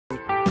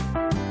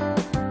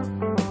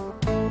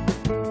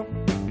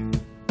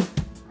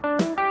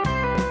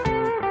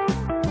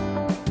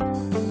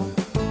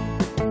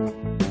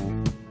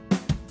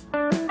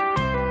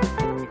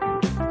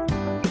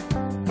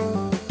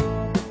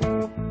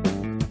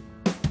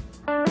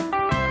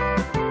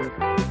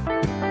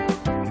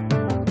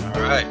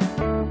right.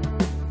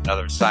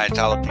 Another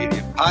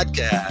Scientolopedia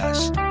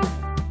podcast.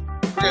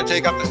 We're going to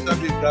take up the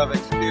subject of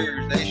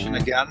exteriorization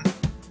again.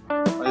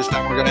 This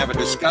time we're going to have a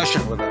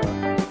discussion with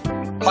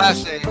a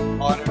Class VIII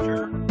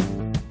Auditor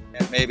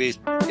and maybe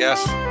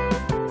guests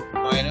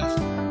join us.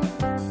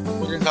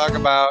 We're going to talk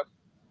about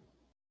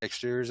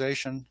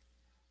exteriorization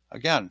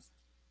again.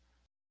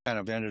 Kind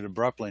of ended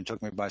abruptly and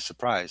took me by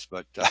surprise,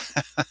 but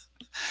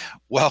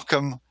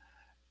welcome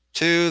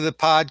to the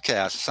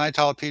podcast,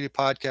 Scientolopedia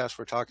podcast.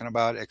 We're talking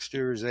about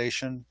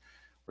exteriorization.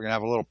 We're going to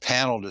have a little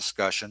panel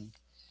discussion.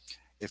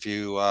 If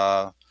you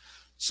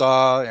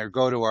saw or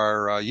go to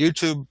our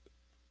YouTube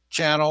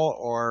channel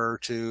or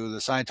to the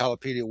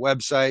Scientolopedia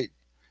website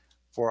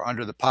for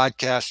under the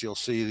podcast, you'll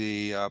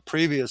see the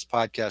previous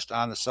podcast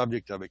on the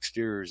subject of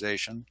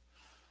exteriorization,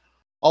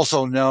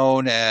 also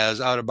known as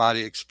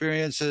out-of-body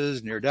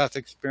experiences, near-death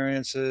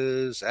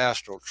experiences,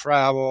 astral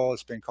travel.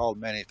 It's been called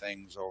many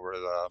things over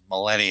the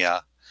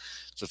millennia.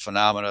 It's a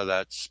phenomena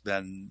that's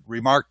been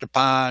remarked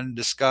upon,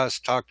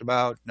 discussed, talked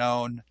about,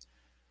 known,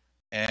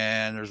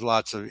 and there's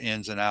lots of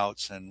ins and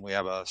outs, and we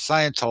have a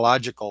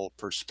Scientological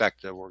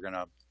perspective we're going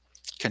to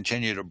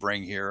continue to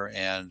bring here,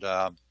 and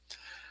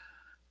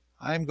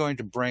I'm going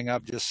to bring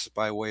up, just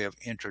by way of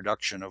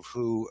introduction of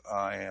who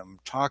I am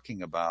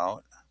talking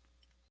about.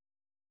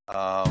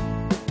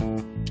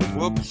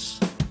 Whoops.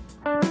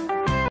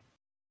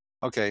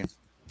 Okay,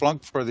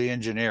 flunk for the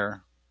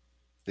engineer.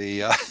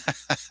 The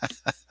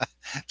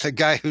the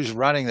guy who's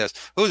running this.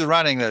 Who's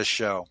running this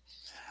show?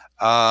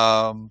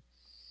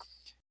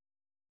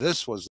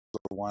 This was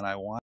the one I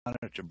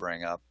wanted to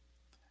bring up.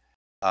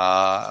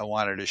 I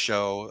wanted to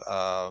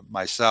show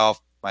myself.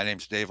 My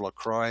name's Dave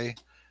LaCroix,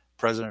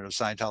 president of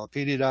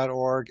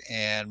Scientolopedia.org,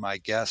 and my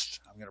guest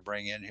I'm going to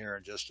bring in here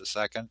in just a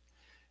second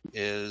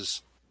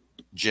is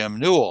Jim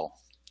Newell.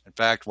 In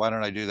fact, why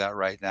don't I do that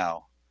right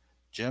now?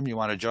 Jim, you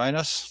want to join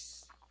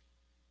us?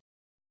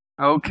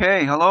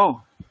 Okay,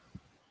 hello.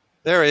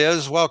 There he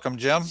is. Welcome,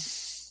 Jim.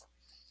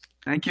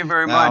 Thank you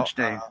very much,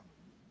 Dave.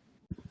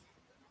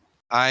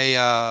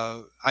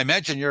 I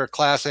mentioned you're a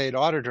Class VIII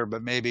Auditor,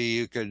 but maybe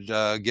you could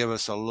give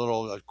us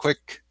a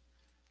quick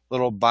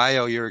little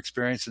bio, your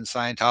experience in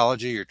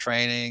Scientology, your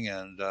training,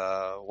 and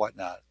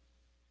whatnot.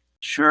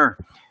 Sure.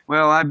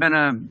 Well, I've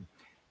been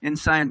in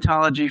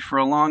Scientology for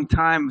a long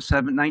time.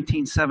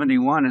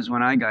 1971 is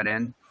when I got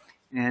in,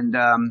 and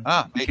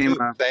became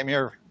same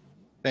year.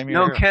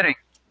 No kidding.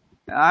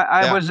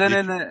 I was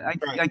in the.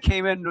 I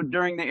came in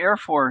during the Air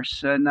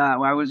Force, and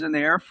I was in the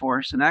Air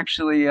Force, and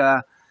actually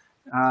got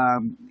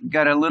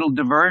a little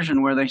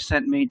diversion where they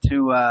sent me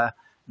to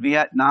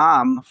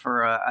Vietnam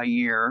for a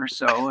year or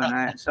so,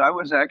 and so I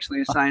was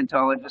actually a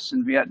Scientologist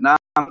in Vietnam.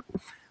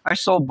 I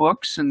sold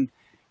books and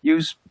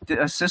used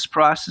assist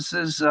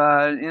processes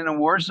in a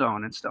war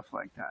zone and stuff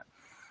like that.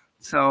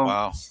 So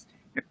wow.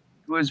 It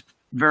was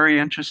very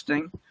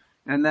interesting.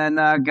 And then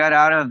got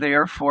out of the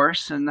Air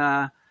Force, and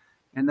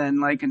then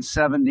like in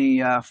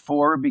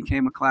 74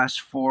 became a Class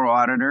IV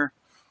Auditor,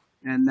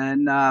 and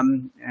then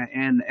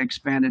and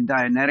expanded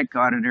Dianetic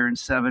Auditor in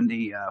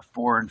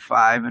 74 and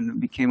 5,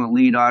 and became a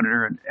lead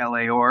auditor at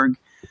LA Org,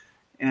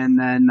 and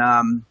then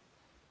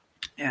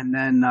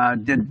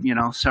did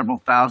several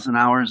thousand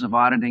hours of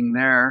auditing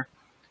there.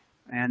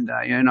 And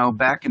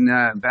back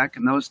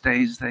in those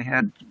days, they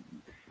had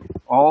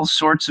all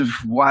sorts of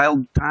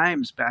wild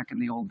times back in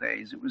the old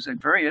days. It was a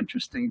very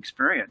interesting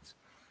experience.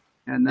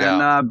 And then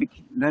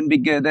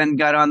then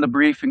got on the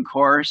briefing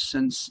course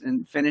and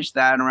finished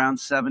that around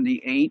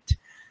 78.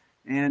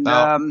 And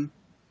I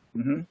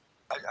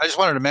just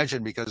wanted to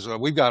mention, because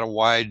we've got a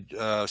wide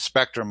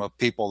spectrum of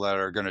people that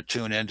are going to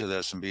tune into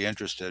this and be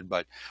interested,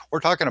 but we're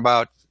talking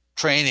about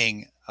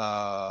training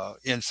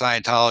in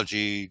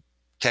Scientology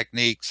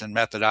techniques and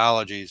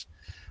methodologies,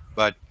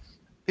 but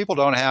people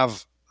don't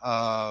have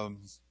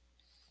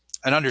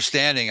an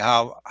understanding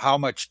how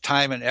much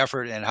time and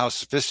effort and how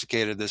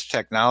sophisticated this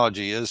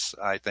technology is,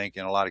 I think,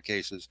 in a lot of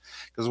cases.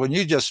 Because when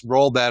you just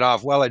rolled that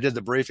off, well, I did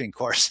the briefing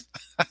course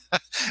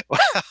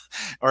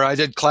or I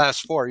did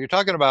Class IV, you're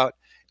talking about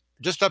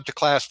just up to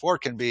Class IV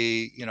can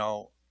be,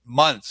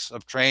 months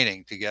of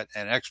training to get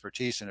an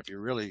expertise. And if you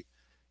really,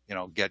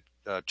 get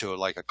to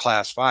like a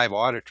Class V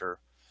Auditor,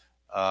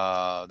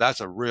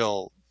 that's a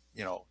real,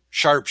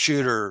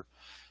 sharpshooter,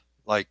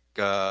 like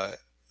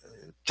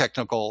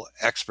technical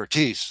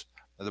expertise.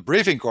 The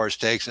briefing course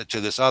takes it to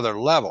this other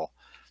level.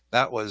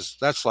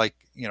 That's like,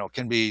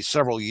 can be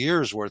several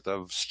years worth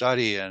of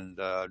study and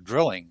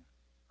drilling,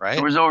 right?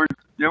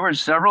 There were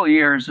several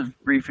years of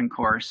briefing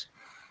course,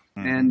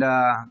 and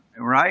auditing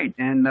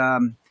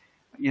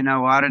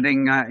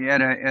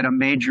at a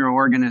major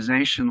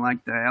organization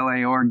like the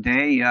LA Org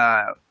Day,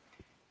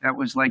 that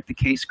was like the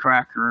case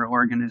cracker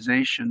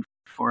organization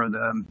for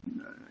the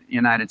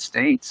United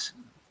States.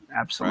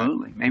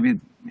 Absolutely. Right. Maybe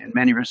in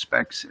many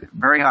respects, a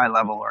very high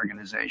level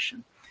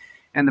organization.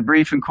 And the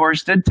briefing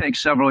course did take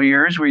several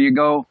years, where you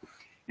go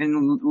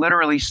and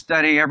literally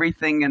study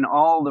everything in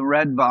all the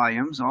red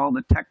volumes, all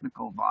the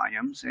technical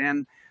volumes,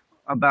 and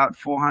about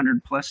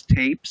 400 plus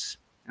tapes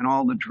and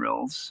all the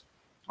drills,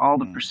 all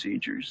the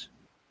procedures.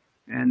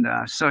 And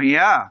so,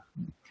 yeah,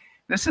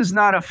 this is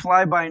not a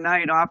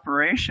fly-by-night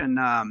operation.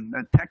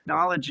 The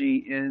technology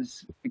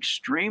is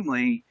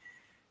extremely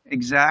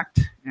exact,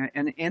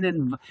 and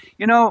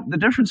you know, the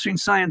difference between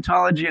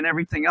Scientology and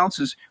everything else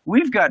is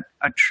we've got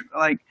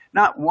like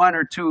not one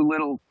or two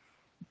little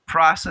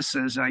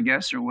processes, I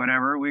guess, or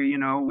whatever.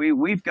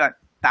 We've got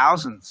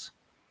thousands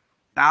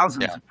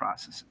Yeah. of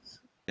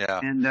processes. Yeah.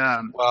 And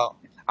Well,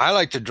 I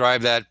like to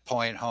drive that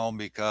point home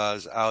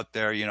because out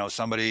there, you know,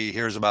 somebody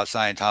hears about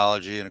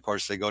Scientology and of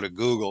course they go to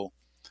Google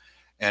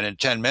and in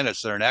 10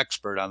 minutes they're an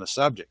expert on the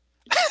subject.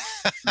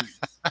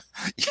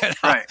 You know?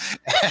 right,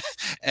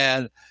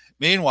 And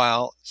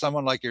meanwhile,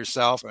 someone like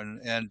yourself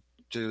and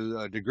to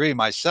a degree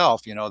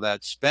myself, you know,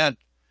 that spent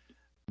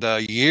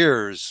the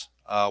years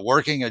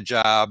working a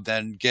job,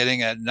 then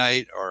getting at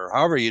night or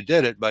however you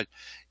did it, but,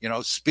 you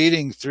know,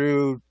 speeding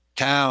through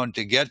town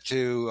to get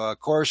to a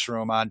course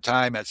room on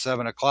time at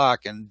 7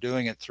 o'clock and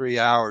doing it 3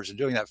 hours and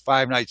doing that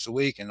 5 nights a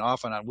week and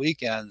often on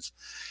weekends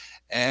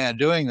and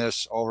doing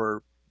this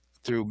over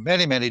through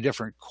many, many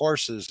different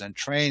courses and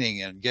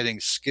training and getting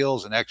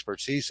skills and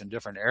expertise in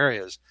different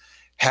areas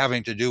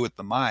having to do with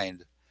the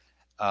mind.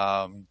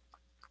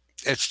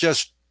 It's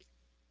just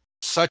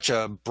such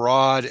a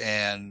broad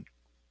and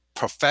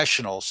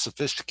professional,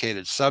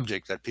 sophisticated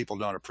subject that people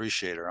don't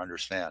appreciate or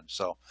understand.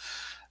 So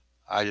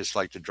I just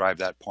like to drive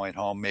that point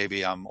home.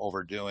 Maybe I'm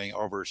over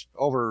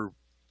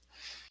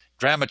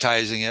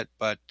dramatizing it,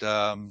 but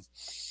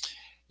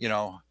you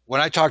know,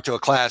 when I talk to a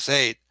Class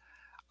VIII,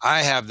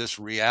 I have this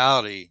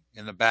reality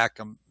in the back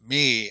of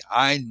me.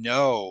 I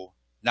know,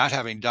 not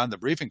having done the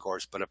briefing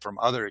course, but from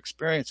other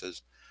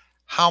experiences,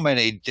 how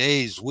many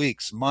days,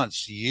 weeks,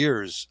 months,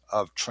 years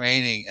of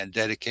training and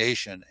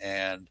dedication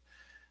and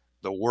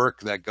the work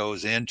that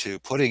goes into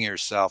putting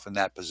yourself in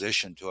that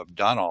position to have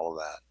done all of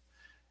that.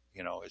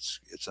 You know,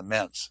 it's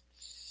immense.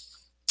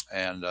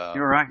 And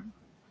you're right.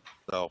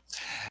 So,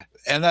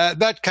 and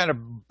that kind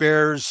of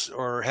bears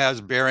or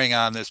has bearing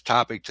on this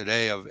topic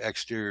today of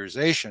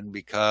exteriorization,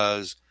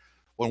 because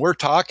when we're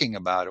talking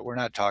about it, we're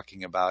not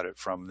talking about it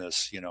from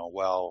this, you know,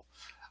 well,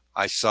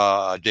 I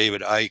saw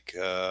David Icke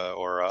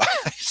or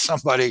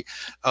somebody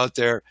out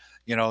there,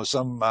 you know,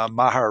 some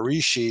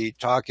Maharishi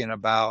talking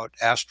about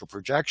astral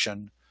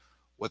projection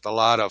with a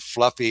lot of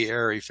fluffy,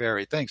 airy,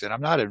 fairy things. And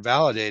I'm not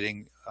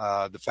invalidating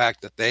the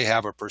fact that they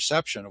have a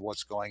perception of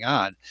what's going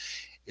on.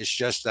 It's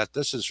just that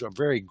this is a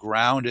very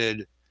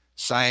grounded,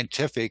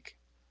 scientific,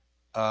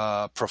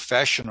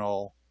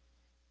 professional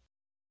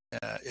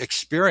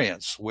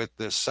experience with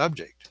this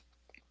subject.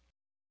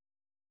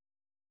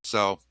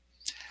 So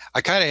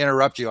I kind of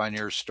interrupt you on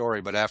your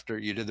story, but after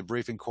you did the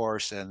briefing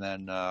course, and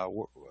then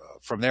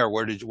from there,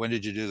 when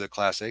did you do the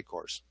Class VIII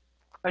course?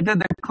 I did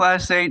the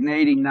Class VIII in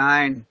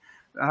 '89.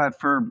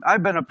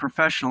 I've been a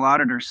professional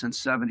auditor since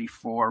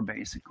 '74,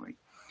 basically.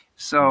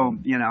 So,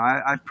 you know,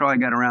 I've probably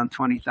got around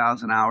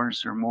 20,000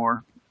 hours or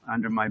more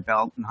under my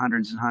belt, and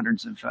hundreds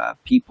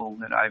of people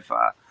that I've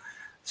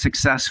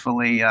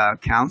successfully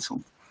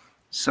counseled.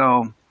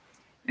 So,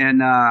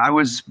 and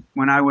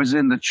when I was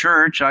in the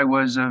church, I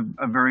was a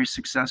very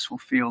successful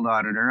field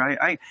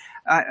auditor.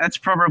 That's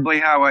probably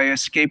how I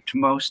escaped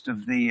most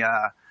of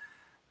the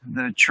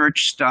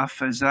church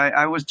stuff, as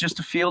I was just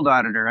a field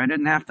auditor. I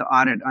didn't have to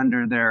audit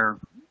under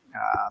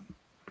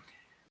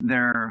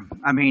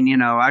I mean, you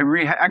know, I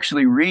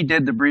actually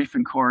redid the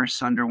briefing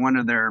course under one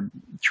of their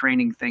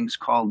training things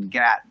called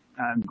GAT,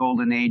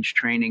 Golden Age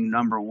Training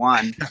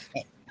 #1.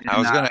 I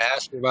was going to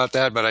ask you about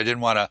that, but I didn't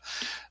want to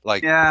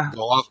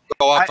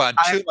go off on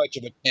too much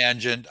of a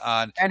tangent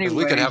on.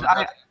 Anyways,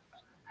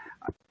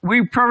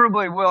 we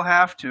probably will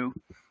have to.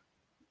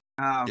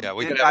 Yeah,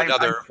 we could have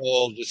another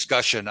whole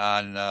discussion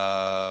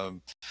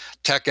on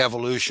tech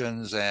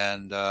evolutions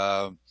and.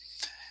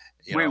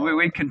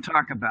 We can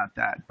talk about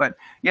that, but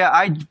yeah,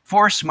 I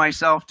forced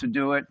myself to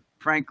do it.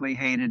 Frankly,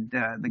 hated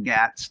the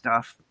GAT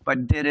stuff,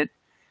 but did it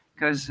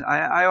because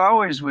I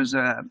always was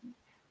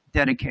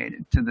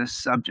dedicated to this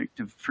subject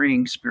of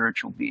freeing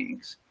spiritual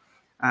beings.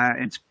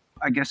 I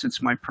guess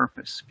it's my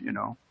purpose, you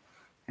know.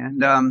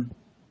 And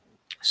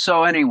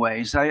so,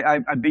 anyways, I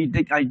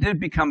did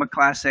become a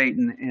Class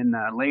VIII in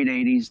late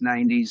 '80s,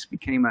 '90s.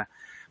 Became a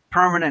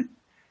permanent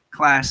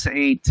Class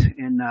VIII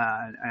in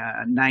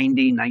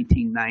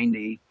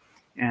 1990.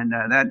 And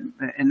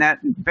that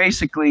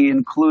basically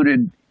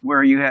included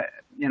where you had,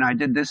 you know, I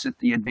did this at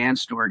the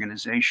advanced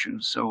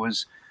organization, so it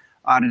was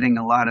auditing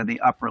a lot of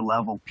the upper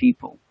level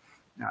people,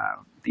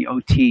 the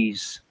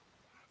OTs,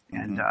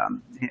 and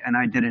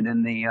I did it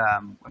in the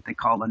what they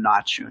call the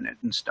NOTS unit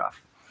and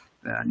stuff,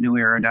 the new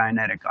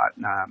aerodynamic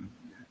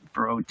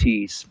for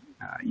OTs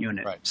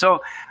unit. Right.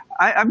 So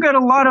I've got a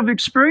lot of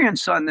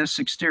experience on this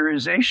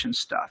exteriorization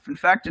stuff. In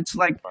fact, it's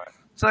like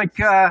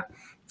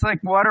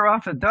water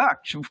off a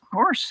duck. Of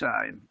course,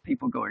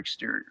 people go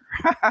exterior.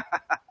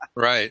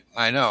 Right.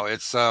 I know.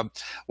 It's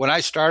when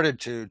I started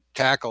to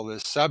tackle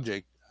this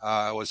subject,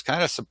 I was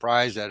kind of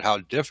surprised at how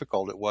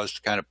difficult it was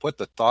to kind of put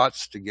the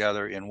thoughts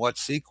together in what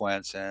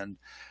sequence and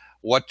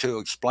what to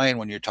explain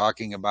when you're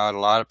talking about a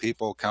lot of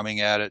people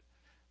coming at it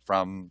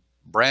from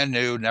brand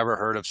new, never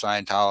heard of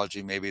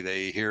Scientology. Maybe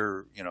they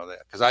hear, you know,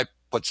 because I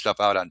put stuff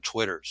out on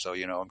Twitter. So,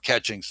 you know, I'm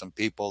catching some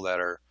people that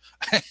are,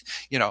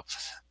 you know,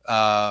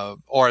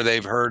 or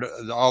they've heard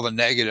all the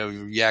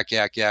negative yak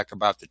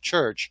about the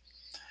church.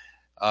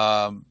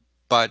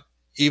 But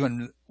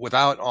even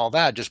without all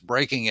that, just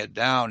breaking it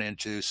down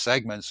into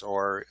segments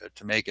or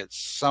to make it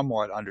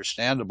somewhat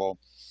understandable,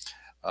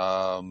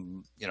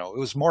 you know, it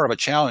was more of a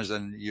challenge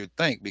than you'd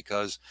think,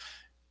 because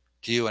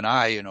to you and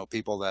I, you know,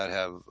 people that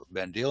have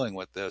been dealing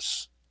with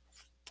this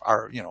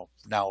are, you know,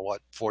 now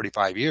what,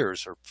 45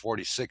 years or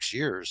 46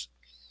 years,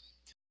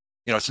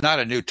 you know, it's not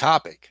a new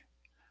topic,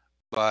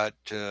 but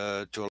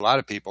to a lot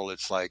of people,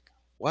 it's like,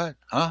 what,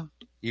 huh?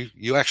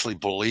 You actually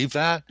believe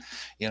that,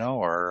 you know,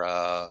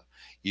 or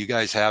you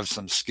guys have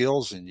some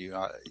skills, and you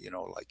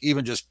know, like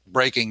even just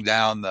breaking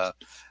down the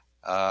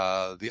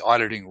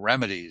auditing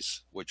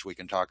remedies, which we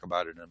can talk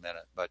about in a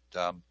minute. But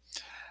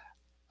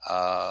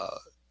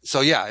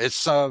so yeah,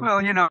 it's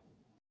well, you know,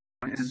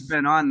 it's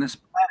been on this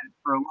planet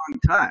for a long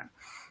time.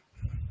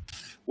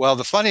 Well,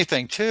 the funny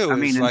thing too, I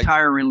mean, is like,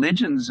 entire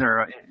religions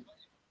are.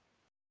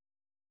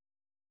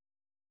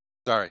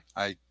 Sorry,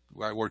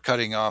 we're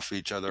cutting off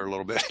each other a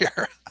little bit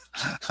here.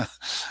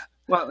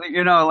 Well,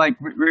 you know, like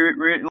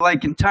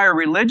entire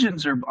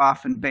religions are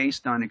often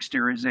based on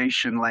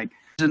exteriorization. Like,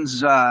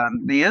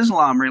 the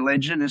Islam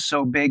religion is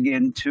so big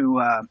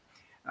into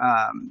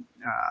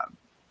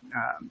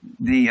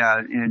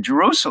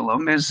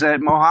Jerusalem, is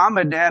that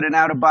Muhammad had an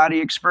out-of-body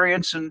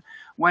experience and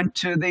went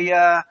to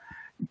that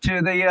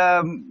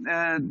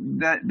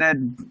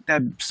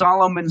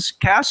Solomon's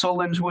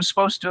castle, and was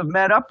supposed to have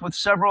met up with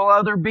several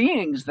other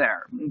beings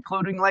there,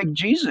 including like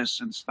Jesus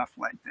and stuff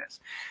like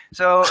this.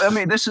 So I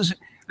mean, this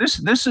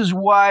is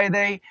why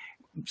they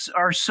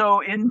are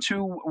so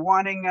into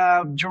wanting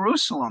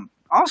Jerusalem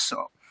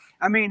also.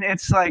 I mean,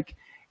 it's like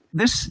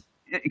this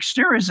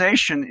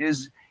exteriorization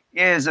is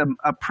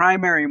a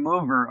primary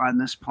mover on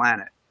this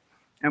planet,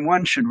 and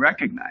one should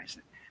recognize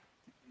it.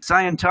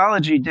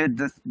 Scientology did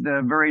the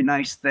very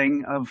nice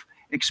thing of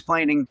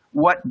explaining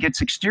what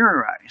gets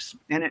exteriorized,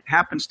 and it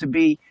happens to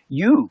be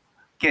you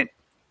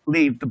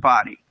leave the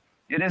body.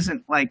 It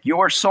isn't like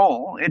your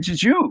soul; it's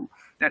just you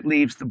that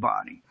leaves the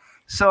body.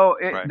 So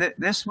Right.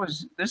 this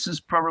is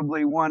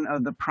probably one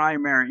of the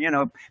primary. You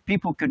know,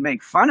 people could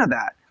make fun of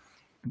that,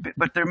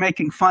 but they're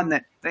making fun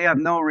that they have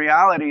no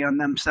reality on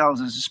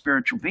themselves as a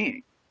spiritual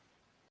being.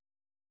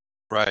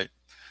 Right.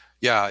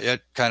 Yeah,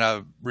 it kind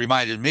of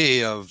reminded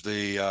me of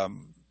the,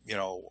 you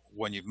know,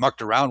 when you've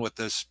mucked around with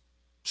this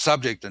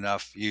subject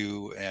enough,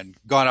 and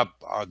gone up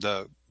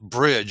the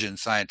bridge in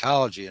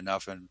Scientology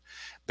enough and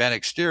been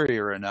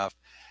exterior enough,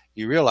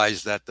 you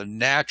realize that the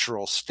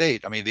natural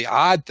state, I mean, the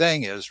odd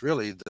thing is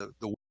really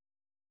the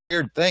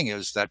weird thing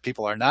is that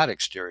people are not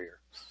exterior.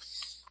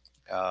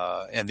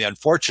 And the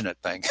unfortunate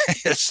thing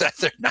is that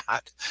they're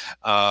not.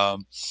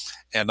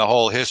 And the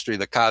whole history,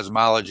 the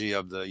cosmology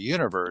of the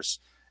universe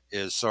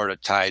is sort of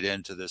tied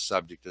into this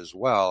subject as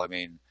well. I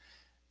mean,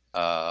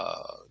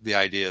 the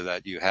idea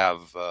that you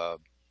have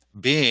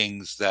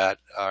beings that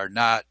are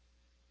not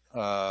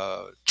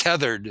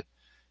tethered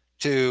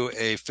to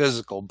a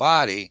physical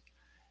body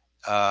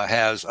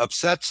has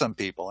upset some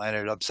people, and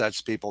it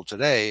upsets people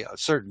today, a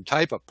certain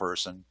type of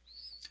person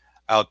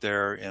out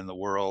there in the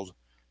world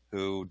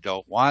who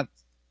don't want,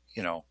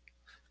 you know,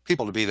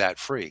 people to be that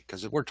free,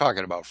 because we're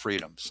talking about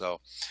freedom. So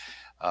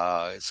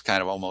it's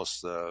kind of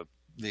almost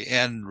the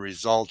end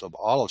result of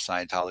all of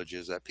Scientology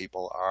is that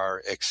people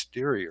are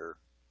exterior.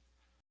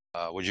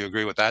 Would you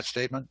agree with that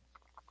statement?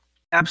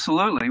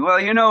 Absolutely.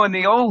 Well, you know, in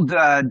the old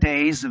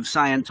days of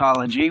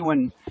Scientology,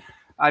 when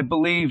I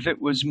believe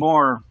it was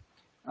more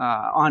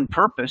on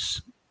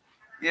purpose,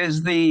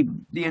 is the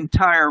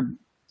entire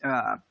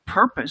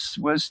purpose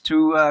was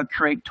to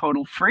create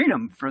total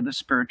freedom for the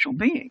spiritual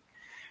being.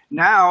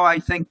 Now, I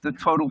think the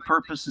total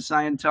purpose of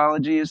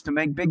Scientology is to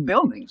make big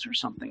buildings or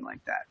something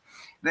like that.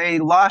 They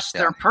lost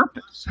their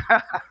purpose,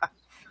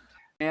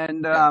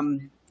 and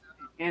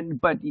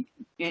but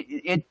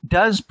it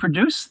does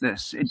produce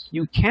this.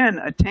 You can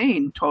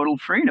attain total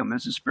freedom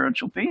as a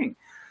spiritual being.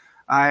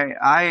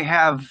 I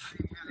have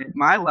at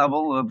my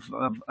level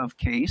of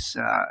case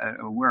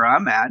where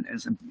I'm at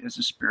as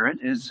a spirit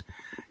is,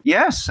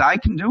 yes, I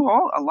can do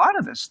a lot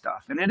of this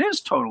stuff, and it is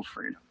total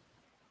freedom.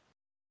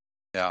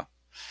 Yeah,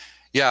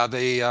 yeah.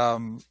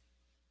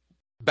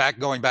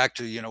 Going back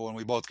to, you know, when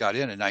we both got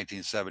in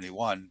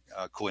 1971,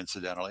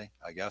 coincidentally,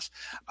 I guess.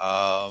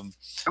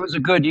 It was a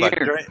good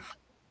year.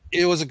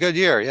 It was a good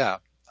year, yeah.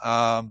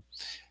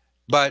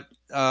 But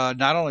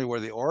not only were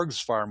the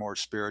orgs far more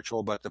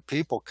spiritual, but the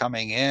people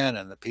coming in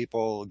and the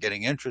people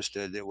getting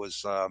interested, it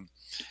was,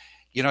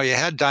 you know, you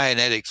had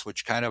Dianetics,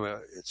 which kind of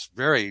it's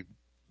very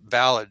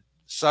valid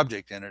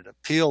subject, and it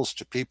appeals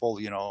to people,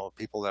 you know,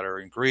 people that are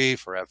in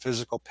grief or have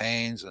physical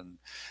pains, and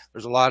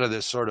there's a lot of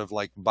this sort of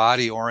like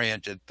body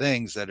oriented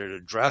things that it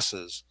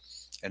addresses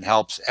and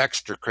helps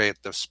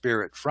extricate the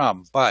spirit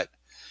from. But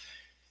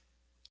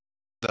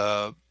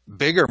the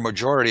bigger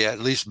majority, at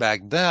least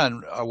back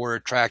then, were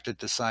attracted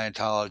to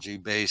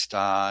Scientology based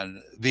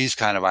on these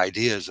kind of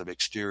ideas of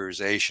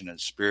exteriorization and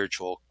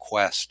spiritual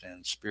quest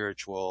and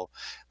spiritual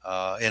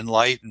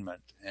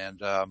enlightenment.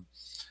 And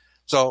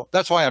so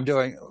that's why I'm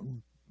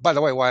doing, by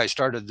the way, why I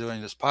started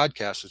doing this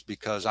podcast is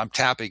because I'm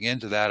tapping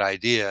into that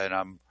idea and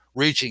I'm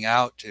reaching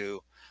out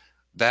to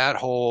that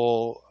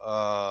whole,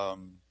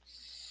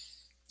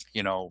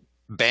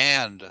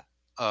 band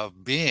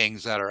of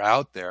beings that are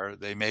out there.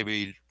 They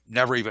maybe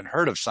never even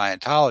heard of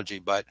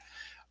Scientology,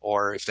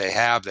 or if they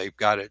have, they've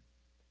got it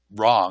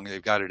wrong.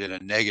 They've got it in a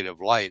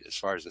negative light as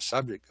far as the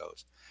subject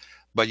goes.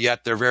 But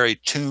yet they're very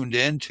tuned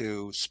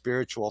into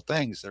spiritual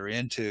things. They're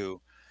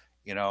into,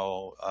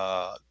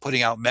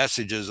 putting out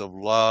messages of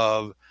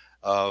love,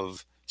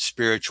 of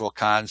spiritual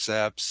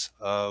concepts,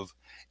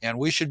 and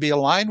we should be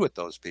aligned with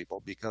those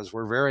people because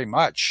we're very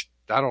much,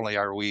 not only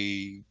are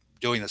we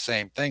doing the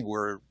same thing,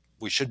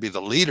 we should be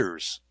the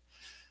leaders.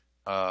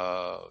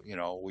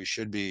 We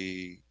should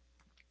be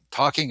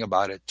talking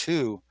about it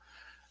to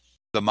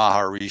the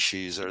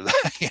Maharishis or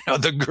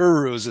the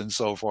gurus and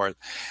so forth,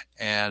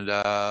 and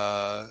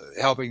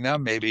helping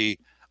them maybe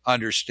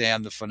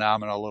understand the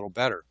phenomena a little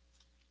better.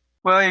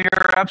 Well,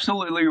 you're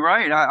absolutely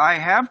right. I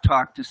have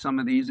talked to some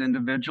of these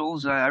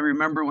individuals. I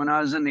remember when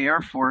I was in the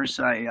Air Force,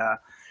 I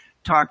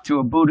talked to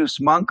a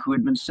Buddhist monk who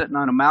had been sitting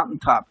on a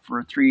mountaintop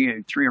for three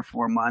or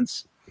 4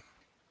 months.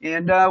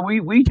 And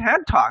we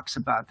had talks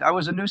about that. I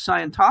was a new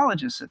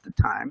Scientologist at the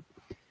time,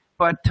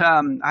 but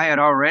I had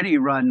already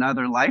run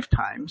other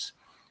lifetimes.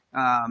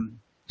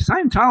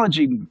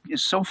 Scientology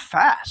is so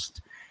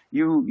fast.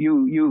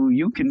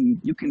 You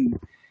can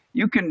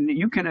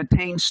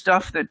attain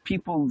stuff that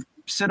people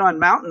sit on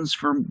mountains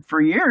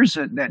for years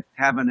that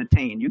haven't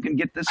attained. You can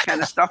get this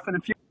kind of stuff in a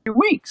few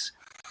weeks.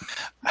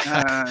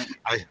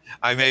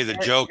 I made the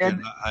joke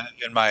in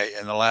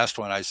the last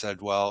one. I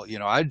said, well,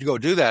 I'd go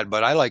do that,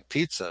 but I like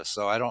pizza,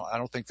 so I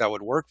don't think that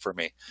would work for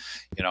me.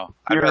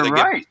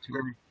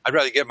 I'd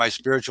rather get my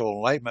spiritual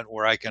enlightenment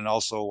where I can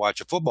also watch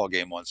a football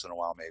game once in a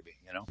while, maybe.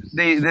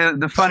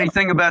 The funny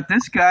thing about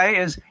this guy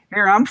is,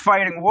 here I'm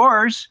fighting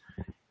wars.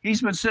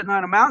 He's been sitting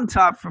on a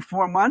mountaintop for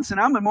 4 months, and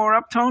I'm more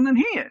uptoned than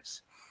he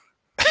is.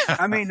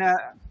 I mean,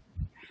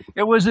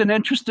 it was an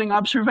interesting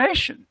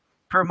observation.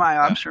 Per my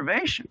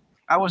observation,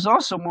 I was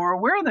also more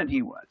aware than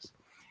he was.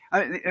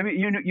 I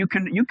mean,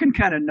 you can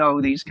kind of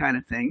know these kind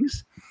of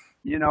things,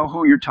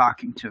 who you're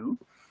talking to,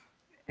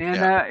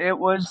 and it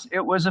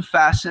was a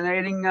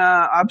fascinating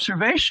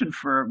observation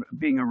for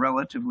being a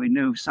relatively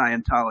new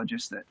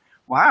Scientologist. That,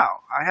 wow,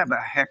 I have a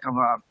heck of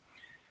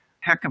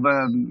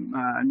a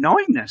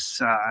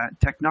knowingness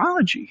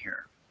technology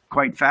here.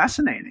 Quite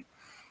fascinating.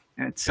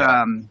 It's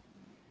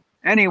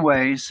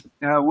anyways,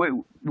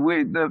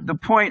 the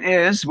point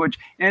is,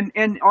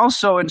 and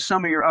also in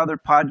some of your other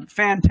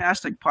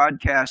fantastic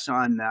podcasts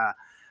on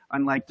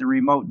like the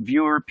remote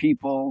viewer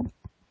people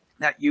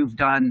that you've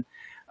done.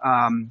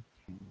 I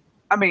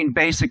mean,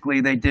 basically,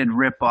 they did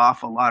rip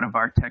off a lot of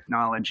our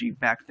technology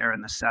back there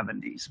in the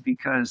 70s,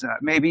 because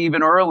maybe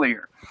even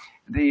earlier,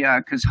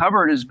 because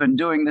Hubbard has been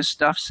doing this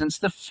stuff since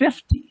the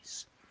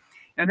 50s,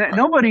 and that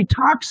nobody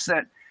talks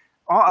that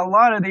a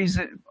lot of these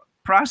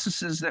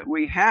processes that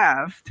we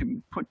have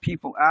to put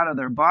people out of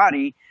their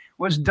body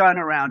was done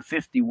around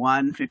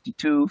 51,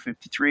 52,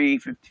 53,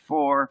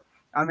 54.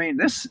 I mean,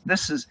 this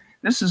is,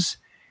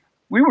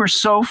 we were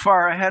so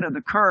far ahead of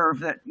the curve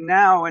that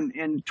now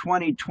in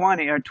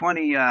 2020 or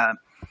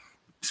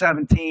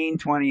 2017,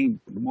 20,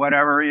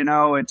 whatever,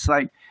 it's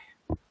like,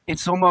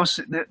 it's almost,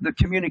 the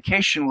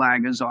communication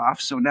lag is off.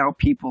 So now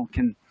people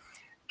can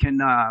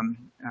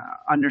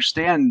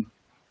understand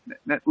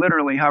that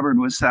literally Hubbard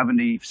was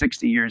 70,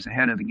 60 years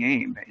ahead of the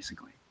game,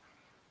 basically.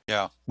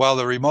 Yeah. Well,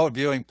 the remote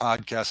viewing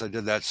podcast, I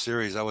did that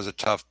series. That was a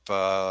tough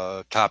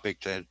topic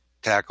to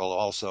tackle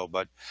also,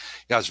 but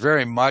yeah, it's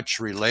very much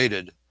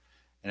related.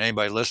 And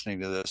anybody listening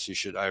to this,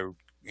 I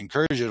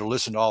encourage you to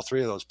listen to all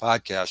three of those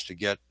podcasts to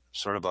get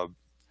sort of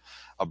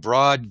a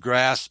broad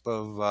grasp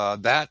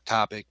of that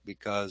topic,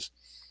 because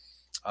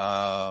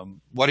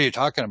what are you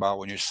talking about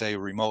when you say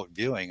remote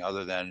viewing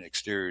other than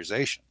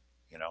exteriorization,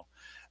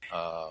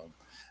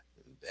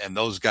 and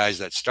those guys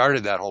that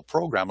started that whole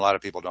program, a lot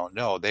of people don't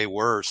know, they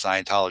were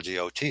Scientology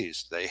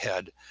OTs. They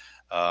had,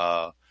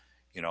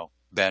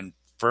 been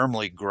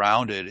firmly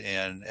grounded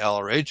in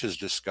LRH's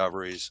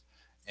discoveries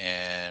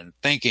and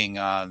thinking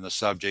on the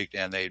subject,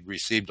 and they'd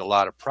received a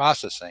lot of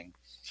processing.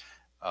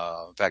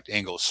 In fact,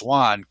 Ingo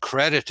Swann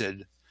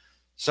credited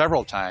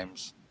several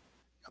times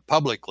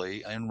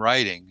publicly in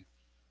writing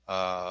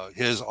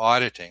his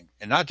auditing,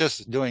 and not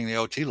just doing the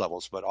OT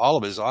levels, but all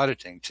of his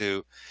auditing,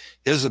 to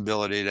his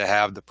ability to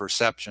have the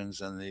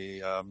perceptions and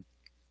the,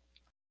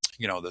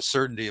 the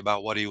certainty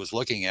about what he was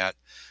looking at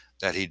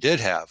that he did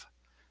have.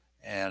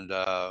 And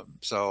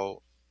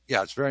so,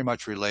 yeah, it's very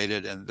much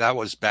related. And that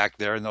was back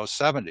there in those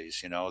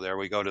 70s, there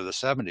we go to the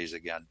 70s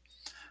again.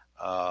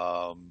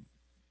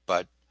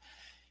 But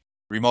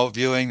remote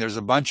viewing, there's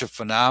a bunch of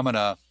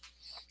phenomena.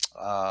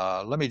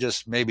 Let me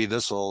just, maybe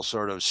this will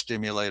sort of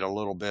stimulate a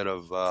little bit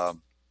of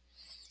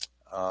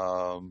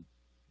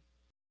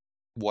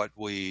what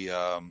we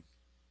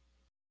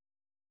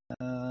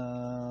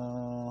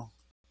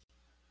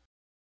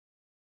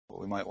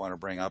might want to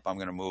bring up. I'm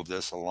going to move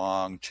this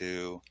along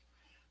to.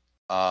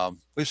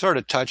 We sort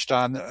of touched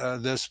on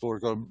this,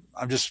 but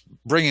I'm just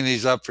bringing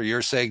these up for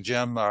your sake,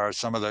 Jim, are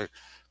some of the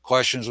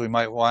questions we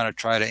might want to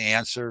try to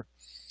answer.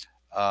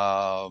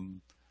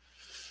 Some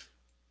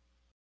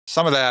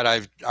of that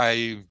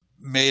I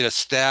made a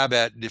stab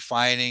at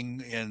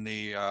defining in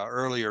the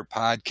earlier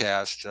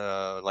podcast,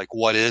 like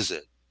what is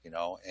it,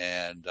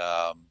 and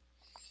I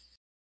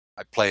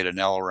played an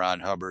L. Ron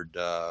Hubbard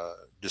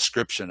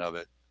description of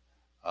it.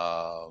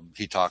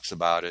 He talks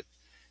about it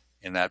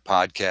in that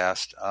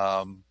podcast.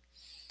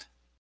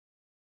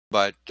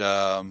 But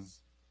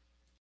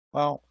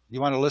well, you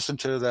want to listen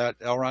to that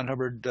L. Ron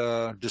Hubbard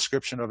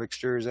description of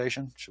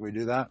exteriorization? Should we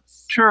do that?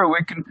 Sure,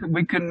 we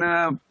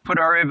can put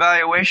our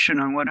evaluation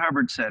on what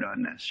Hubbard said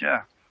on this.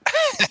 Yeah.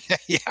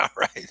 Yeah,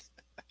 right.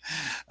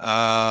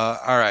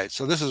 All right.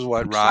 So this is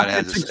what Ron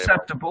had to say. It's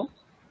acceptable.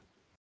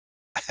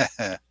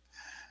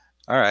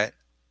 All right.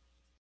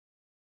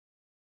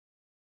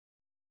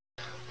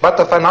 But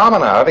the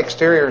phenomena of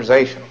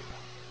exteriorization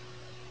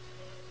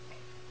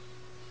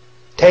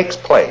takes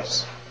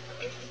place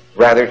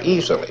rather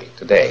easily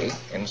today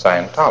in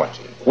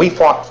Scientology. We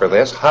fought for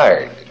this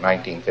hard in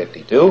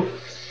 1952.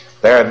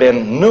 There have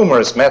been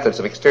numerous methods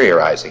of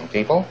exteriorizing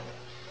people,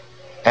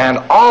 and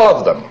all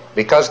of them,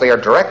 because they are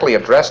directly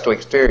addressed to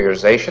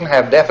exteriorization,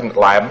 have definite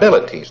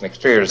liabilities, and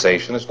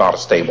exteriorization is not a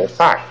stable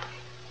fact.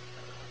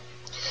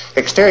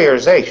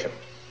 Exteriorization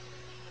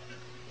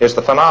is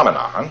the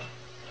phenomenon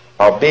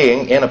of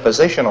being in a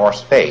position or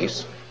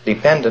space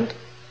dependent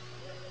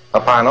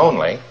upon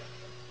only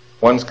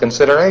one's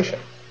consideration,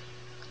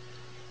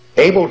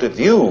 able to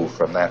view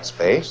from that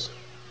space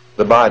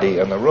the body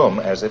and the room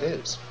as it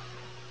is.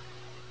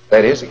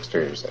 That is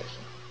exteriorization.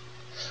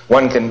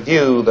 One can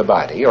view the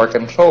body or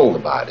control the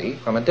body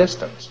from a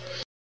distance.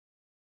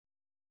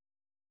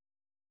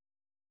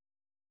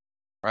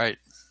 Right.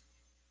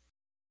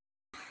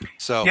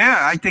 So yeah,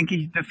 I think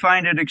he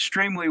defined it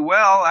extremely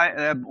well.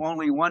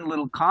 Only one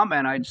little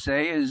comment I'd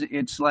say is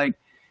it's like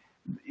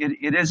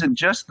it isn't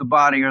just the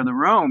body or the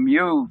room.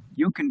 You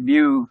can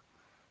view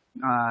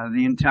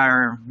the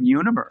entire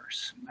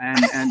universe,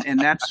 and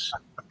that's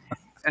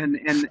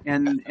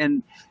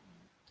and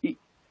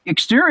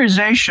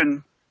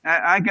exteriorization.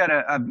 I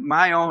got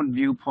my own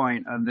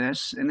viewpoint of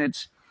this, and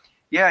it's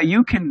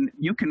you can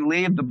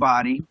leave the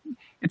body.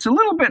 It's a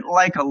little bit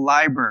like a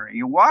library.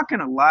 You walk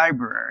in a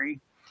library,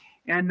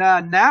 and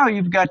now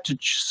you've got to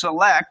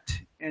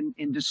select and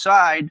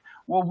decide,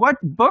 well, what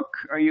book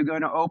are you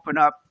going to open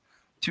up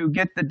to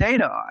get the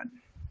data on?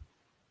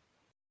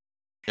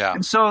 Yeah.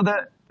 And so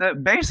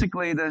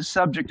basically the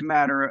subject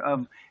matter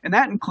of, and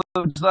that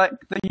includes like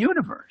the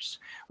universe.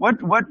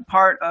 What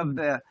part of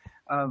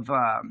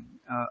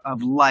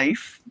of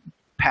life,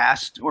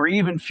 past or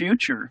even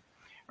future,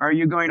 are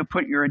you going to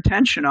put your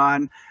attention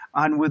on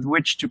with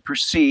which to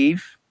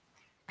perceive,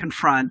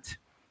 confront,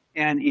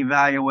 and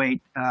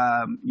evaluate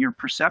your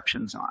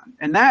perceptions on?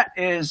 And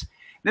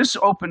this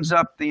opens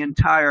up the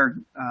entire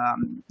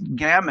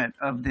gamut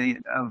of the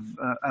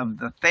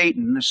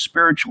Thetan, the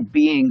spiritual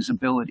being's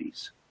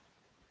abilities.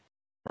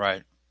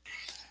 Right.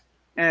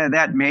 And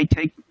that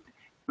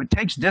it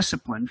takes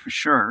discipline for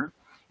sure.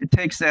 It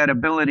takes that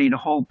ability to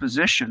hold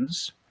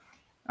positions.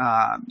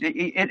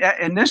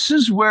 And this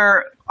is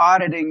where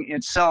auditing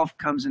itself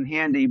comes in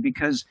handy,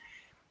 because,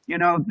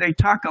 they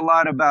talk a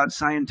lot about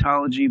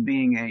Scientology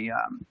being a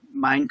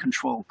mind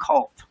control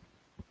cult.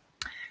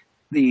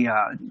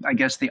 I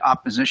guess the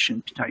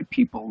opposition type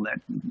people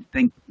that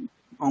think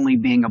only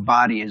being a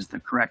body is the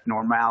correct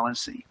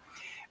normalcy.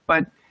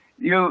 But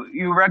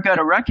you got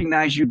to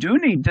recognize you do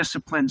need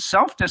discipline,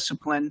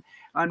 self-discipline,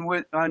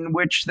 on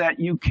which that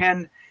you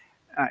can.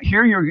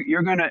 Here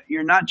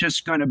you're not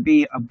just going to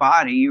be a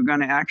body. You're going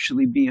to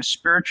actually be a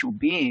spiritual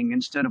being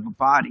instead of a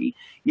body.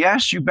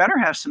 Yes, you better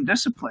have some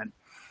discipline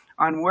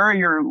on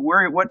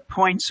what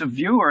points of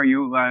view are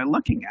you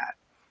looking at,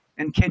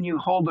 and can you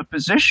hold a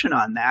position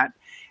on that,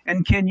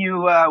 and can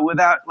you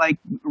without like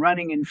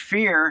running in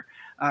fear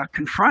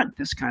confront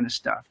this kind of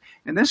stuff.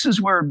 And this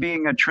is where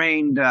being a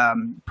trained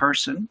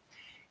person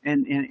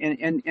and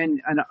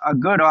a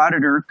good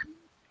auditor,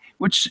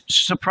 which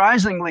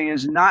surprisingly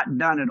is not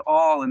done at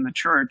all in the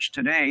church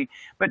today,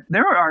 but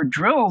there are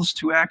drills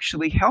to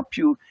actually help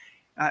you.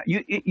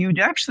 You'd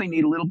actually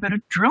need a little bit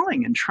of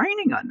drilling and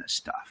training on this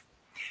stuff.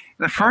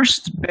 The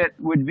first bit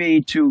would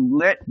be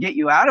to get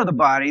you out of the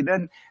body.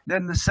 Then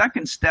the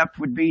second step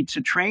would be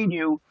to train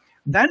you.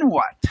 Then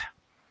what?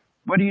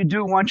 What do you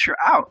do once you're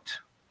out?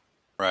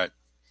 Right.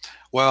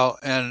 Well,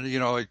 and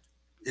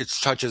it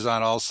touches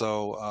on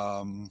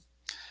also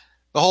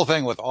the whole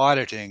thing with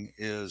auditing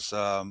is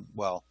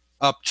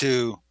up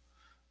to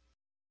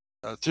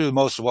through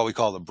most of what we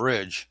call the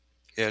bridge.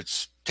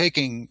 It's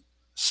taking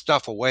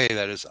stuff away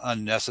that is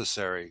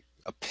unnecessary,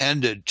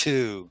 appended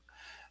to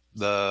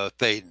the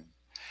Thetan.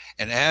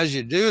 And as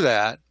you do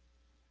that,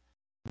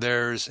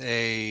 there's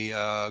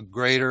a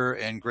greater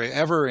and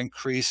ever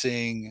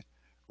increasing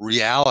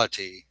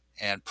reality,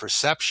 and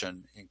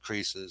perception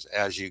increases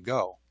as you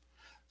go.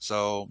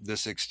 So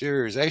this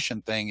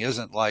exteriorization thing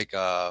isn't like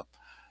a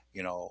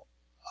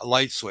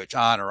light switch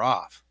on or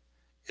off.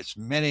 It's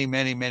many,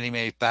 many, many,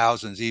 many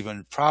thousands,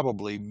 even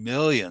probably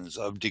millions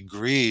of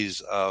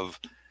degrees of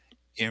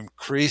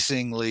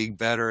increasingly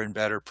better and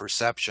better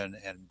perception,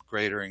 and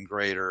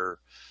greater,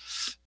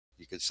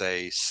 you could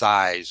say,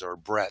 size or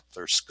breadth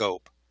or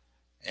scope.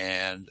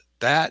 And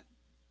that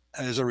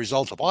is a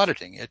result of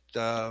auditing.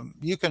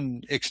 You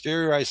can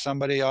exteriorize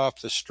somebody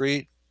off the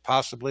street,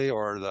 possibly,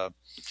 or a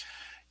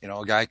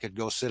guy could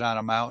go sit on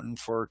a mountain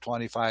for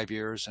 25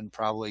 years and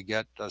probably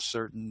get a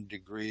certain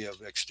degree of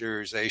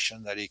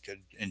exteriorization that he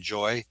could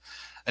enjoy,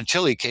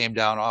 until he came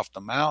down off the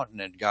mountain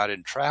and got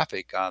in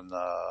traffic on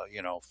the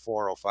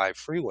 405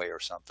 freeway or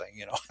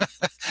something.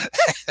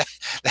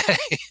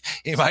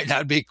 He might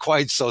not be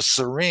quite so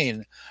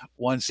serene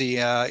once he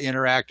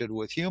interacted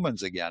with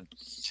humans again.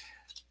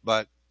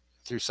 But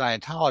through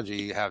Scientology,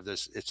 you have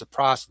this, it's a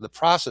process, the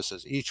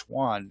processes, each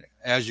one,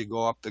 as you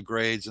go up the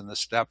grades and the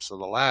steps of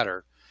the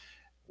ladder,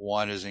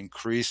 one is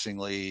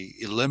increasingly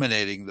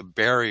eliminating the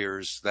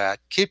barriers that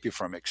keep you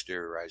from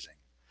exteriorizing.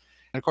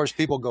 And of course,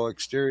 people go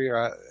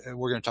exterior.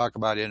 We're going to talk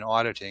about in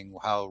auditing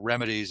how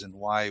remedies and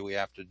why we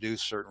have to do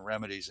certain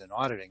remedies in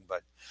auditing.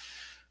 But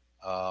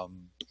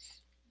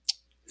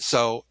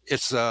so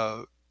it's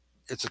a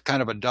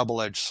kind of a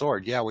double-edged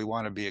sword. Yeah, we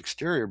want to be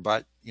exterior,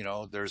 but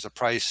there's a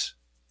price.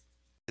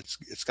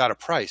 It's got a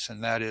price,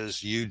 and that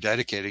is you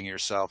dedicating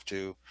yourself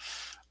to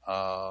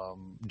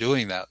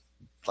doing that,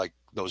 like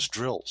those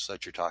drills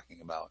that you're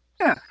talking about.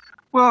 Yeah.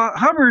 Well,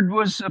 Hubbard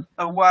was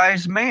a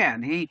wise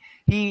man.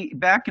 He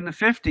back in the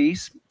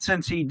 50s,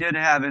 since he did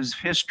have his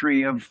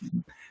history of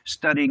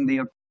studying the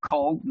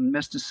occult and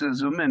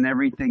mysticism and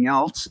everything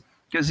else,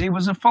 because he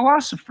was a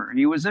philosopher.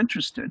 He was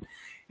interested,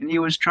 and he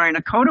was trying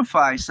to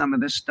codify some of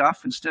this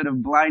stuff instead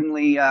of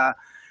blindly,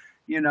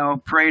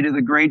 pray to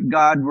the great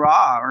god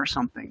Ra or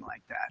something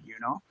like that,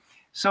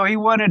 So he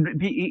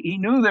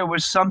knew there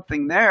was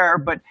something there,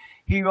 but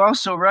he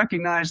also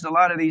recognized a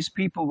lot of these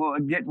people will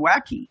get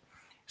wacky.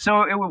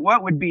 So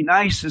what would be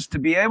nice is to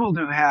be able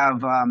to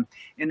have an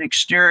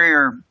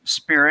exterior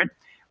spirit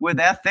with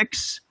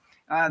ethics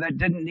that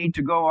didn't need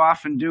to go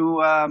off and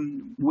do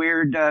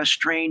weird,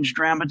 strange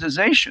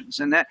dramatizations.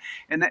 And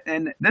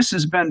this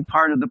has been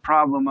part of the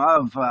problem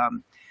of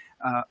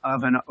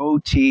an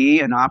OT,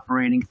 an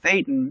operating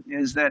thetan,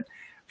 is that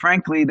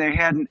frankly they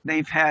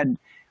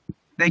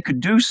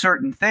could do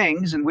certain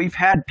things, and we've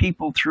had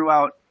people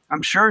throughout.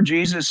 I'm sure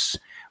Jesus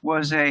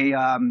was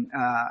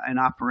an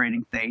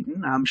operating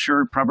thetan. I'm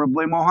sure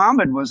probably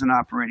Muhammad was an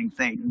operating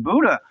thetan.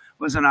 Buddha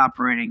was an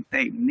operating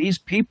thetan. These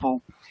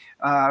people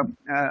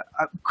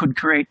could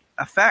create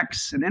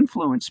effects and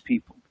influence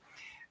people.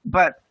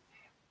 But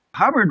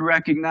Hubbard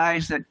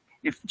recognized that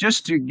if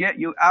just to get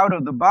you out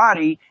of the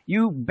body,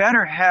 you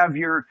better have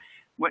your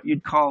what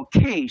you'd call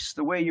case,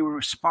 the way you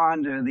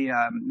respond to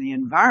the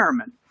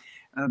environment,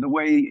 the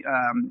way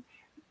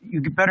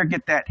you better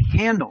get that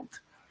handled.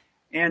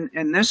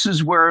 And this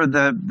is where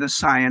the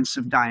science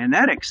of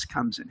Dianetics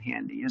comes in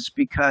handy, is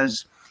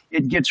because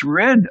it gets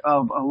rid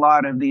of a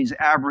lot of these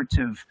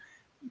aberrative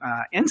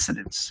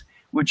incidents,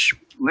 which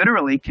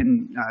literally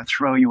can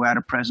throw you out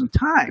of present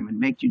time and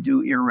make you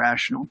do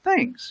irrational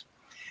things.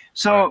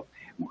 So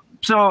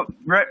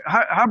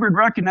Hubbard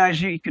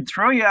recognized he could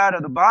throw you out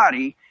of the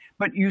body,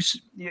 but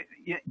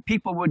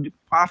people would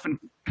often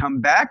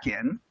come back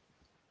in,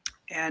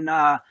 and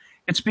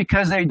it's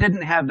because they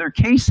didn't have their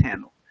case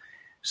handled.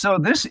 So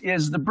this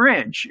is the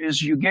bridge,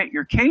 is you get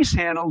your case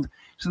handled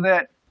so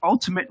that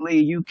ultimately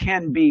you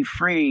can be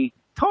free,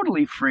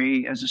 totally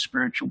free as a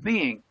spiritual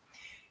being.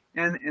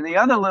 And the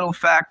other little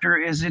factor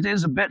is it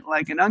is a bit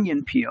like an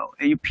onion peel.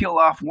 You peel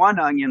off one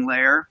onion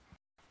layer,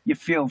 you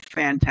feel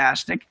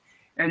fantastic,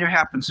 and there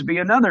happens to be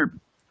another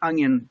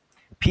onion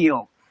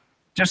peel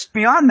just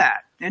beyond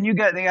that, and they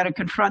got to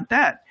confront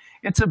that.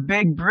 It's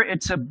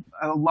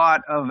a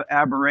lot of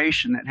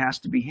aberration that has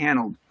to be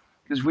handled,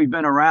 because we've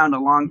been around a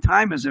long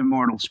time as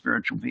immortal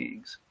spiritual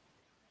beings.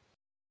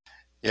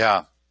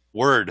 Yeah,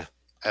 word,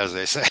 as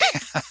they say.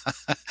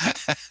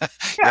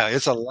 Yeah,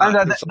 it's a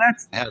lot.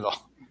 That's handle.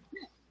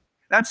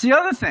 That's the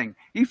other thing.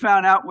 He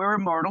found out we're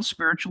immortal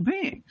spiritual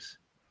beings.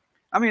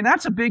 I mean,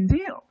 that's a big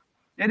deal.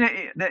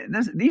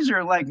 These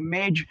are like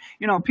major,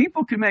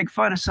 people can make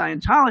fun of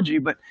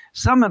Scientology, but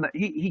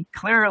he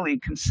clearly,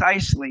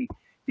 concisely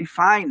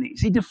defined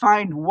these. He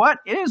defined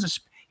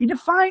he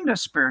defined a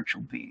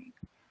spiritual being,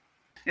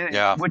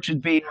 which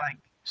would be like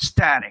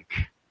static.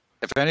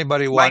 If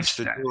anybody wants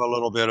to do a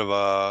little bit of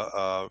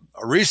a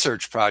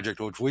research project,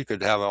 which we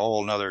could have a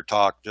whole nother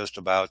talk just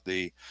about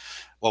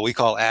what we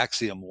call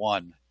Axiom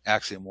 1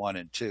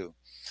 and 2.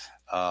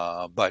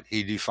 But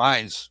he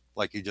defines,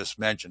 like you just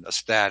mentioned, a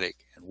static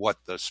and what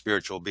the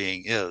spiritual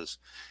being is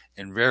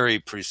in very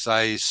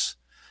precise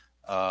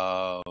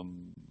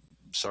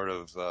sort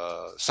of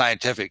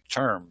scientific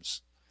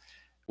terms,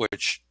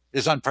 which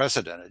is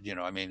unprecedented. You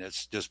know, I mean,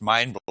 it's just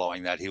mind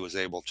blowing that he was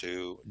able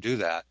to do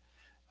that.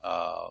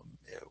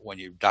 When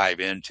you dive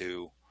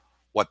into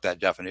what that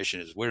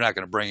definition is, we're not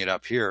going to bring it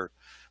up here,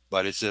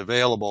 but it's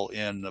available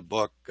in the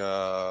book.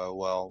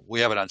 Well,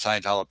 we have it on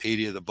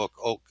Scientolopedia. The book,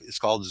 it's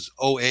called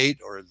 08,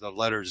 or the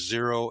letter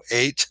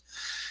 08,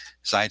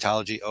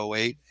 Scientology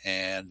 08.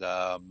 And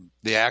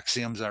the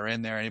axioms are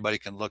in there. Anybody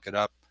can look it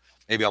up.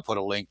 Maybe I'll put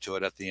a link to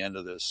it at the end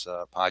of this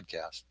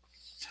podcast.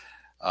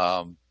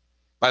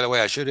 By the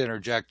way, I should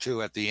interject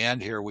too, at the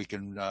end here, we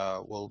can,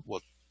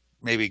 we'll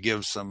maybe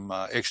give some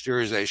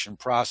exteriorization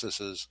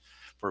processes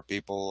for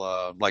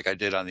people, like I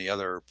did on the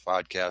other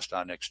podcast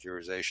on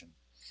exteriorization.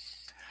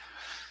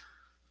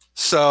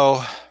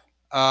 So,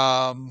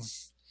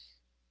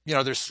 you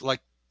know, there's, like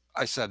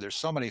I said, there's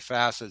so many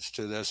facets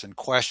to this and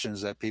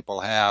questions that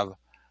people have.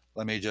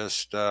 Let me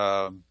just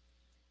bring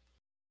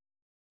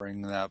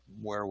that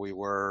where we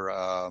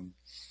were.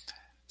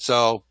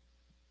 So,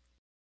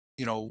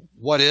 you know,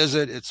 what is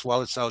it? It's,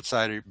 well, it's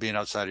being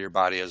outside of your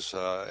body, as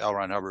L.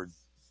 Ron Hubbard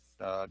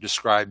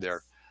described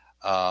there.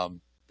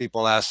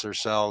 People ask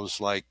themselves,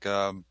 like,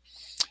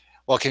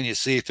 well, can you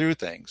see through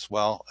things?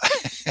 Well,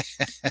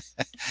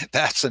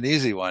 that's an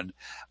easy one.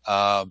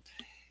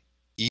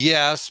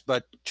 Yes,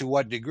 but to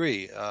what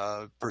degree?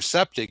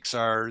 Perceptics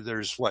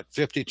there's what,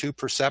 52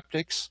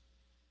 perceptics?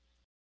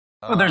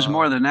 Well, there's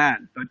more than that,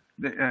 but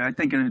I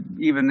think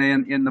even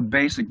in the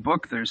basic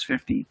book, there's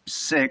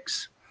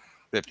 56.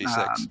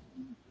 56.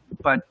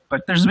 But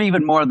there's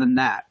even more than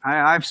that.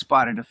 I've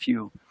spotted a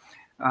few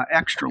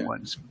extra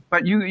ones.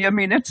 But I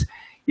mean,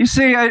 you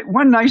see,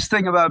 one nice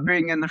thing about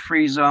being in the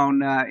free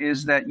zone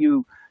is that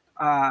you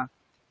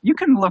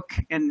can look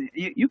and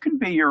you can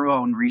be your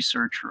own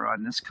researcher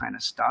on this kind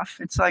of stuff.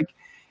 It's like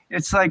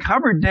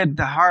Hubbard did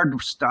the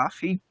hard stuff.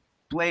 He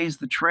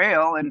blazed the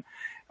trail, and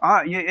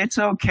it's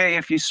okay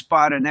if you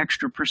spot an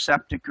extra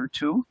perceptic or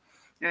two.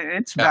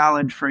 It's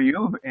valid for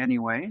you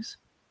anyways.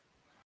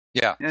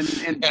 Yeah.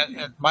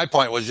 And my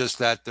point was just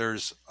that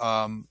there's,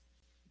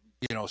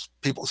 you know,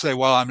 people say,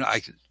 well,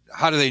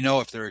 how do they know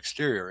if they're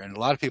exterior? And a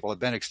lot of people have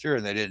been exterior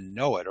and they didn't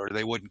know it, or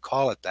they wouldn't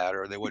call it that,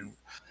 or they wouldn't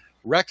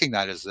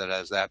recognize it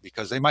as that,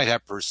 because they might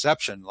have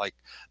perception. Like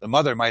the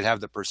mother might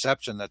have the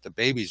perception that the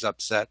baby's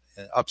upset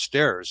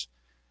upstairs,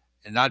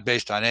 and not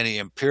based on any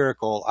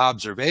empirical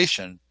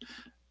observation,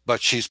 but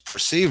she's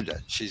perceived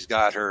it. She's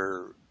got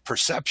her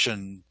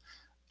perception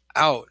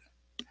out.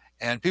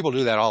 And people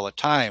do that all the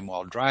time,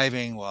 while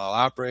driving, while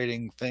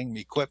operating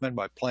equipment,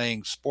 by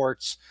playing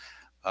sports.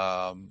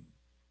 I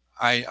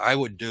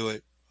would do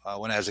it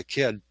when, as a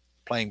kid,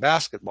 playing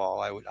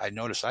basketball. I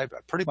noticed I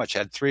pretty much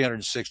had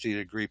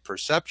 360-degree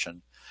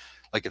perception.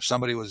 Like if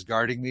somebody was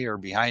guarding me or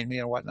behind me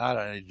and whatnot,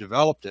 and I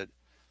developed it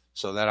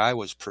so that I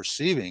was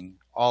perceiving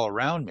all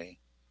around me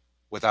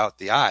without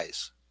the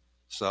eyes.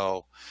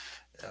 So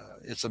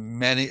it's a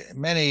many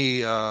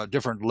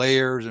different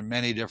layers and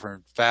many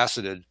different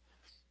faceted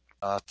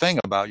thing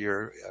about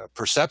your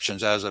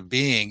perceptions as a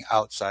being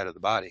outside of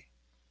the body.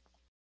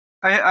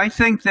 I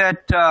think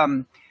that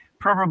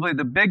probably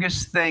the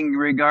biggest thing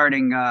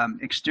regarding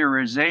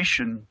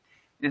exteriorization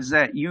is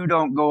that you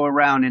don't go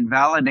around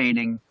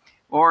invalidating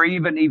or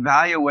even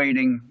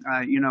evaluating,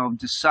 you know,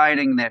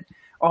 deciding that,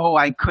 oh,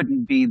 I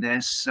couldn't be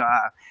this,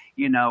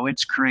 you know,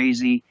 it's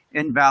crazy,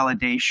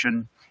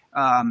 invalidation.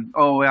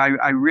 Oh,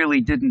 I really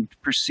didn't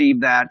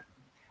perceive that.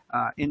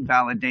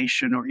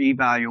 Invalidation or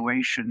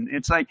evaluation.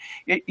 It's like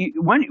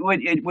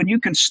when you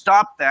can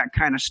stop that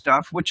kind of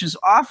stuff, which is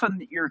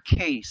often your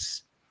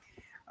case,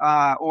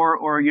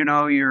 or you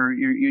know,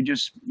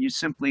 you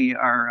simply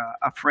are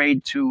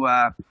afraid to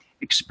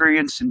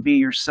experience and be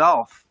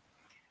yourself,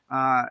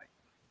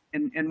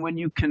 and when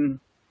you can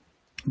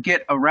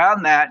get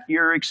around that,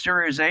 your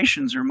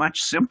exteriorizations are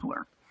much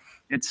simpler.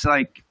 It's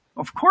like,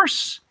 of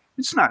course,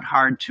 it's not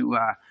hard to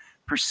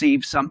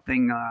perceive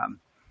something.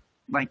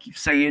 Like,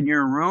 say, in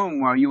your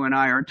room while you and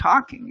I are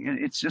talking.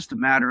 It's just a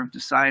matter of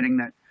deciding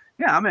that,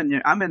 yeah,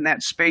 I'm in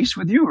that space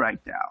with you right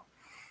now.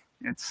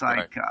 It's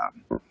like,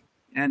 right.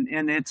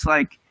 And it's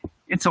like,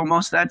 it's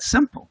almost that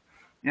simple.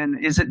 And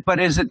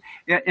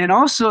and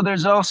also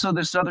there's also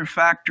this other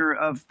factor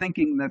of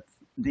thinking that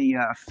the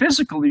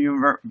physical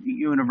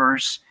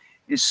universe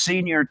is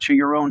senior to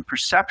your own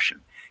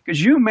perception,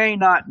 because you may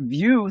not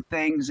view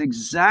things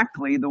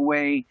exactly the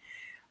way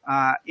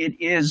it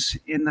is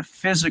in the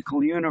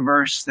physical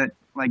universe that,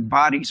 like,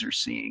 bodies are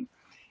seeing.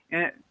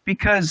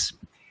 Because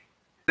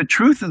the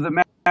truth of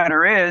the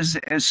matter is,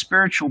 as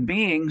spiritual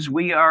beings,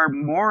 we are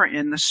more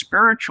in the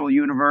spiritual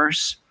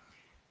universe,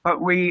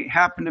 but we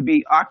happen to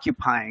be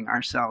occupying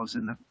ourselves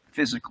in the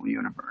physical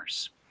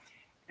universe.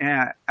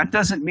 That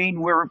doesn't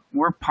mean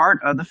we're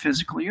part of the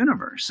physical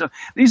universe. So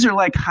these are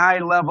like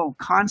high-level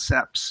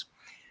concepts,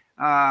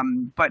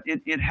 but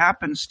it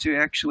happens to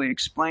actually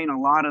explain a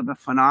lot of the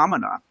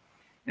phenomena,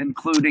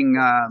 including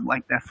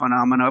like that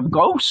phenomena of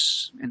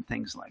ghosts and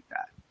things like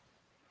that.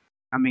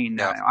 I mean,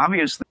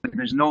 obviously,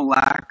 there's no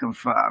lack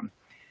of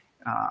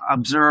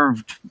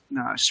observed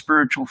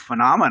spiritual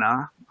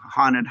phenomena,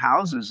 haunted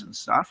houses and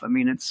stuff. I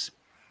mean,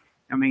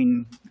 I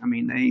mean,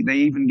 they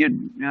even get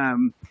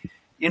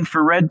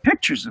infrared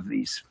pictures of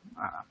these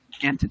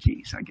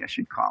entities, I guess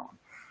you'd call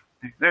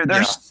them.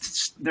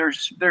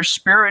 They're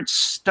spirits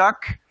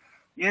stuck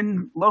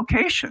in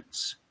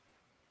locations.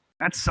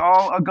 That's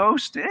all a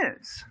ghost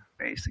is,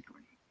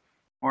 basically,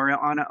 or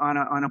on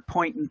a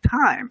point in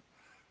time.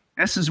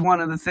 This is one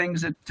of the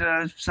things that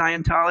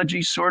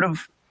Scientology sort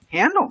of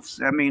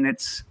handles. I mean,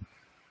 it's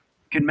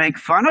can make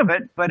fun of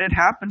it, but it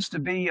happens to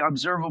be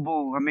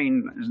observable. I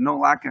mean, there's no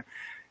lack of.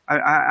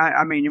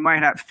 I mean, you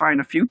might have to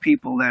find a few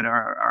people that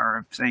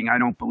are saying, I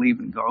don't believe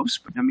in ghosts,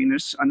 but I mean,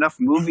 there's enough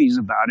movies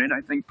about it.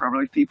 I think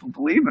probably people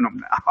believe in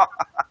them now.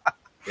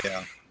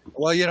 Yeah.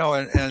 Well, you know,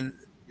 and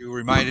you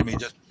reminded me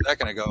just a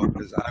second ago,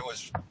 because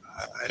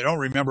I don't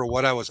remember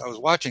what I was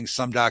watching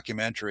some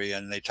documentary,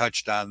 and they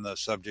touched on the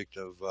subject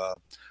of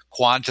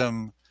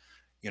quantum,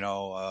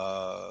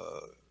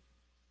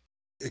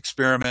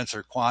 experiments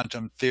or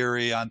quantum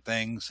theory on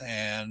things,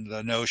 and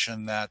the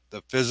notion that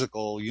the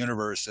physical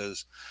universe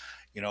is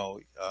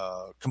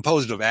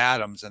composed of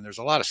atoms, and there's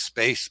a lot of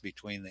space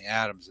between the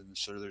atoms, and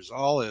so there's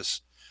all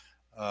this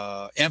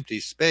empty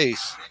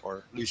space,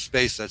 or at least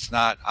space that's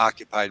not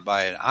occupied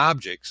by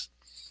objects,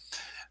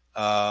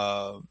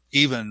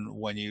 even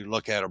when you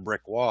look at a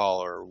brick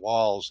wall or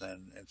walls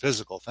and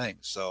physical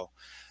things. So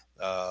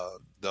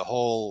the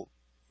whole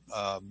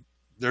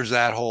there's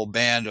that whole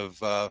band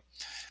of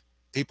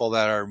people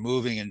that are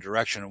moving in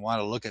direction and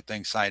want to look at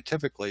things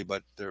scientifically,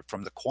 but they're,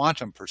 from the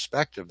quantum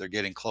perspective, they're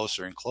getting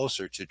closer and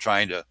closer to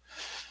trying to,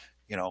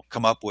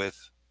 come up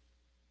with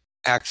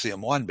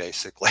axiom one,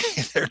 basically.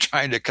 They're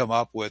trying to come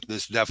up with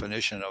this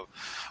definition of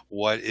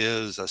what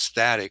is a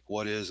static,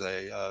 what is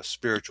a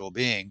spiritual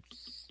being,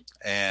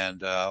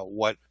 and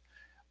what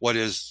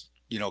is,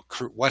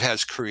 what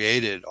has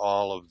created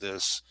all of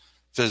this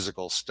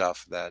physical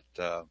stuff that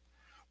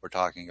we're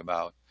talking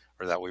about,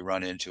 or that we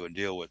run into and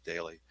deal with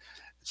daily.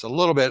 It's a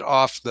little bit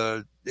off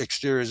the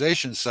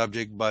exteriorization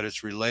subject, but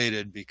it's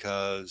related,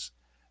 because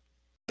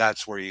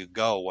that's where you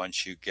go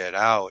once you get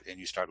out and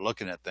you start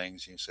looking at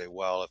things. You say,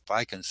 well, if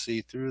I can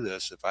see through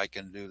this, if I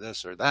can do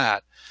this or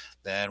that,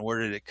 then where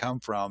did it come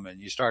from?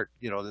 And you start,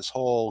 this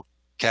whole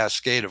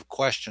cascade of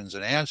questions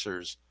and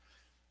answers,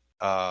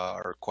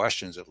 or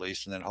questions at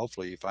least, and then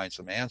hopefully you find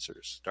some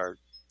answers start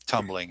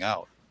tumbling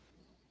out.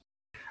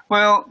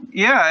 Well,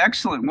 yeah,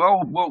 excellent.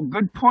 Well,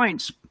 good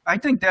points. I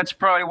think that's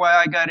probably why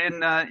I got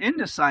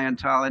into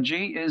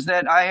Scientology, is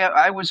that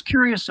I was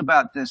curious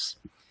about this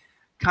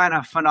kind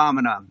of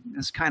phenomena,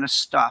 this kind of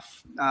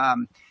stuff.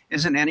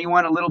 Isn't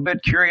anyone a little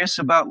bit curious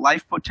about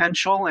life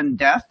potential and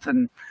death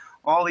and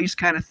all these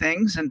kind of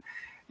things?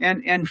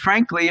 And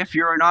frankly, if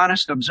you're an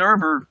honest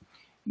observer,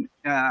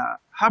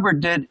 Hubbard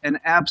did an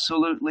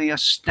absolutely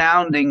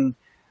astounding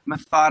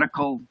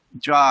methodical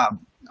job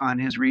on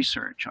his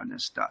research on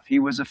this stuff. He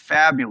was a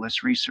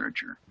fabulous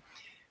researcher.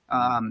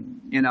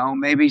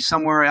 Maybe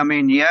somewhere,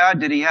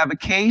 did he have a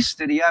case?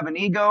 Did he have an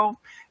ego?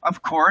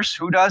 Of course,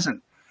 who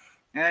doesn't?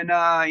 And,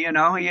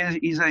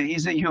 he's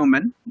a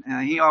human.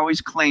 He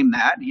always claimed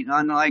that.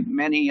 Unlike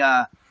many,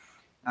 I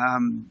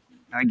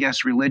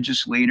guess,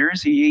 religious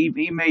leaders,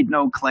 he made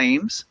no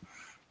claims.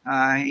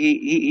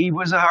 He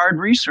was a hard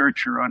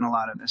researcher on a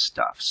lot of this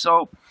stuff.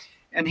 So,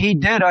 and he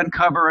did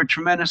uncover a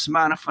tremendous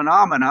amount of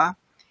phenomena.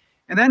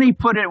 And then he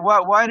put it,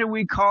 why do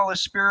we call a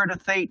spirit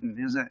of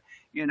Thetan? Is it,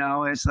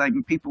 it's like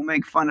people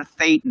make fun of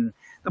Thetan.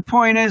 The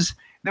point is,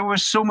 there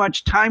was so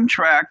much time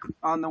track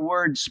on the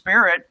word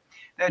spirit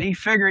that he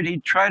figured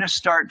he'd try to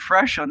start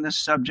fresh on this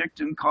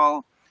subject and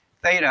call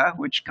theta,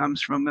 which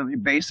comes from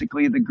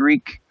basically the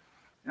Greek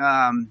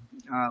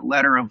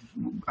letter of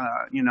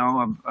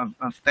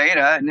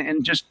theta,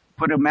 and just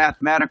put a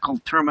mathematical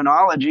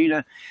terminology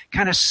to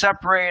kind of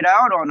separate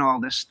out on all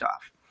this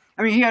stuff.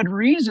 I mean, he had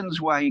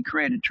reasons why he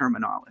created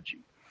terminology.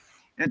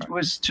 It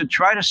was to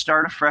try to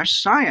start a fresh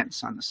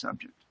science on the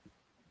subject.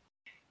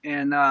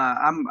 And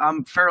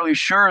I'm fairly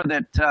sure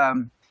that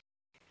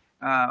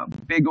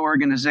big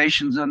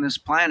organizations on this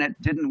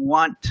planet didn't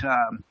want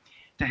to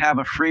have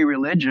a free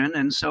religion,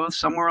 and so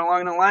somewhere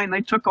along the line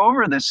they took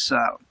over this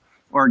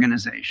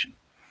organization.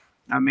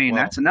 I mean,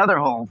 that's another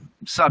whole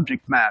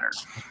subject matter.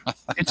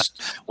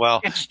 It's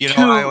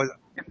I was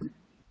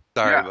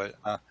sorry, but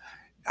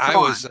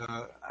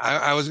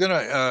I was going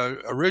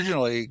to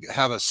originally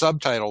have a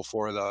subtitle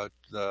for the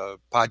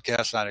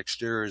podcast on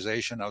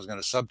exteriorization. I was going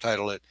to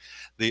subtitle it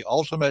 "The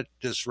Ultimate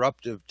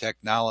Disruptive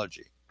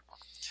Technology."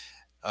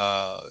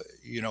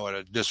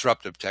 What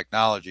disruptive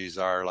technologies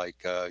are, like,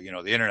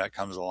 the internet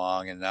comes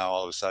along, and now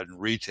all of a sudden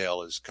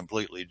retail is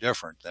completely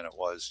different than it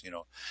was.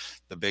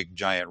 The big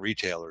giant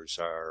retailers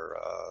are,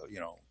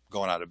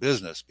 going out of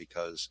business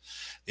because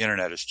the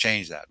internet has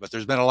changed that. But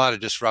there's been a lot of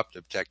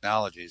disruptive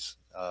technologies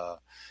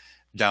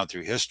down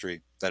through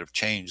history that have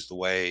changed the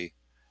way,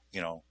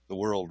 the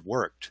world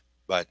worked.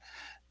 But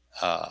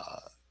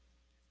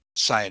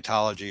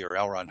Scientology, or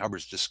L. Ron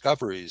Hubbard's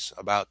discoveries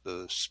about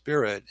the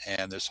spirit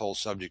and this whole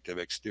subject of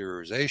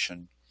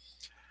exteriorization,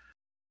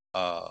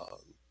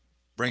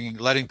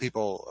 letting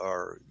people,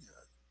 or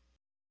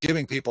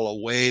giving people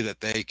a way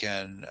that they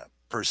can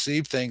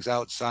perceive things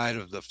outside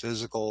of the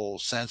physical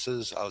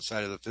senses,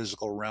 outside of the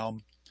physical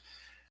realm.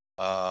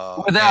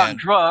 Without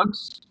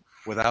drugs.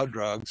 Without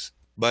drugs.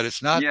 But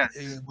it's not, yes.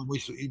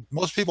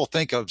 Most people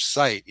think of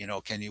sight,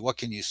 what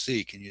can you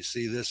see? Can you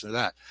see this or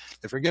that?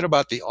 They forget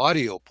about the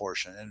audio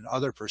portion and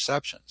other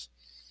perceptions.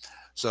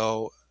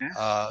 So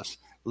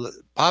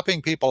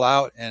popping people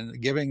out and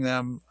giving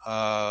them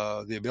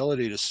the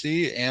ability to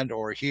see and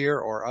or hear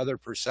or other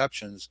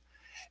perceptions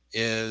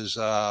is,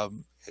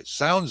 it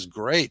sounds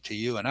great to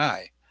you and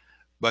I,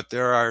 but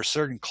there are a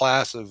certain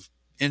class of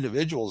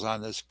individuals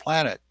on this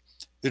planet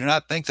who do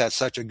not think that's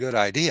such a good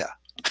idea.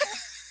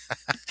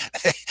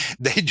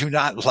 They do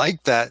not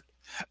like that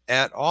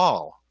at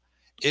all.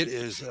 It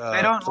is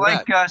they don't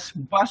like us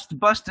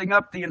busting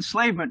up the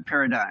enslavement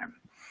paradigm.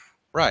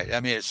 Right. I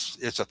mean,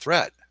 it's a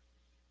threat.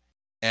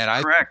 And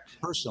Correct.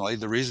 Personally,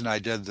 the reason I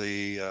did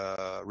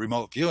the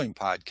remote viewing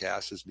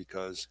podcast is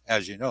because,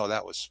 as you know,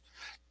 that was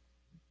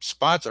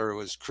it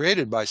was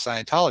created by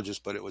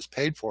Scientologists, but it was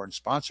paid for and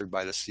sponsored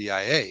by the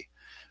CIA,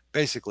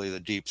 basically the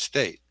deep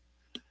state.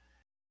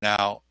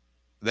 Now,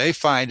 they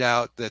find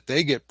out that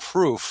they get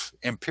proof,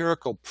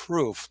 empirical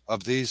proof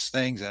of these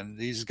things, and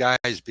these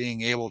guys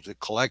being able to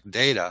collect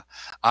data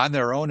on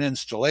their own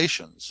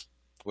installations,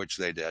 which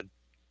they did,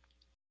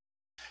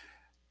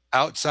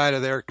 outside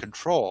of their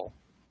control.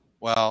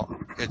 Well,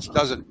 it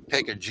doesn't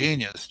take a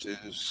genius to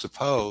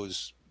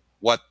suppose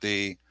what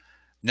the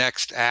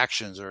next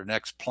actions or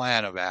next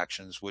plan of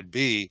actions would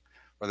be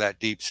for that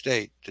deep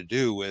state to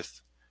do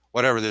with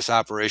whatever this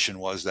operation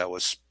was that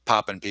was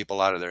popping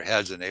people out of their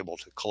heads and able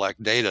to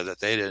collect data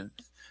that they didn't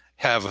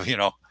have,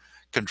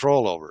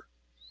 control over.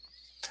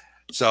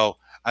 So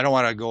I don't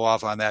want to go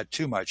off on that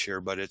too much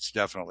here, but it's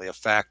definitely a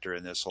factor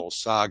in this whole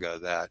saga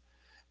that,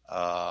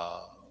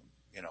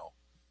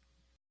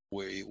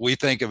 we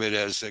think of it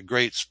as a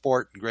great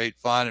sport and great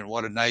fun and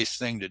what a nice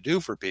thing to do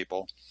for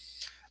people.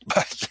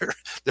 But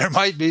there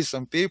might be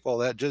some people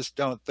that just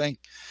don't think,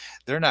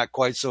 they're not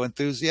quite so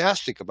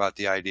enthusiastic about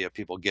the idea of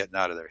people getting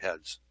out of their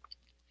heads.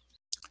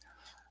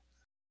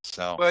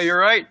 So, well, you're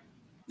right.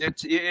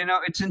 It's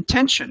it's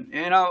intention.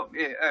 An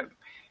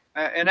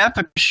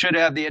ethicist should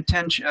have the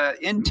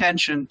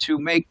intention to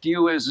make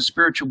you as a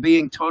spiritual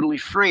being totally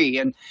free,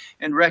 and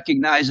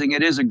recognizing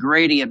it is a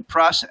gradient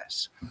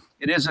process.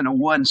 It isn't a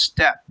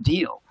one-step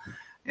deal,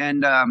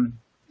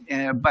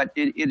 but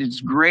it is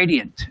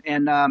gradient,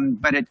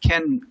 but it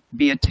can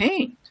be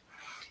attained.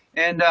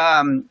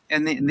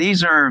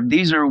 These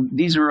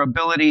are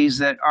abilities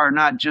that are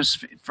not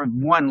just for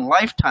one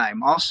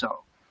lifetime.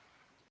 Also,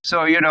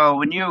 so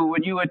when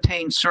you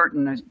attain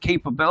certain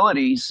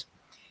capabilities,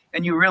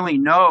 and you really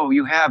know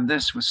you have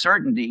this with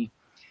certainty,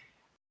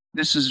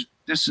 this is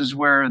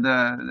where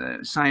the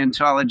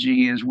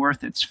Scientology is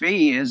worth its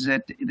fee. Is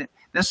that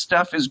this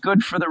stuff is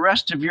good for the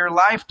rest of your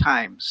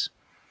lifetimes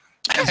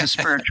as a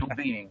spiritual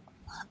being.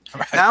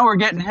 Right. Now we're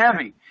getting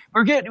heavy.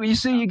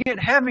 You get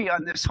heavy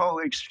on this whole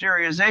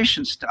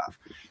exteriorization stuff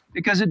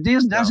because it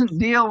doesn't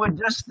deal with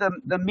just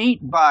the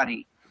meat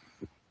body.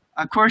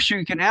 Of course,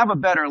 you can have a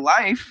better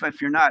life if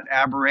you're not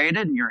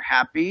aberrated and you're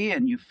happy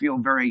and you feel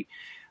very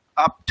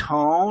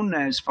uptone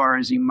as far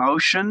as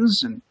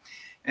emotions,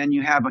 and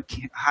you have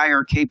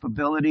higher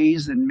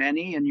capabilities than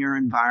many in your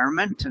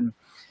environment, and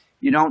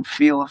you don't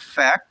feel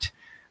effect.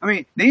 I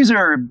mean, these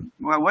are,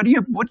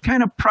 what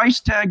kind of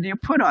price tag do you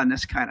put on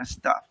this kind of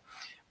stuff?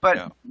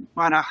 But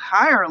on a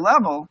higher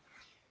level,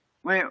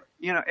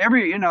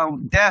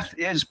 death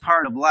is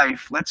part of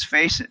life. Let's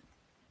face it.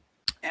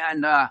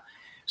 And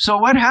so,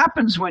 what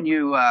happens when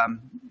you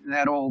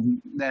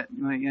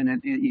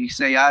you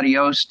say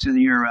adios to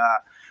your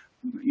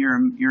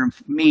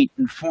meat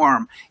and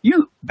form?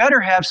 You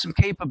better have some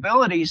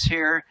capabilities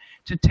here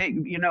to take.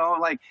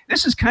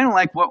 This is kind of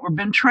like what we've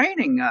been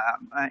training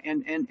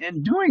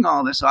and doing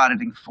all this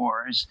auditing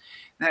for. Is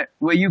that,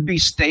 will you be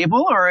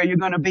stable, or are you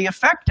going to be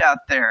effect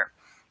out there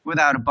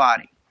without a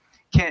body?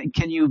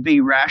 Can you be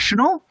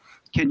rational?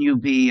 Can you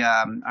be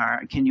a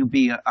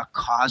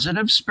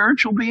causative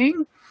spiritual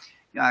being?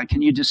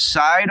 Can you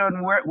decide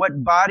on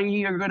what body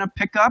you're going to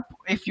pick up,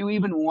 if you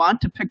even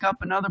want to pick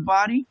up another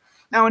body?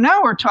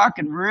 Now we're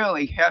talking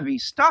really heavy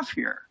stuff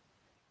here.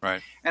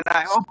 Right. And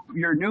I hope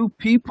your new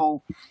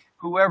people,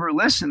 whoever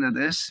listen to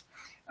this,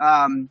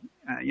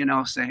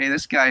 say, hey,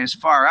 this guy is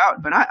far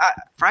out. But I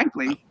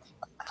frankly,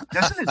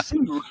 doesn't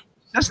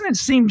it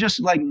seem just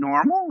like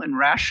normal and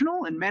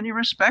rational in many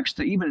respects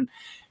to even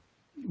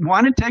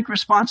want to take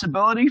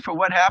responsibility for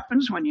what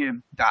happens when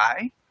you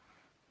die?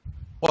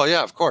 Well,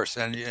 yeah, of course.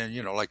 And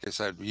like I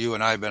said, you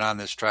and I have been on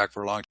this track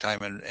for a long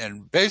time,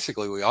 and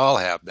basically we all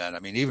have been. I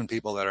mean, even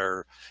people that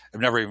have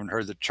never even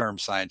heard the term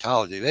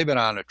Scientology, they've been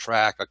on a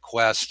track, a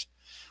quest,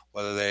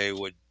 whether they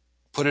would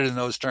put it in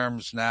those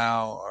terms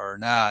now or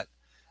not.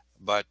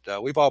 But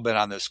we've all been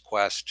on this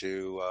quest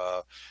to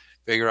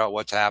figure out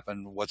what's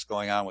happened, what's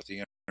going on with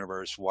the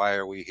universe, why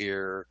are we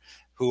here,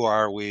 who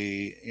are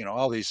we,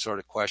 all these sort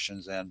of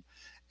questions. And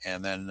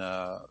then,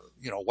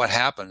 what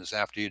happens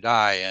after you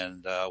die,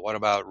 and what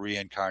about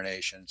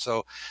reincarnation?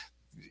 So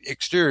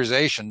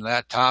exteriorization,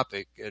 that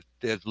topic,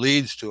 it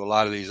leads to a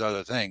lot of these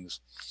other things.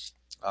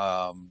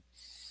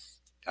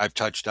 I've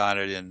touched on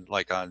it in,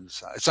 like on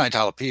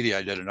Scientolopedia,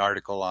 I did an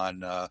article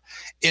on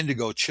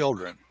indigo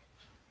children,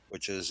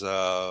 which is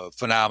a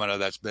phenomena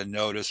that's been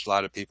noticed. A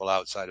lot of people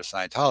outside of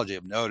Scientology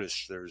have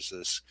noticed there's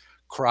this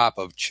crop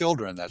of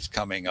children that's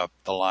coming up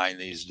the line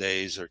these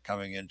days, or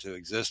coming into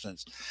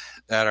existence,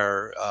 that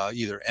are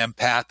either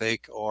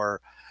empathic or,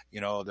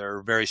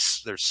 they're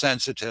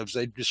sensitives.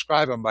 They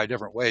describe them by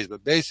different ways,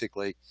 but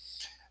basically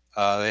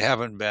they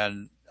haven't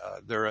been,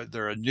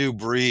 they're a new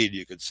breed,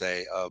 you could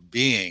say, of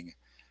being,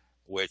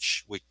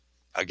 which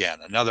again,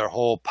 another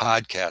whole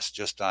podcast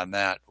just on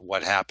that,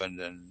 what happened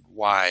and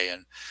why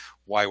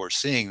we're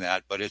seeing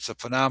that. But it's a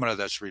phenomena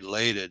that's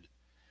related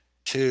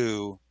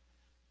to,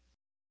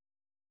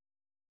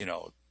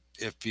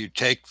 if you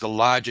take the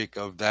logic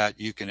of that,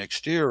 you can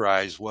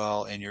exteriorize,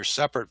 well, and you're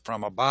separate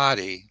from a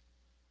body.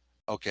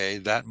 Okay,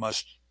 that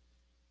must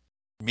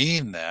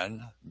mean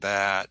then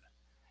that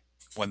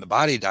when the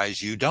body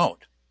dies, you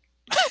don't.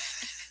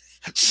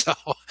 So,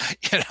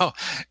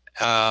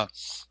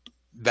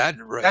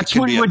 that's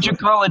what would you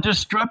call a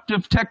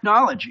disruptive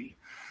technology.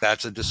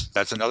 That's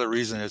another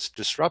reason it's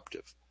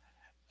disruptive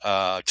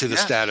to the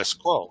status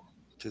quo,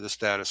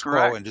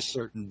 Correct. and to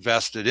certain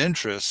vested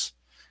interests,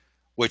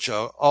 which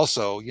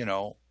also,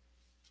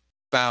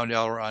 found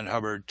L. Ron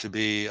Hubbard to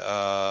be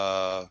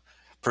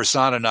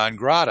persona non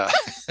grata,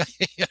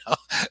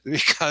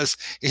 because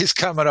he's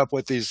coming up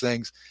with these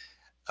things.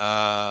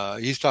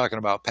 He's talking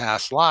about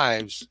past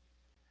lives,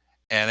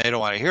 and they don't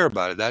want to hear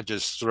about it. That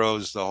just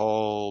throws the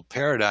whole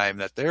paradigm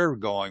that they're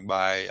going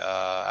by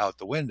out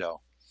the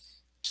window.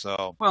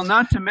 So, well,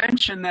 not to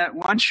mention that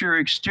once you're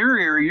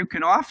exterior, you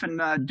can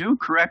often do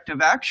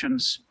corrective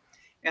actions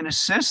and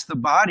assist the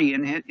body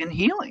in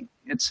healing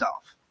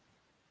itself.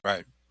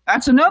 Right.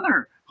 That's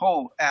another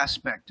whole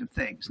aspect of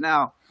things.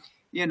 Now,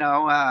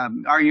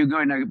 are you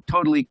going to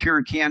totally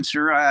cure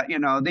cancer?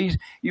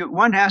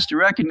 One has to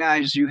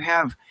recognize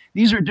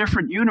these are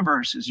different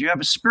universes. You have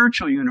a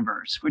spiritual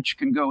universe, which you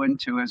can go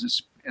into as a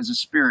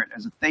spirit,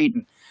 as a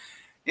thetan.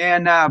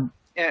 And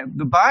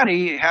the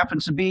body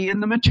happens to be in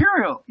the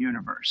material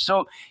universe.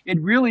 So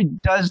it really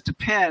does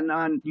depend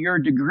on your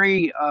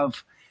degree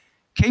of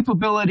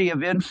capability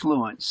of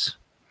influence.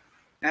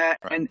 Right.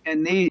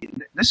 And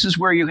this is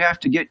where you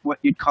have to get what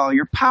you'd call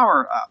your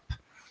power up.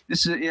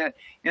 This is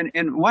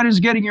and what is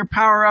getting your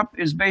power up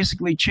is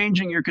basically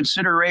changing your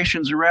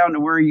considerations around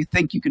to where you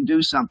think you can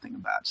do something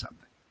about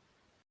something.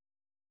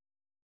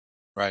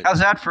 Right. How's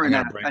that for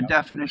a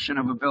definition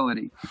of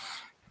ability?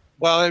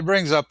 Well, it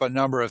brings up a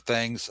number of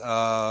things.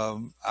 I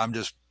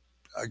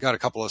got a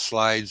couple of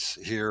slides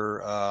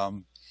here.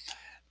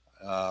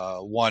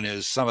 One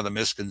is some of the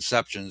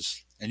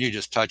misconceptions, and you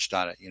just touched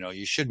on it.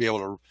 You should be able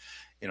to,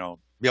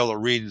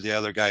 read the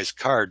other guy's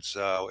cards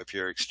if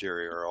you're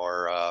exterior,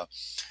 or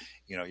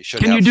you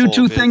should. Can you do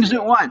two things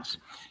at once?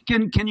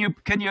 Can you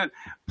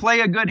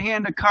play a good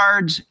hand of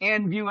cards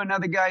and view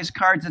another guy's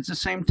cards at the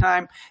same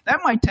time?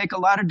 That might take a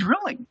lot of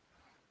drilling.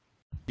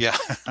 Yeah.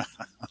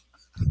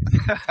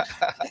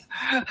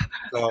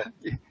 So,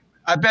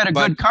 I bet a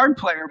good card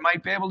player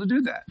might be able to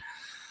do that.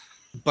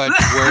 But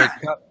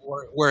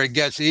where it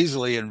gets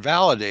easily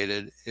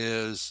invalidated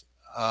is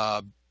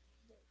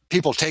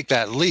people take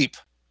that leap,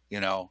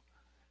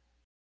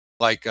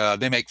 like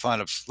they make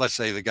fun of, let's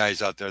say, the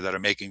guys out there that are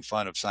making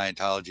fun of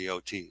Scientology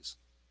OTs.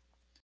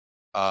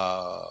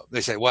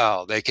 They say,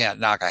 well, they can't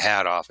knock a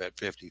hat off at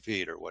 50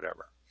 feet or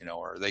whatever,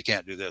 or they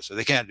can't do this or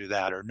they can't do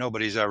that, or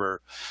nobody's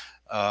ever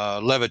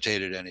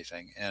levitated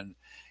anything. And,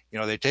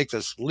 they take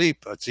this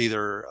leap. It's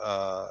either,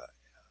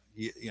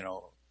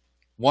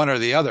 one or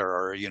the other,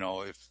 or,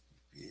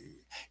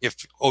 if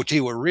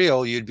OT were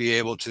real, you'd be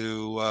able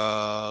to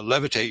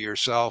levitate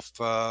yourself,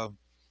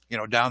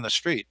 down the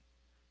street.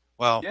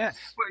 Well, yeah.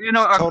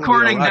 Well, totally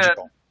according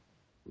illogical. To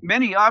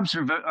many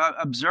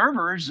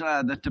observers,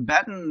 the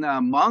Tibetan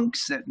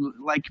monks that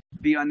like to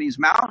be on these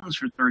mountains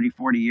for 30,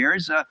 40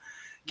 years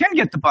can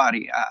get the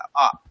body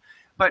up.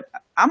 But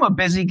I'm a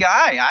busy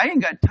guy. I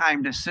ain't got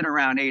time to sit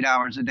around 8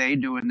 hours a day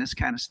doing this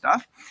kind of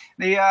stuff.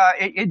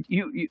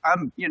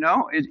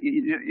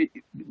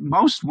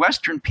 Most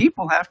Western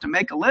people have to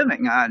make a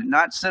living,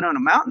 not sit on a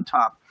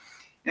mountaintop.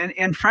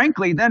 And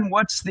frankly, then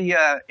what's the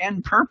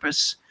end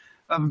purpose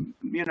of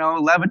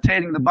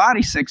levitating the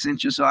body 6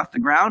 inches off the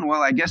ground?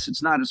 Well, I guess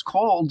it's not as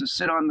cold to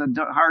sit on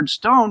the hard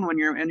stone when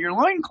you're in your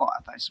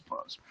loincloth, I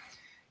suppose.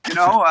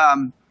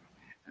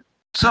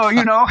 So,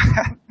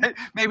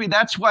 maybe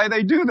that's why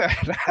they do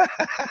that.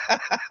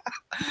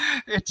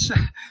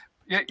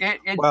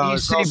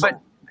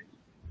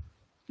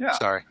 Yeah.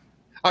 Sorry.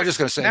 I was just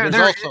going to say, there's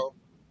also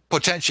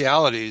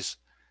potentialities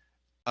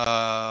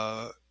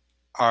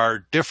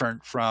are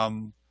different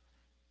from,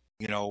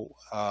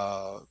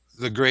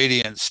 the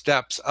gradient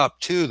steps up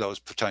to those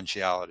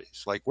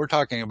potentialities. Like we're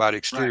talking about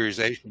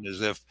exteriorization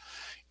as if,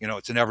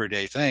 it's an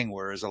everyday thing,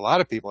 whereas a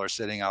lot of people are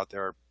sitting out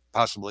there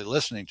possibly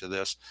listening to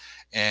this,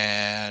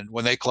 and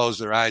when they close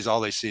their eyes,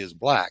 all they see is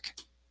black,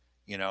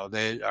 You know,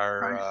 they are,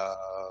 Right.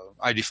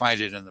 I defined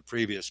it in the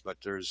previous, but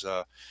there's,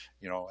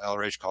 you know,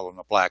 LRH called them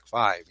the black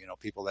five, you know,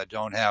 people that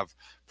don't have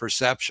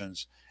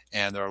perceptions,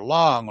 and they're a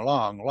long,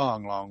 long,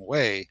 long, long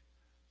way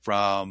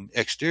from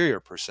exterior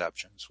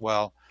perceptions.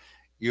 Well,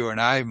 you and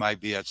I might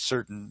be at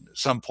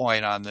some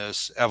point on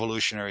this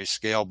evolutionary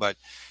scale, but,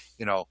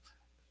 you know,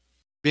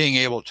 being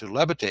able to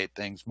levitate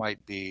things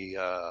might be,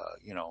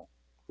 you know,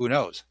 who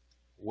knows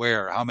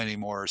how many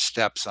more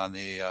steps on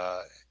the,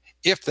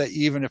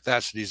 even if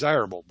that's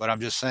desirable. But I'm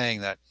just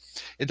saying that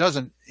it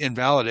doesn't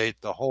invalidate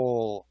the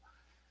whole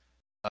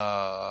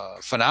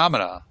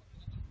phenomena,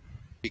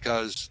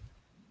 because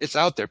it's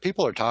out there.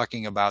 People are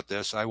talking about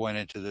this. I went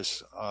into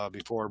this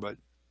before, but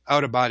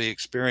out-of-body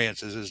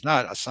experiences is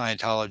not a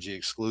Scientology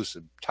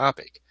exclusive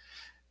topic.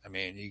 I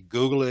mean, you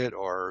Google it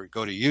or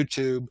go to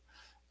YouTube.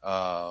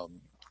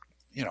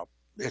 You know,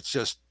 it's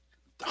just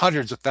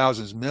hundreds of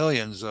thousands,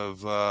 millions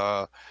of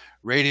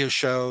radio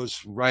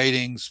shows,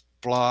 writings,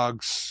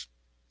 blogs,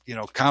 you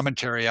know,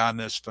 commentary on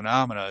this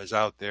phenomena is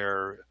out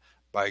there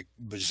by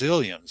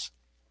bazillions.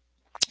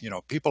 You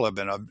know, people have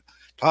been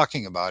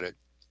talking about it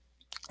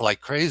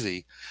like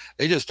crazy.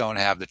 They just don't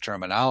have the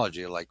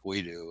terminology like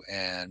we do,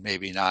 and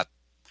maybe not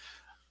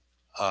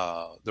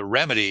the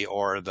remedy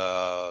or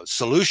the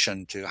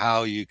solution to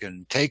how you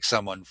can take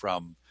someone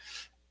from,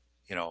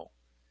 you know,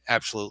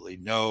 absolutely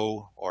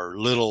no or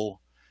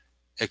little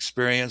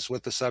experience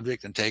with the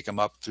subject and take them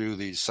up through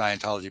these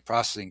Scientology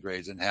processing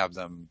grades and have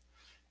them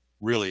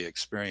really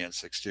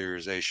experience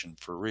exteriorization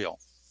for real.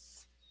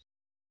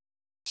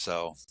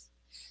 So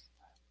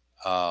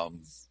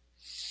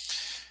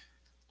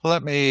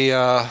let me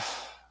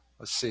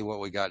let's see what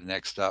we got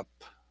next up.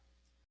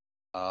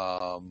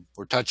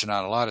 We're touching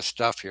on a lot of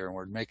stuff here and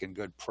we're making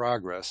good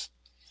progress.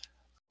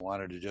 I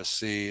wanted to just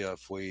see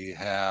if we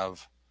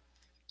have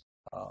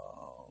a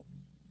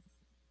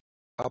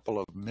couple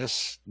of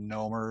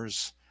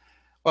misnomers.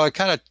 Well, I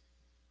kind of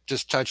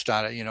just touched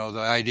on it, you know, the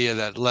idea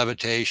that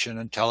levitation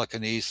and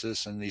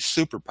telekinesis and these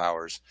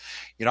superpowers.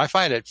 You know, I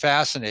find it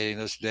fascinating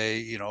this day,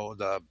 you know,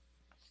 the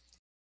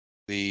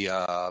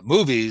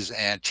movies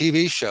and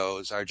TV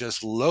shows are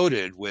just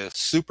loaded with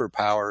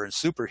superpower and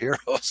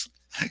superheroes.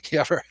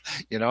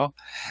 You know,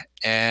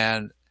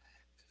 and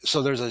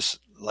so there's this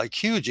like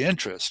huge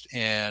interest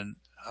in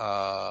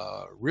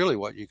really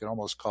what you can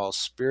almost call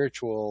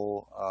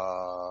spiritual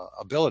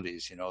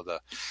abilities. You know, the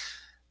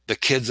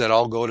kids that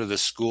all go to the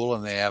school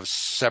and they have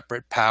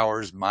separate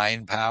powers,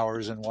 mind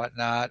powers and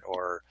whatnot,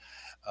 or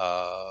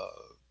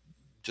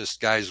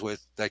just guys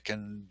that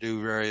can do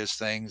various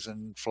things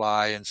and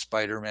fly and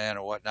Spider-Man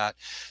and whatnot.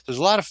 There's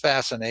a lot of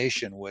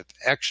fascination with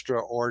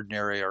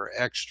extraordinary or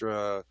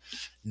extra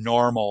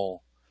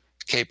normal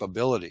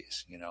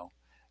capabilities, you know.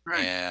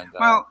 Right. And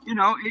well, you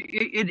know,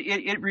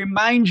 it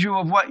reminds you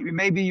of what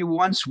maybe you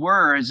once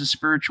were as a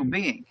spiritual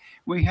being.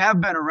 We have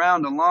been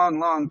around a long,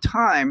 long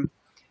time,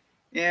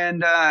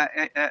 and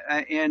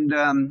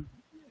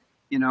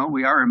you know,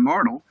 we are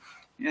immortal,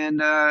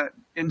 and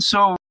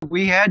so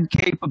we had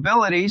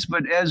capabilities,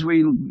 but as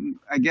we,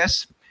 I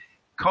guess,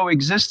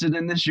 coexisted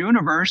in this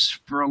universe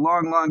for a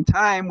long, long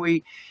time,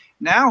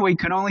 now we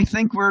can only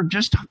think we're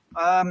just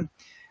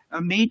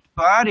a meat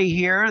body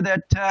here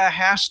that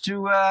has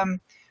to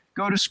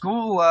go to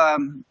school,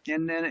 and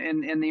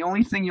the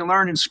only thing you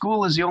learn in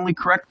school is the only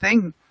correct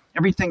thing.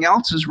 Everything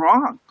else is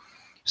wrong.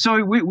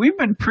 So we've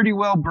been pretty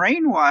well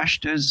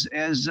brainwashed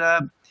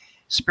as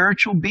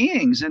spiritual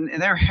beings, and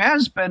there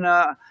has been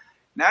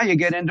now you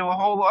get into a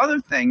whole other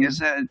thing, is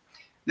that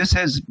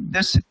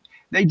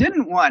they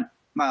didn't want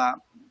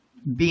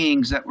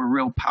beings that were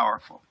real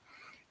powerful.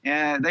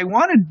 They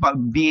wanted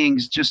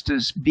beings just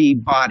to be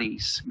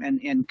bodies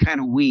and kind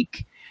of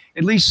weak.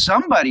 At least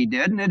somebody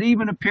did, and it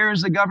even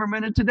appears the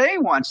government of today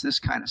wants this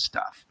kind of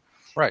stuff.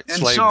 Right, and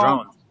slave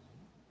drones.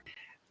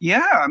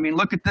 Yeah, I mean,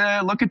 look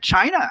at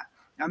China.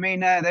 I mean,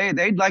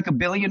 they'd like 1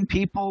 billion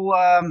people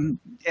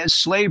as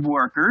slave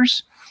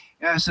workers,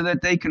 so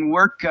that they can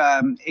work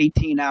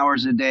 18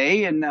 hours a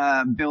day and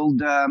build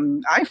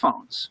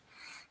iPhones.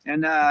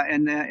 And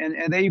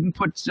they even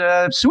put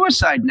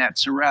suicide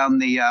nets around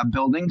the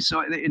building.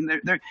 So I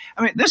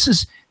mean,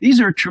 these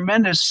are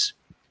tremendous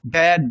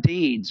bad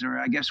deeds, or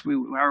I guess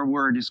our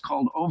word is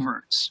called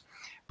overts.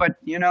 But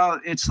you know,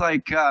 it's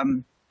like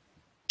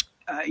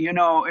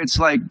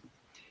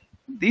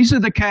these are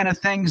the kind of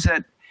things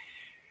that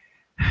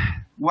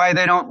why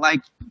they don't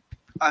like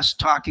us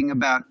talking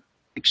about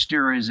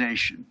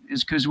exteriorization,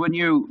 is because when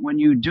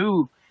you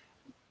do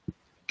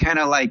kind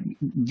of like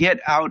get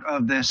out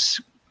of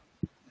this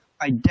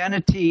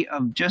identity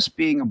of just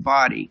being a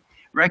body,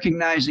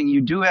 recognizing you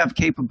do have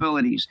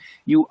capabilities,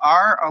 you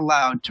are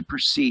allowed to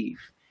perceive.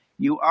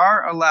 You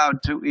are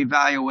allowed to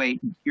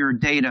evaluate your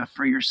data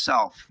for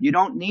yourself. You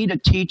don't need a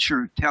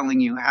teacher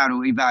telling you how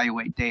to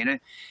evaluate data.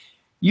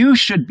 You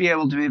should be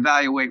able to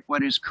evaluate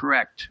what is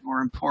correct or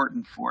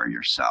important for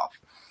yourself.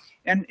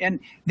 And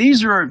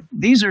these are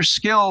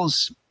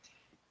skills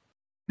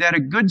that a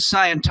good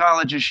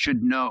Scientologist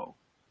should know.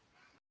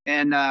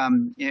 And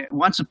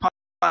once upon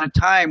of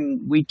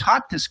time, we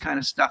taught this kind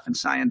of stuff in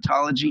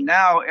Scientology.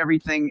 Now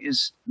everything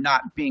is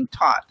not being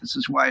taught. This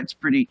is why it's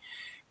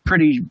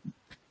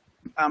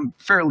I'm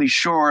fairly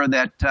sure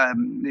that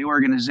the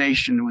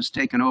organization was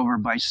taken over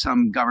by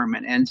some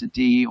government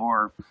entity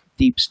or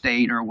deep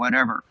state or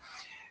whatever.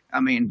 I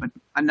mean, but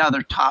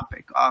another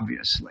topic,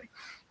 obviously.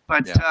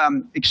 But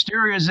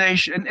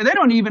exteriorization, and they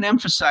don't even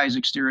emphasize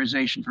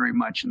exteriorization very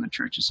much in the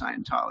Church of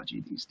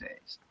Scientology these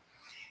days.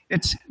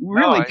 It's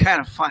really kind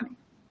of funny.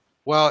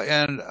 Well,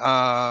 and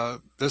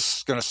this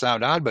is going to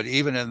sound odd, but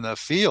even in the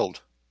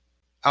field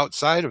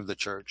outside of the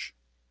church,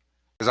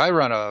 because I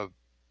run a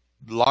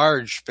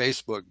large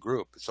Facebook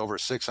group. It's over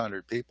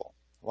 600 people.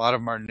 A lot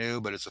of them are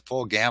new, but it's a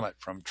full gamut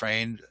from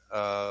trained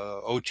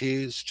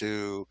OTs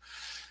to,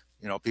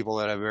 people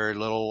that have very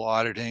little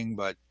auditing,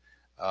 but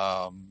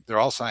they're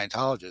all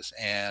Scientologists.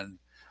 And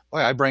boy,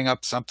 I bring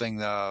up something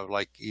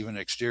like even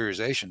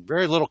exteriorization,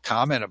 very little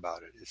comment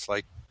about it. It's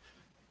like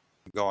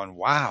going,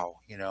 wow,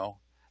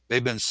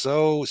 they've been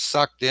so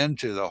sucked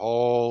into the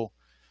whole,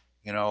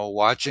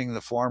 watching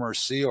the former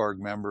Sea Org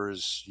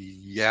members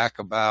yak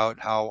about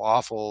how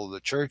awful the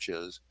church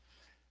is.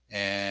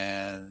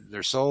 And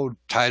they're so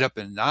tied up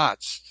in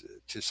knots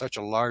to such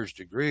a large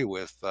degree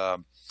with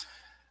all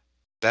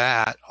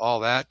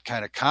that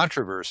kind of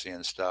controversy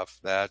and stuff,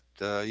 that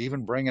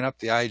even bringing up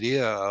the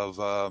idea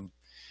of,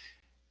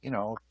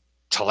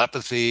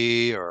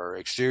 telepathy or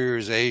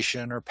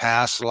exteriorization or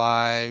past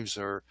lives,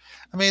 or,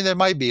 that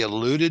might be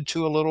alluded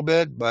to a little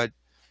bit, but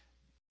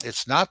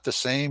it's not the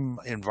same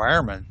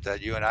environment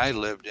that you and I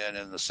lived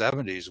in the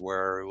 70s,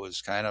 where it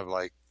was kind of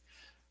like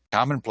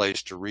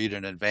commonplace to read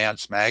an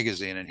advanced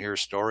magazine and hear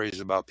stories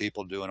about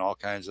people doing all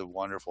kinds of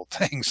wonderful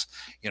things,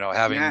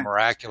 having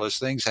miraculous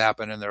things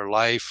happen in their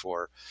life,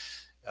 or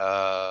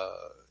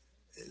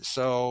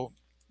so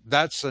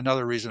that's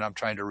another reason I'm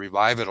trying to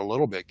revive it a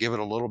little bit, give it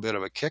a little bit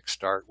of a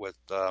kickstart with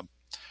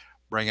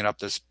bringing up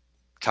this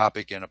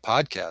topic in a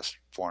podcast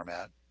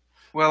format.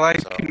 Well, I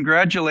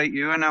congratulate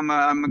you, and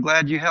I'm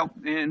glad you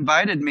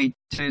invited me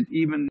to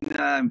even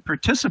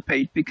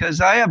participate,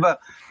 because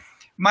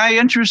my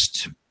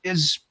interest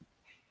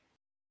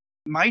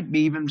might be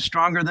even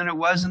stronger than it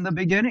was in the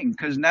beginning,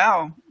 because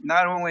now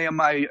not only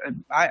am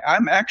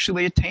I'm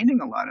actually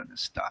attaining a lot of this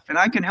stuff, and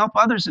I can help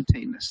others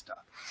attain this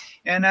stuff,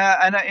 and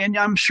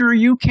I'm sure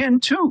you can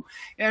too,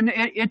 and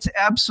it's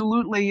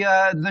absolutely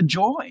the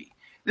joy.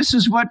 This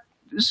is what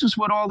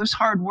all this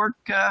hard work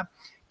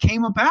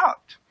came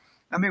about.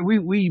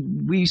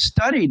 We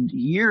studied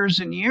years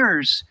and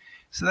years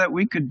so that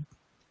we could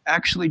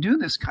actually do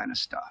this kind of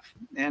stuff,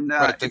 and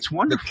it's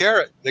wonderful.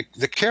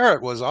 The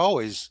carrot was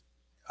always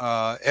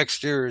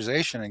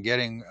exteriorization and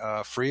getting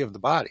free of the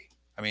body.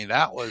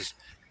 That was,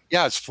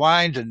 it's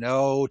fine to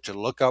know, to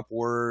look up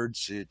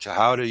words, to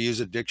how to use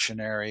a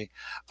dictionary,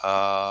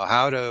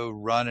 how to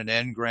run an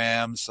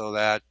engram so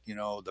that,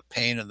 the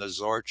pain in the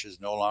Zorch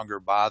is no longer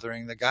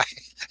bothering the guy.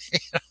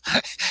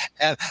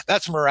 And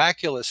that's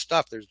miraculous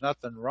stuff. There's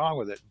nothing wrong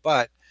with it.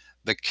 But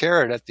the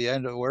carrot at the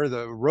end of where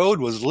the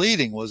road was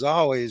leading was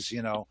always,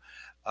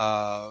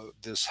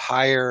 this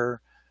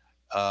higher,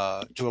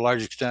 to a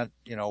large extent,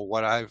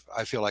 what I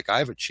feel like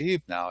I've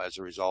achieved now as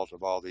a result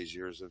of all these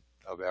years of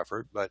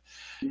effort. But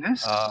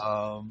yes,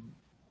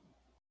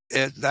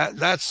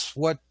 that's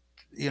what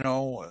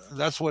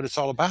it's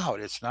all about.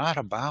 It's not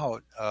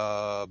about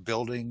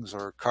buildings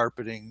or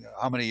carpeting,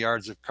 how many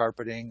yards of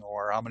carpeting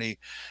or how many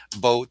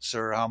boats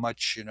or how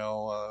much,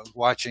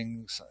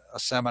 watching a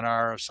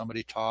seminar of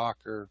somebody talk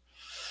or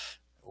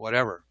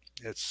whatever.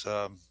 It's,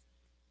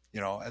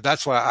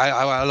 that's why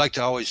I like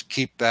to always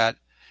keep that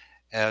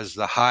as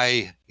the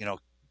high,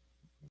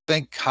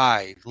 think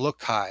high,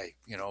 look high,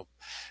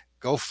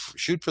 go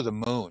shoot for the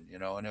moon,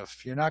 and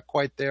if you're not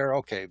quite there,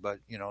 okay, but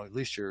at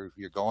least you're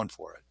going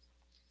for it.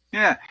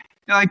 Yeah,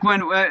 like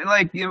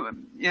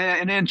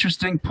an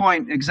interesting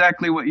point,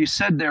 exactly what you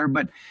said there.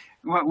 But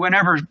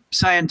whenever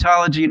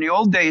Scientology in the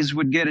old days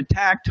would get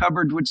attacked,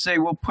 Hubbard would say,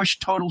 "Well, push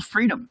total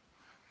freedom,"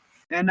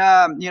 and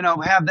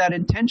have that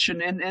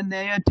intention, and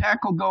the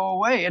attack will go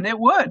away, and it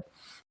would.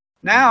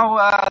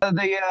 Now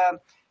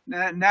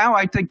now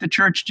I think the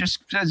church just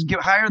says,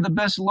 hire the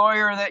best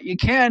lawyer that you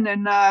can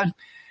and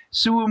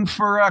sue them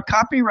for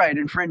copyright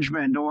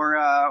infringement or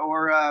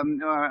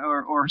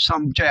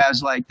some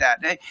jazz like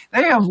that. They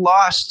have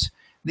lost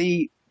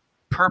the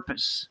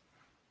purpose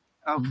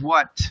of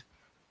what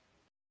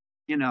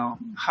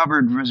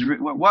Hubbard was,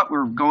 what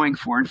we're going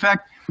for. In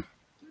fact,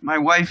 my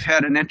wife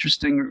had an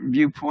interesting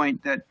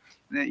viewpoint that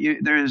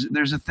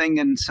there's a thing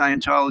in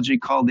Scientology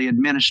called the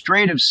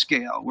administrative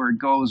scale, where it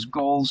goes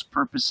goals,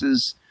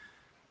 purposes,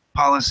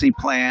 policy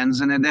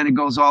plans, and then it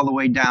goes all the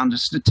way down to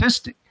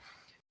statistic.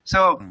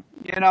 So,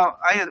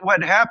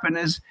 what happened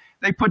is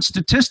they put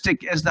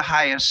statistic as the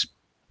highest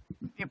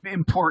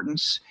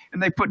importance,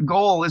 and they put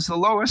goal as the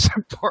lowest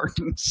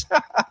importance.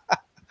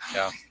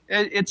 Yeah,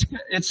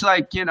 it's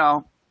like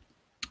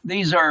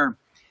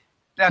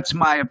that's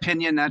my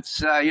opinion.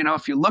 That's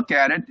if you look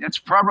at it, it's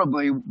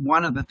probably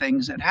one of the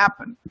things that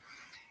happened.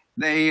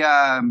 They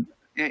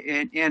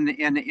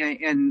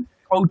in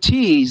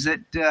OTs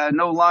that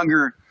no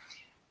longer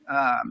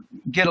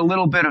get a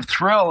little bit of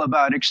thrill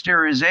about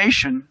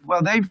exteriorization.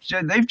 Well,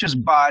 they've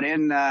just bought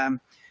in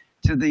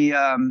to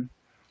the.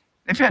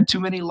 They've had too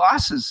many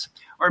losses,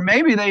 or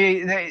maybe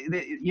they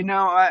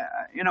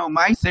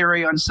my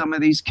theory on some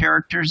of these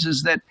characters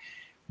is that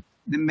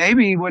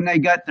maybe when they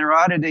got their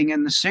auditing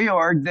in the Sea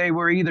Org, they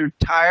were either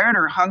tired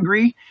or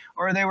hungry,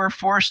 or they were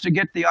forced to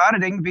get the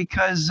auditing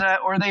because,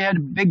 or they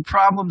had big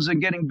problems in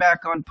getting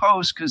back on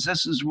post because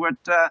this is what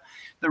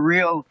the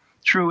real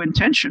true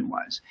intention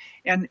was.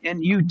 And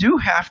you do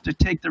have to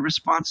take the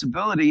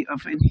responsibility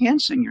of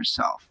enhancing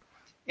yourself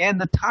and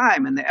the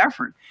time and the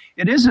effort.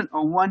 It isn't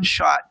a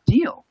one-shot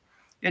deal.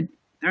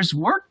 There's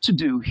work to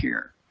do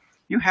here.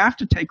 You have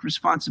to take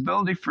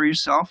responsibility for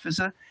yourself as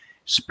a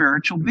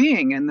spiritual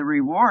being, and the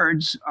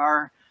rewards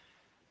are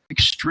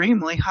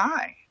extremely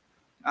high.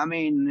 I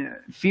mean,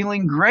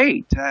 feeling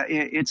great.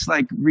 It's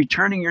like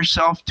returning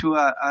yourself to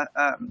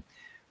a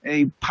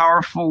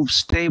powerful,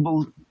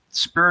 stable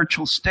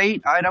spiritual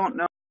state. I don't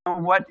know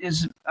what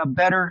is a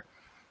better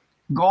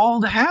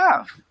goal to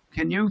have.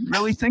 Can you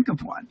really think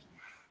of one?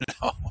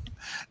 No,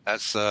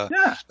 that's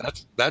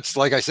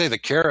like I say, the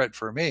carrot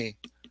for me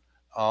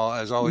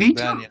has always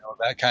been,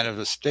 that kind of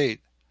a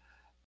state.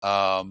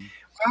 Well,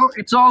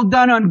 it's all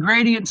done on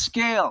gradient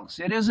scales.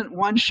 It isn't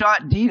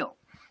one-shot deal.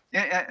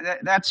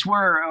 That's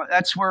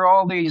where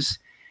all these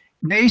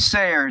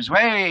naysayers.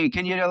 Hey,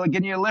 can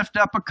you lift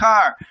up a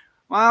car?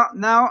 Well,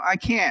 no, I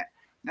can't.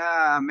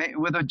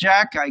 With a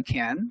jack, I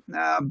can.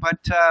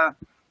 That's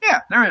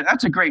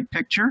a great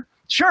picture.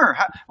 Sure.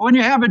 When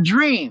you have a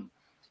dream,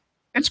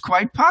 it's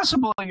quite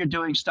possible you're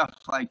doing stuff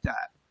like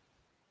that.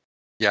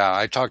 Yeah,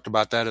 I talked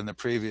about that in the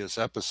previous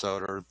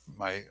episode or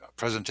my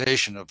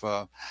presentation of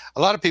a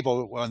lot of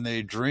people when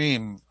they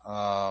dream,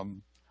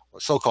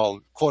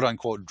 so-called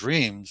quote-unquote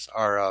dreams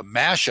are a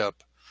mashup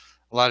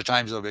a lot of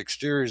times of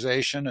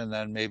exteriorization and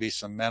then maybe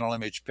some mental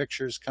image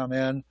pictures come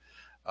in.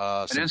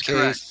 That is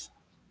correct.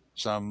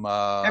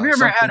 Have you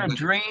ever had a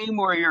dream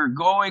where you're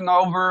going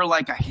over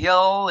like a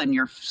hill and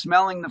you're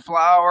smelling the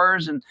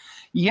flowers? And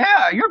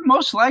yeah, you're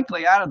most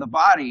likely out of the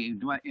body,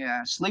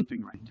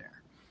 sleeping right there.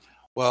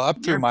 Well, up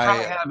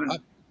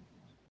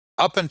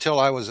until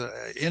I was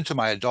into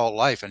my adult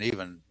life, and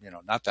even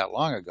not that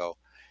long ago,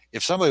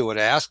 if somebody would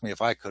ask me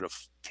if I could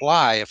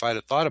fly, if I'd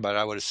have thought about it,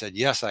 I would have said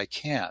yes, I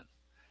can,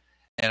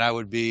 and I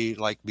would be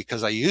like,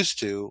 because I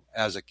used to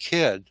as a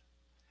kid,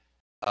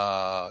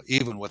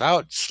 even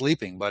without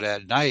sleeping, but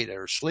at night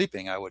or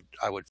sleeping, I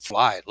would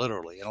fly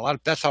literally, and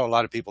that's how a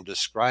lot of people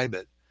describe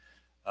it.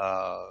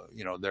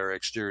 Their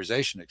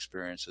exteriorization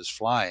experience is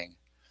flying,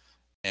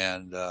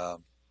 and the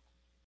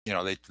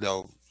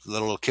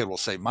little kid will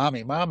say,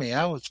 "Mommy,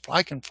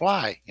 I can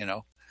fly,"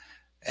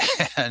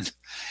 and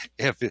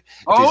if he's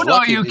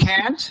lucky, you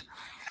can't.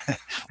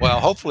 Well,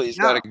 hopefully he's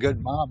got a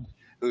good mom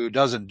who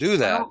doesn't do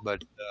that.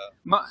 But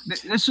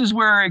this is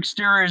where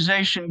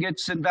exteriorization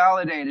gets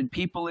invalidated.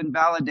 People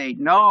invalidate.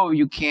 No,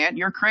 you can't.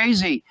 You're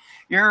crazy.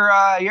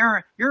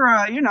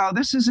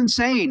 This is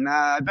insane.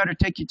 I better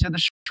take you to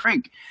the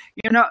shrink.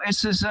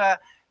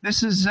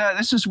 This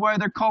is why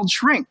they're called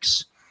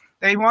shrinks.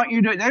 They don't want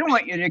you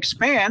to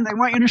expand. They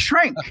want you to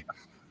shrink.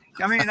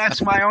 I mean,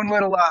 that's my own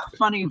little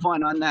funny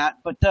one on that,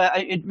 but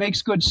it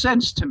makes good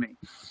sense to me.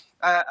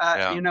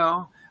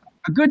 A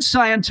good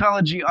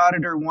Scientology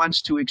auditor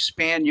wants to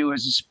expand you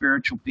as a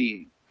spiritual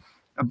being.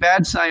 A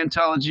bad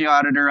Scientology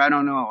auditor, I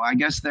don't know. I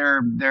guess they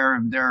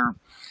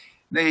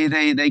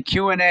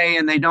Q&A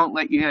and they don't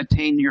let you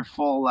attain your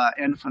full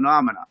end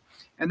phenomena.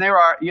 And there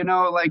are,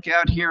 like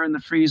out here in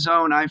the free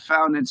zone, I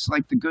found it's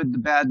like the good, the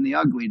bad, and the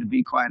ugly, to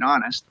be quite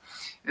honest.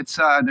 It's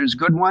there's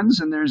good ones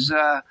and there's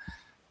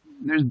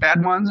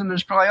bad ones and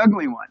there's probably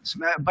ugly ones.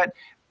 But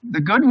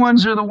the good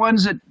ones are the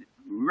ones that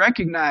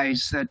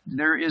recognize that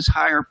there is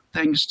higher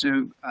things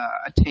to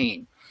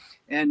attain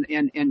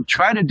and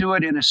try to do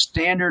it in a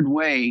standard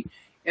way.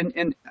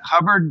 And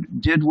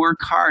Hubbard did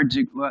work hard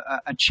to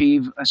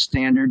achieve a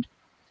standard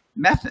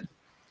method.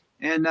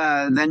 And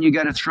then you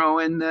got to throw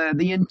in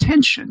the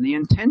intention. The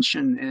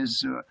intention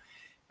is,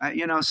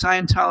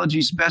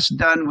 Scientology's best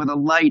done with a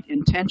light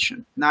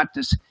intention, not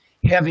this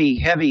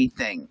heavy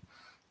thing.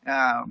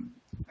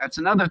 That's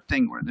another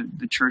thing where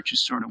the churches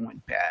sort of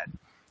went bad.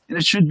 And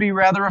it should be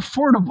rather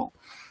affordable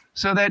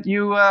so that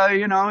you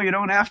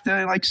don't have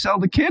to like sell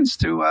the kids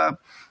to,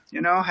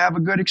 have a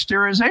good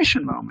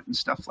exteriorization moment and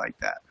stuff like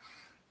that.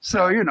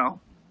 So,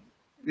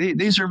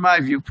 these are my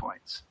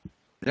viewpoints.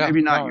 Yeah,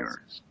 maybe not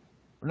yours.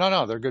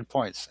 No, they're good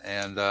points.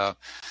 And,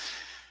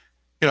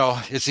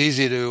 it's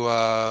easy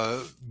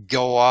to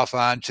go off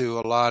onto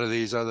a lot of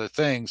these other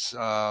things,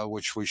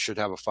 which we should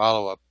have a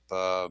follow-up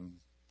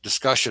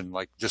discussion,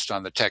 like just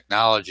on the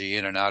technology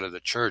in and out of the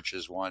church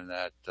is one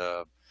that,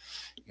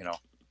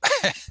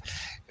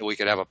 we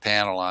could have a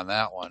panel on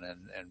that one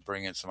and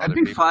bring in some other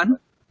people. That'd be fun.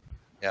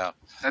 Yeah.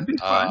 That'd be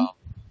fun.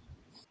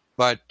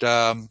 But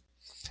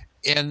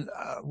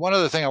one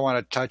other thing I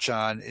want to touch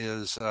on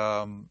is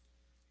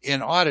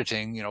in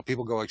auditing,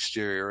 people go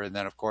exterior, and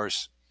then of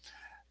course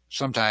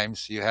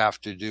sometimes you have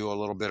to do a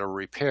little bit of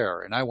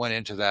repair. And I went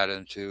into that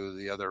into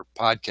the other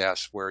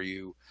podcasts where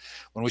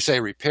when we say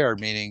repair,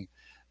 meaning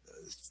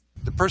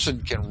the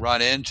person can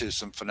run into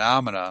some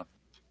phenomena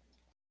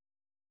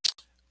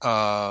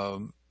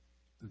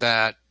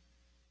that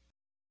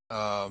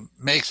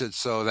makes it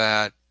so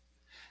that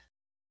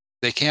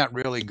they can't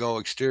really go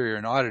exterior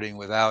and auditing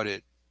without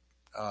it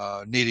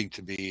needing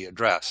to be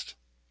addressed,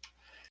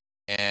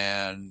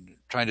 and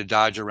trying to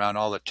dodge around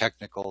all the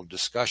technical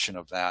discussion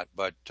of that.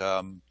 But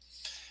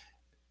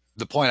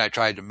the point I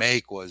tried to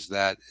make was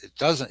that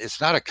it's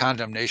not a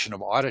condemnation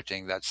of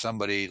auditing that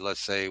somebody,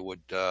 let's say,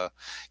 would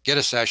get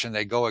a session,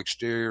 they go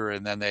exterior,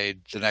 and then the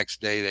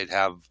next day they'd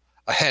have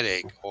a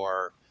headache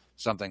or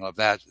something of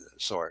that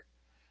sort.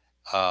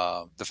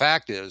 The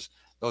fact is,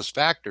 those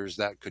factors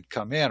that could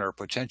come in are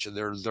potential.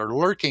 They're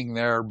lurking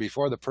there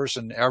before the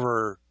person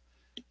ever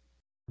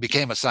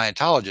became a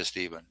Scientologist,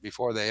 even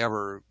before they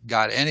ever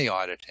got any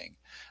auditing.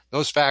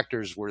 Those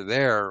factors were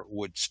there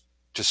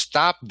to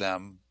stop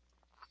them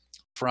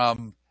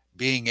from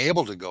being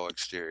able to go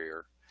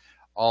exterior.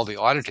 All the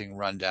auditing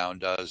rundown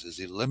does is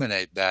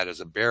eliminate that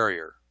as a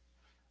barrier.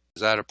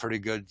 Is that a pretty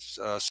good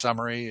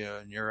summary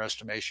in your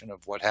estimation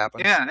of what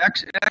happens? Yeah,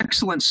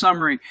 excellent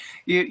summary.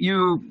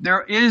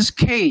 There is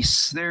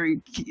case.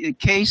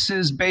 Case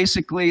is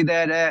basically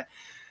that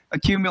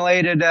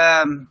accumulated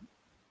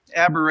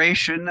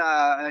aberration,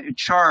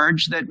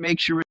 charge that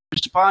makes you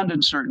respond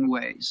in certain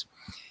ways.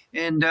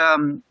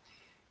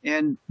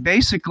 And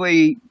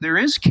basically, there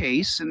is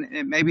case,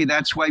 and maybe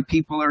that's why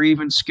people are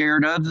even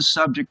scared of the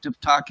subject of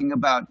talking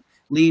about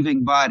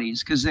leaving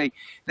bodies, because they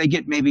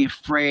get maybe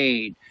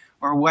afraid.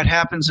 Or what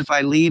happens if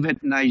I leave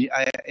it and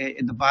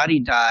the body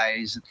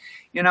dies?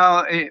 You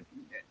know,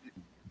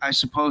 I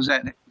suppose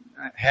that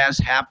has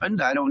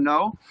happened. I don't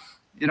know.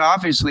 It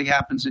obviously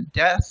happens at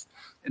death.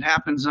 It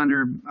happens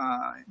under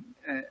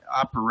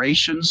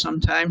operations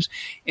sometimes.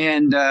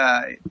 And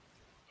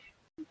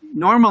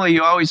normally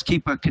you always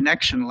keep a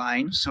connection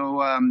line, so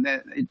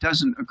that it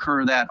doesn't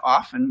occur that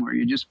often where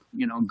you just,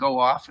 go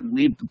off and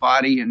leave the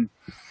body and...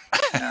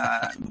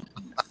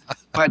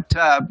 But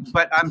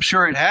I'm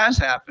sure it has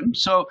happened.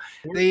 So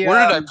where did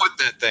I put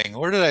that thing?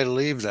 Where did I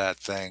leave that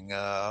thing?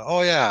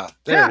 Oh yeah,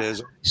 there it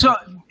is. So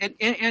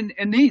and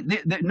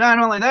not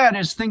only that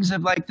is things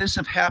like this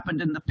have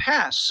happened in the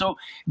past. So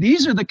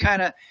these are the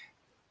kind of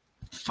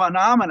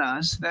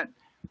phenomena that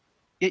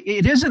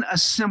it isn't a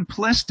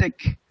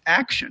simplistic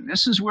action.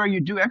 This is where you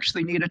do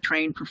actually need a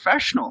trained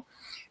professional.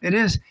 It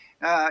is,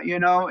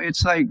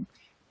 it's like.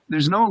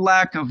 There's no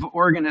lack of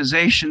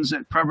organizations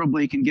that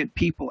probably can get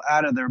people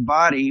out of their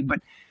body. But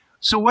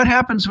so what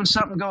happens when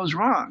something goes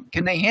wrong?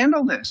 Can they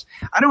handle this?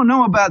 I don't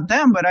know about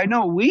them, but I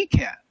know we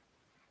can.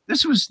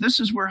 This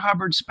is where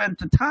Hubbard spent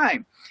the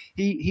time.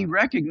 He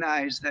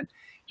recognized that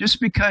just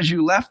because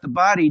you left the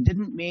body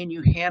didn't mean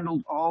you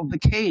handled all the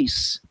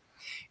case.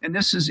 And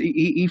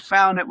he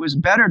found it was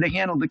better to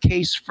handle the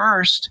case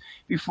first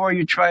before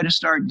you try to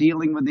start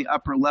dealing with the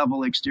upper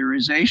level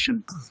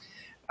exteriorization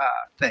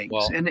things.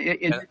 Well, and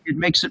it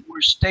makes it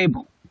more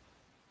stable.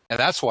 And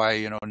that's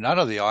why, none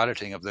of the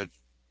auditing of the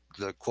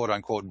quote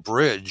unquote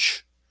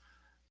bridge,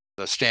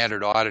 the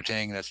standard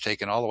auditing that's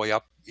taken all the way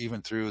up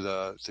even through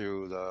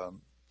the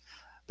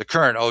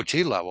current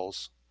OT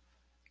levels,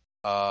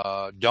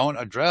 don't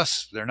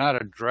address, they're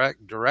not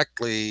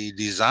directly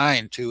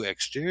designed to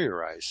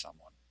exteriorize someone.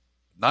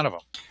 None of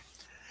them.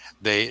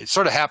 It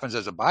sort of happens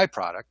as a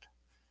byproduct.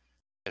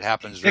 It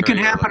happens. It can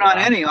happen on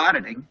any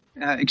auditing.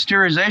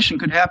 Exteriorization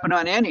could happen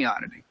on any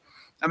auditing.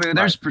 I mean,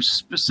 there's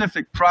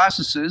specific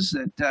processes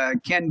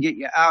that can get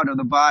you out of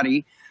the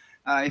body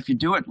if you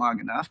do it long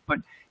enough, but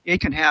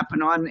it can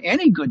happen on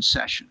any good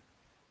session.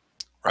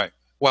 Right.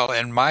 Well,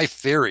 and my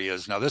theory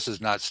is, now this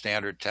is not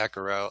standard tech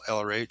or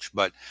LRH,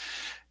 but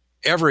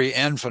every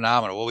end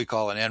phenomena, what we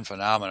call an end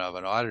phenomena of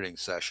an auditing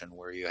session,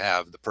 where you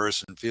have the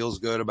person feels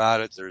good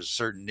about it, there's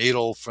certain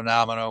needle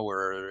phenomena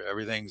where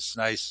everything's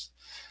nice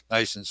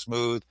and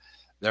smooth,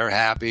 they're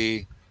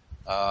happy,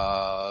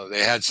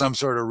 they had some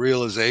sort of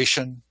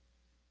realization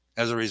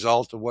as a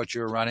result of what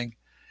you're running.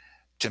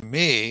 To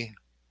me,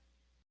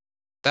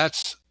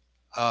 that's,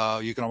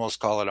 you can almost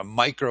call it a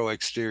micro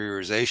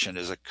exteriorization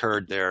has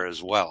occurred there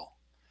as well.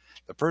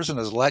 The person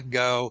has let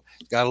go,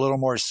 got a little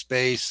more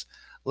space,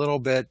 a little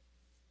bit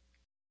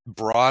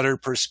broader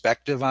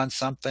perspective on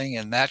something.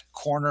 In that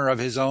corner of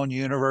his own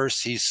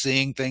universe, he's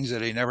seeing things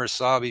that he never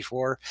saw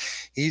before.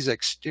 He's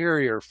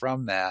exterior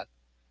from that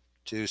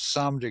to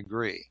some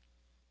degree.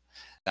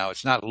 Now,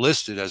 it's not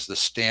listed as the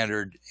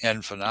standard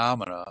end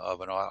phenomena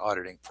of an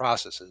auditing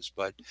processes,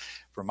 but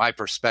from my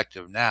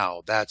perspective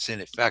now, that's in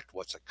effect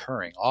what's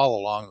occurring all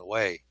along the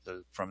way.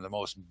 From the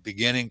most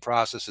beginning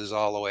processes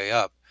all the way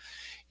up,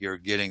 you're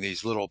getting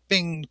these little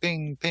ping,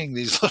 ping, ping,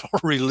 these little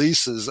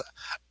releases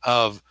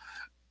of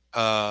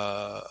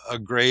a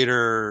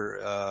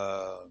greater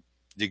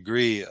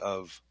degree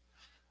of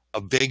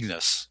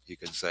bigness, you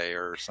could say,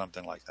 or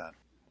something like that.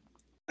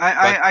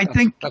 I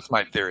think that's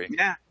my theory.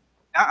 Yeah.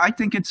 I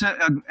think it's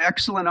an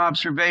excellent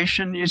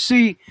observation. You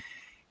see,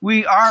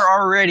 we are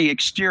already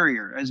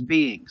exterior as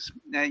beings.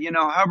 You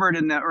know, Hubbard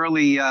in the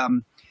early,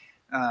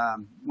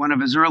 one of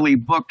his early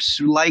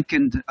books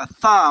likened a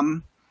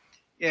thumb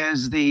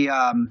as the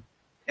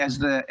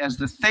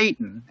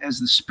thetan, as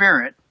the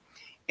spirit,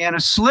 and a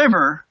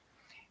sliver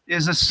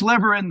is a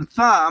sliver in the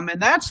thumb,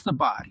 and that's the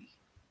body.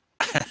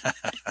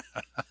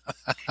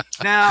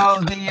 Now,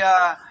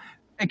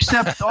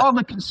 except all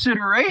the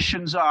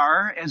considerations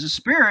are, as a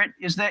spirit,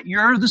 is that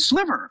you're the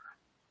sliver.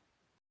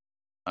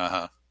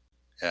 Uh-huh.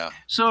 Yeah.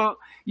 So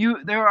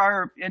there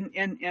are,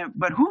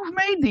 but who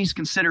made these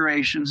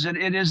considerations?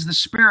 It is the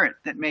spirit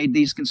that made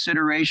these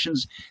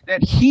considerations,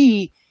 that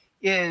he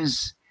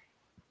is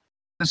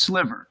the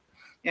sliver.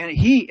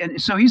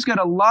 And so he's got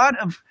a lot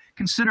of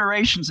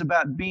considerations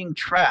about being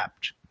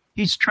trapped.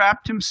 He's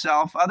trapped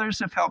himself. Others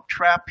have helped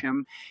trap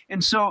him.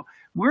 And so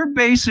we're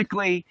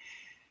basically...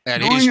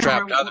 And he's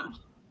trapped others.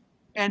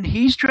 And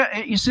he's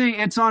you see,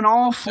 it's on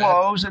all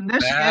flows, and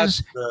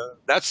that's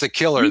the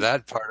killer.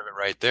 That part of it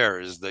right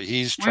there is the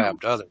he's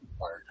trapped other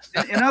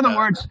part. In other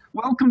words,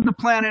 welcome to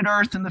planet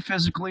Earth and the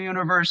physical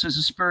universe as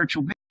a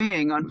spiritual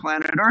being on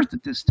planet Earth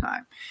at this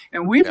time.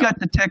 And we've got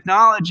the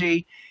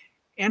technology,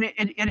 and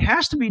it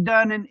has to be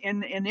done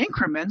in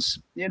increments.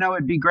 You know,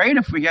 it'd be great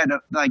if we had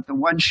like the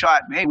one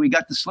shot, hey, we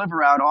got the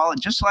sliver out,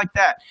 just like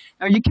that.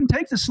 Now you can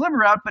take the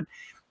sliver out, but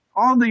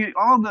all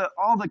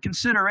the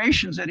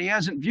considerations that he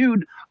hasn't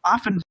viewed,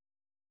 often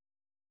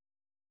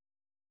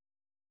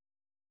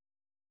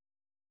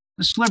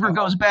the sliver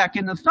goes back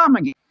in the thumb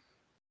again,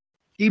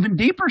 even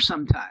deeper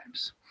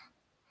sometimes.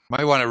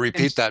 Might want to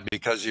repeat that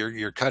because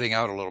you're cutting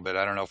out a little bit.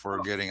 I don't know if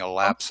we're getting a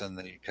lapse in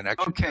the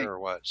connection or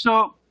what.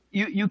 So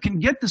you can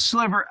get the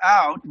sliver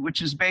out,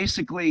 which is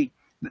basically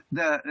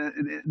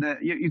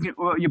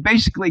you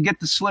basically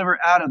get the sliver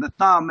out of the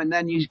thumb, and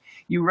then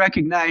you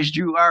recognize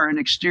you are an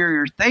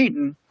exterior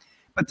thetan.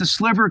 But the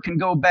sliver can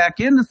go back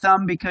in the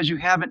thumb because you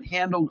haven't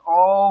handled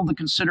all the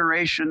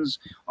considerations,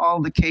 all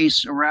the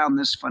case around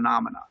this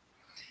phenomena.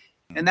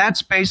 And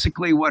that's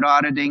basically what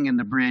auditing in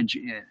the bridge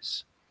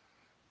is.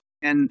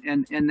 And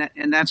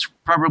that's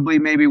probably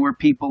maybe where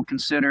people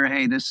consider,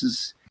 hey, this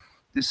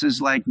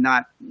is like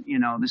not, you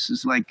know, this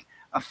is like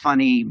a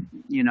funny,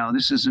 you know,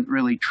 this isn't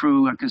really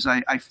true because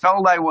I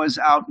felt I was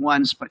out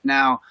once, but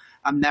now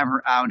I'm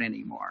never out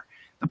anymore.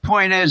 The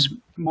point is,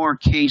 more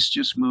case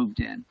just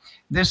moved in.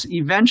 This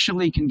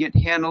eventually can get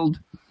handled.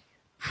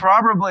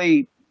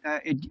 Probably,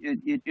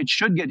 it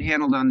should get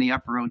handled on the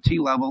upper OT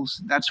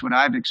levels. That's what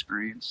I've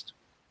experienced.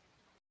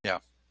 Yeah.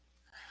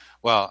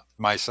 Well,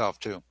 myself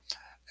too.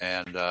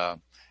 And,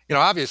 you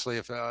know, obviously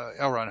if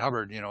L. Ron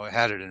Hubbard, you know,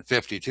 had it in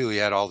 52, he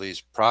had all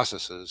these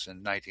processes in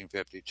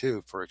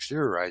 1952 for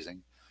exteriorizing,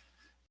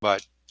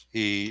 but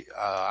he,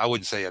 I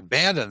wouldn't say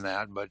abandoned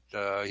that, but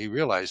he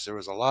realized there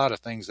was a lot of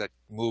things that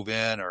move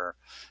in or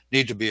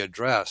need to be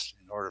addressed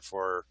in order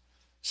for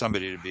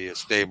somebody to be a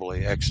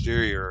stably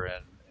exterior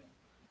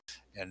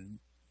and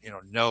you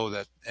know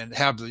that and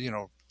have the, you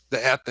know,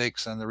 the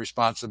ethics and the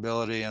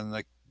responsibility and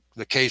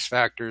the case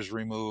factors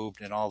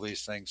removed and all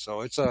these things.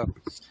 So it's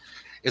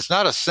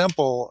not a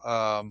simple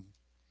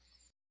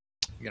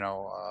you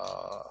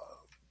know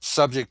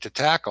subject to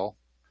tackle.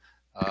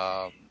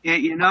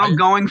 You know,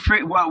 going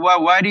free.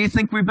 Why do you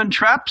think we've been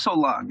trapped so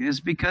long? Is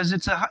because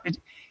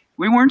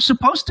we weren't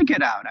supposed to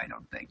get out. I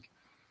don't think.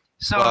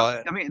 So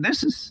I mean,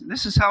 this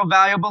is how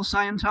valuable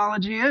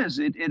Scientology is.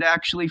 It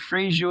actually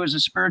frees you as a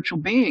spiritual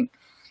being,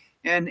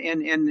 and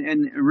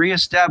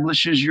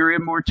reestablishes your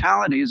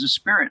immortality as a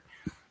spirit.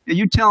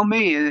 You tell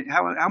me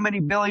how many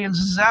billions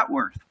is that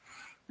worth?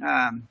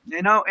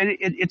 You know,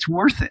 it's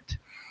worth it.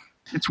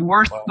 It's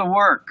worth the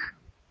work.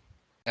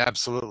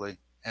 Absolutely,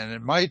 and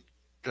it might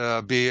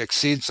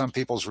exceed some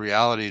people's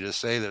reality to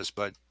say this,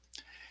 but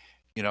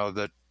you know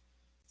that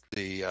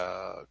the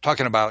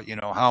talking about, you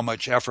know, how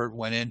much effort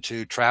went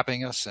into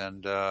trapping us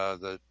and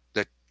the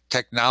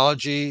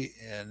technology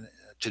and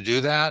to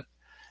do that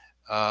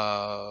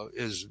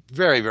is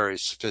very, very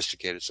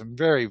sophisticated. Some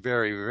very,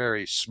 very,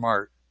 very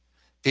smart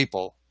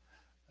people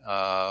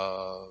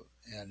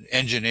and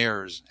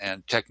engineers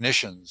and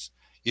technicians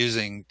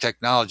using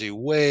technology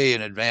way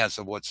in advance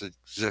of what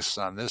exists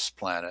on this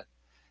planet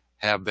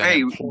have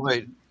been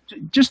employed.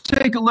 Just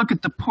take a look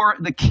at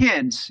the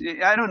kids.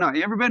 I don't know.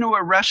 You ever been to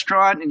a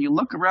restaurant and you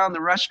look around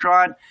the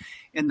restaurant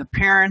and the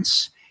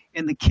parents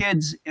and the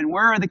kids, and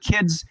where are the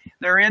kids?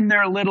 They're in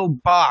their little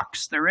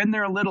box. They're in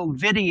their little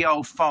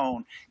video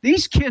phone.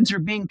 These kids are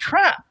being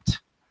trapped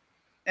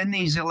in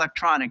these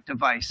electronic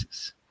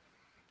devices.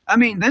 I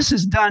mean, this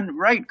is done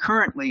right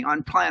currently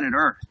on planet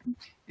Earth.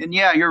 And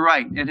yeah, you're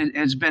right. It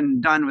has been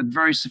done with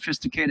very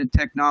sophisticated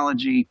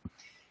technology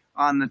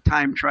on the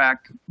time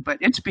track, but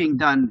it's being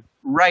done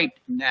right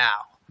now.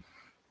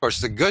 Of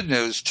course, the good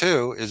news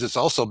too is it's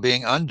also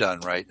being undone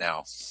right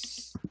now.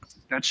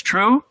 That's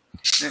true.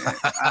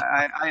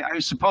 I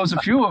suppose a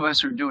few of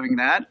us are doing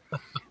that.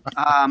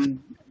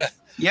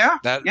 Yeah,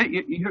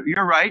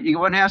 you're right.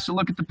 One has to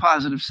look at the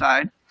positive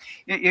side.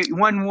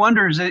 One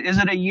wonders, is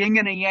it a yin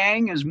and a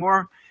yang? Is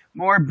more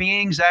more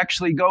beings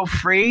actually go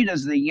free?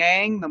 Does the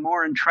yang, the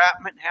more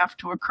entrapment have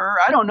to occur?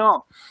 I don't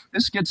know.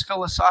 This gets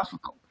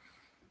philosophical.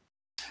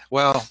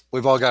 Well,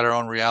 we've all got our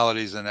own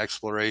realities and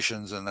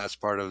explorations, and that's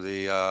part of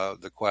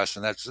the quest,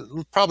 and that's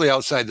probably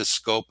outside the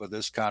scope of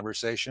this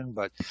conversation.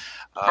 But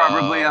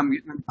probably I'm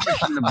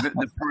pushing the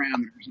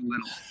parameters a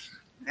little.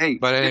 Hey,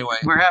 but anyway,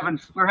 we're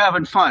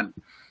having fun.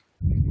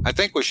 I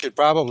think we should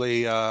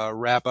probably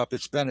wrap up.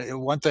 It's been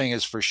one thing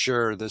is for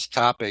sure. This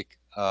topic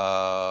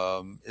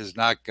is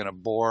not going to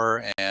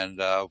bore, and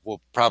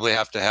we'll probably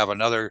have to have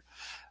another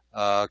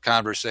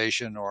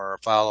conversation or a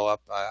follow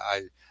up.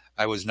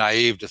 I was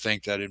naive to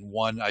think that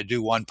I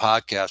do one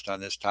podcast on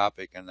this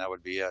topic and that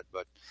would be it.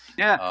 But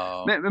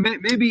yeah,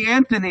 maybe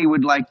Anthony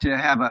would like to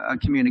have a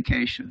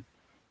communication.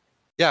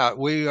 Yeah,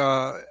 we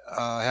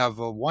have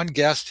one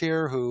guest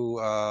here who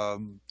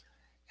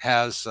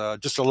has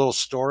just a little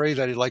story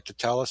that he'd like to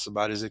tell us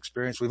about his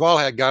experience. We've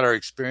all got our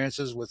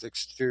experiences with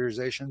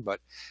exteriorization, but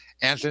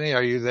Anthony,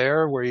 are you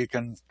there where you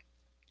can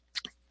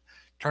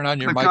turn on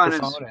your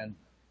microphone and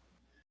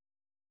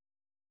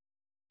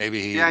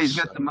maybe he's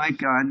got the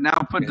mic on.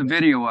 Now put the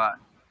video on.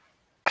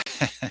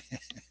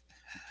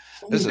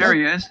 There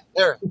he is.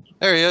 There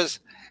he is.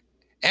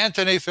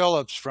 Anthony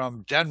Phillips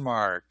from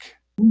Denmark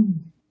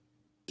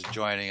is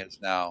joining us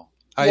now.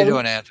 How you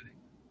doing, Anthony?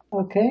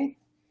 Okay.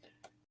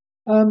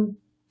 It's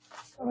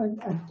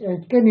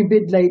getting a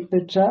bit late,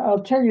 but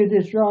I'll tell you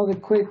this rather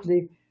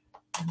quickly.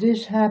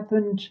 This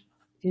happened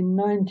in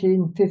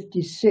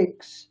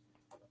 1956.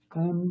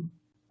 I'm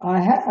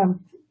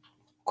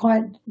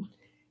quite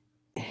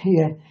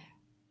here.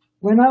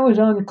 When I was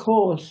on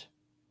course,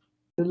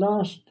 this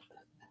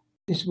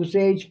was the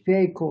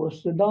HPA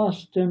course, the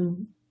last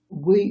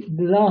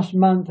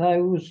month I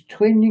was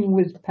twinning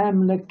with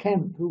Pamela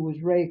Kemp, who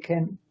was Ray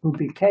Kemp, who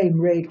became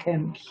Ray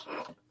Kemp's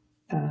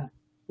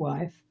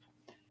wife.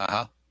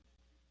 Uh-huh.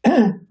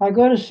 I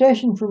got a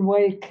session from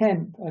Ray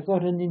Kemp. I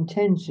got an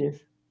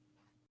intensive,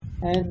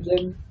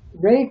 and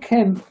Ray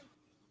Kemp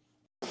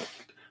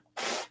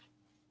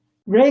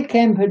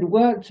had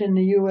worked in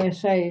the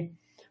USA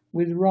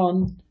with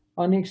Ron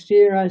on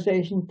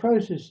exteriorization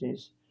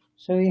processes,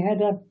 so he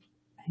had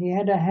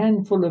a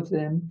handful of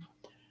them,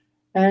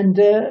 and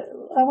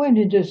I went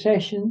into a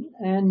session,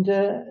 and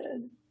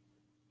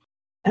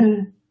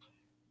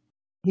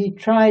he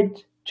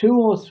tried 2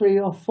 or 3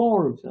 or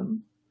 4 of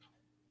them,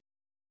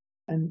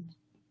 and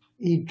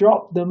he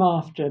dropped them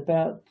after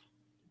about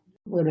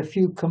a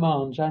few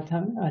commands. I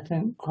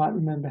don't quite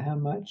remember how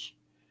much,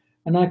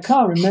 and I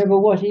can't remember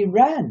what he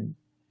ran.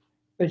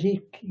 But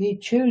he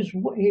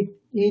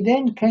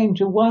then came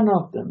to one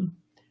of them,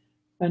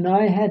 and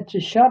I had to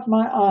shut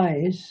my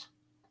eyes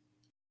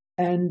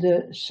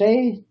and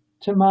say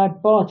to my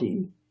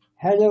body,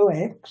 "Hello,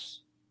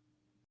 X,"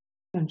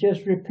 and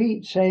just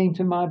repeat saying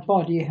to my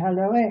body,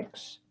 "Hello,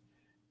 X."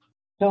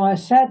 So I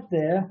sat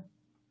there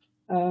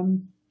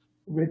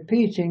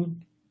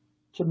repeating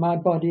to my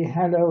body,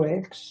 "Hello,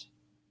 X."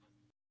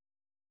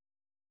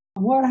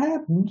 And what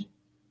happened?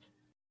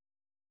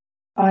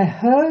 I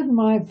heard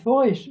my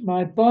voice,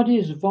 my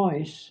body's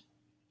voice,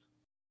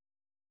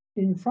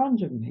 in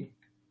front of me.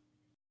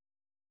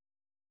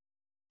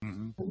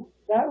 Mm-hmm.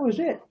 That was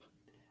it.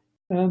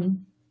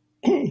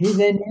 He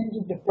then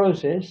ended the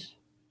process,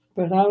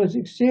 but I was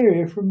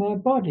exterior from my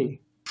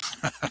body.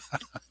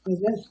 So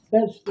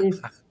that's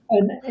it.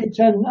 And it's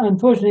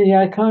unfortunately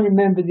I can't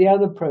remember the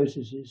other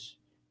processes,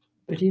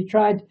 but he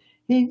tried.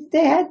 They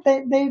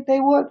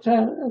worked.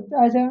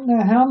 I don't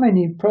know how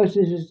many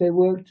processes they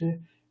worked to.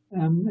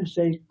 As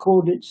they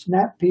called it,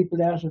 snap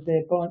people out of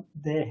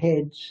their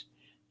heads,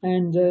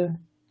 and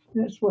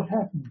that's what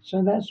happened.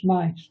 So that's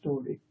my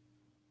story.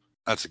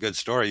 That's a good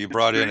story. You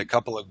brought in a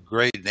couple of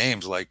great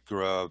names, like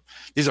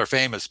these are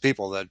famous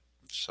people that.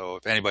 So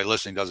if anybody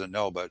listening doesn't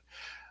know, but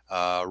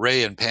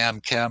Ray and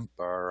Pam Kemp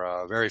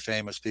are very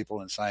famous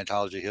people in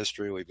Scientology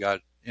history. We've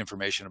got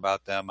information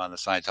about them on the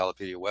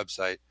Scientolopedia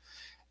website,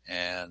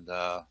 and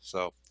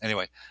so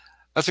anyway,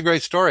 that's a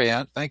great story,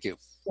 Ant. Thank you.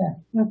 Yeah.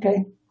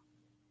 Okay.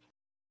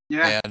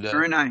 Yeah, and,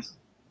 very nice.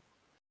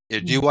 Do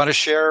you want to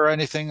share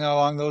anything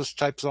along those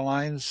types of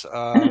lines,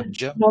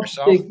 Jim? Not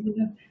big,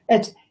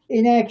 It's,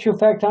 in actual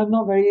fact, I'm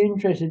not very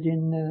interested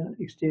in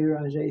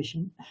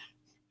exteriorization.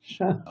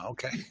 So.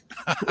 Okay.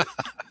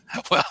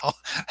 Well,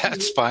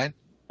 that's fine.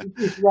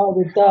 It's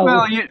rather dull.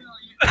 Well,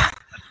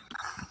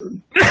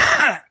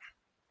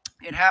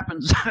 it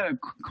happens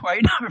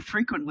quite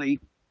frequently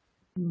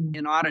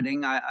in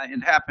auditing.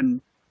 It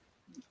happened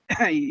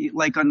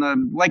like on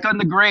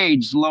the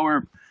grades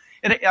lower.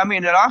 It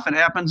often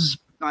happens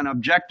on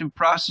objective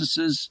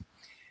processes.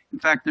 In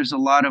fact, there's a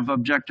lot of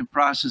objective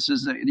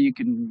processes that the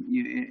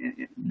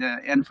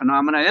end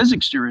phenomena is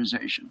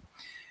exteriorization.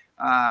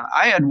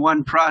 I had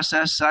one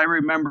process I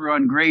remember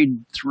on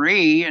grade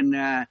 3, and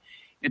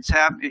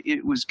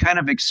it was kind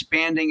of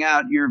expanding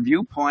out your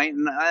viewpoint,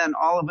 and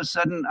all of a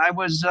sudden I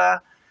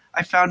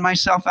found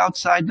myself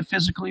outside the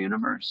physical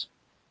universe.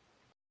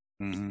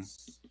 Mm-hmm.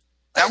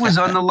 That was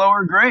on the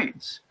lower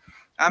grades.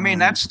 I mean,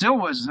 that still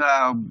was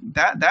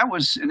that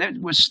was, and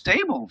it was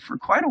stable for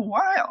quite a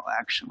while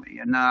actually.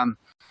 And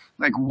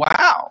like,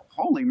 wow,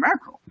 holy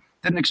mackerel!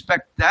 Didn't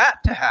expect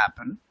that to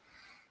happen.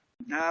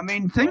 I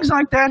mean, things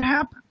like that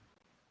happen.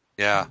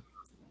 Yeah,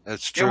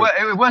 that's true.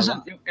 It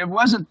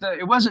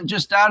wasn't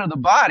just out of the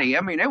body.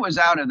 I mean, it was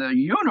out of the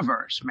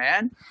universe,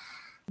 man.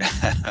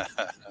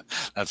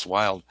 That's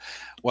wild.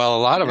 Well,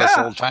 a lot of us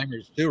old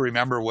timers do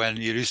remember when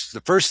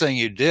the first thing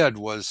you did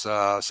was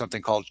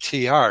something called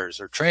TRs,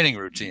 or training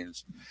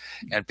routines,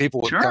 and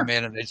people would come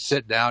in and they'd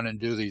sit down and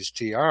do these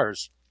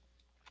TRs.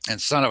 And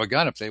son of a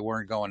gun, if they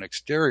weren't going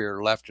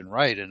exterior left and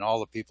right, and all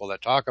the people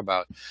that talk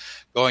about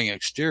going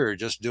exterior,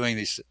 just doing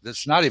these,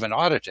 it's not even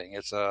auditing.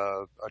 It's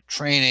a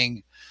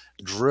training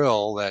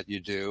drill that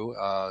you do.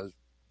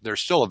 They're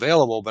still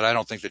available, but I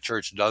don't think the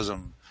church does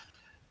them,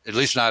 at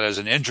least not as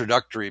an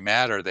introductory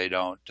matter. They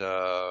don't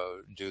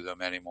do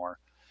them anymore.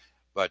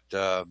 But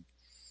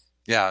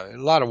yeah, a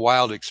lot of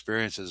wild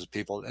experiences of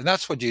people. And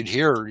that's what you'd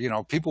hear. You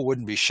know, people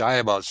wouldn't be shy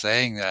about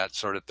saying that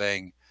sort of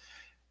thing,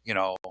 you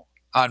know,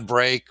 on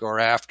break or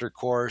after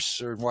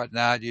course or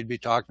whatnot. You'd be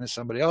talking to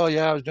somebody, oh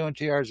yeah, I was doing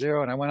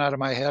TR0 and I went out of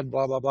my head,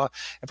 blah, blah, blah.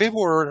 And people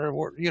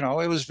were, you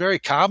know, it was very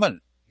common.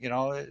 You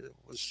know, it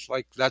was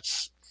like,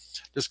 that's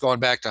just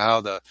going back to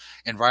how the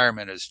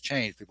environment has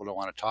changed. People don't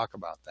want to talk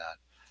about that.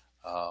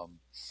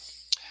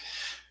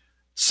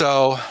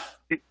 So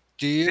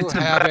do you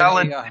have it's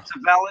a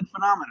valid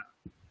phenomenon.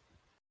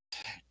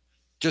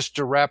 Just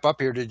to wrap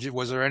up here,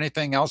 was there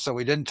anything else that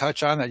we didn't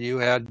touch on that you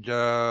had,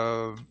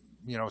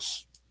 you know,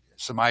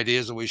 some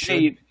ideas that we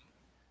should?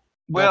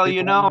 Well,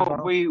 you know,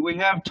 we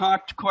have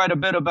talked quite a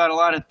bit about a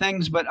lot of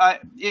things, but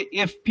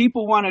if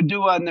people want to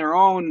do on their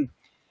own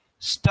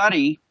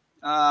study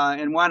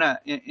and want to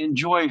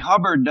enjoy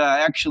Hubbard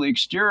actually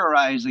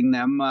exteriorizing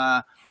them,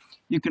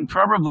 you can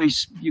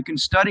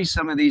study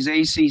some of these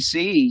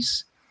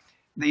ACCs,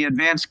 the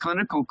advanced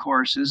clinical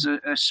courses.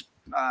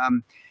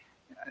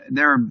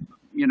 They're,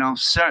 you know,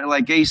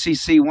 like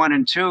ACC 1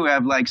 and 2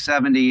 have like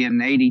 70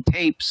 and 80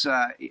 tapes,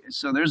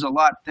 so there's a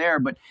lot there.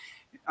 But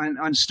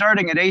on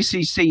starting at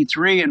ACC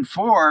 3 and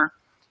 4,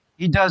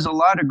 he does a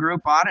lot of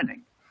group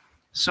auditing.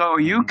 So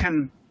you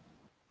can,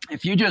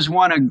 if you just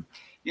want to,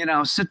 you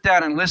know, sit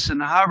down and listen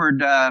to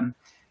Hubbard,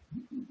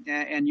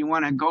 and you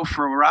want to go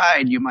for a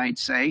ride, you might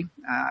say,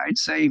 I'd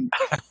say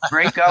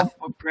break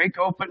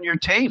open your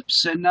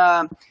tapes, and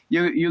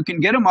you can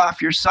get them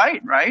off your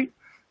site, right?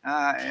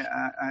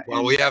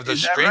 Well, we have the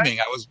streaming.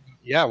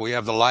 Right? We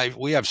have the live.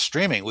 We have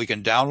streaming. We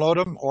can download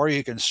them, or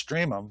you can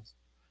stream them.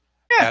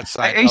 Yeah,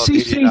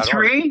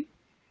 ACC3.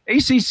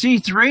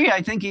 ACC3.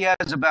 I think he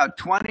has about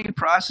 20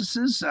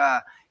 processes.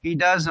 He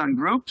does on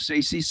groups.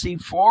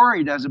 ACC4.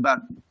 He does about,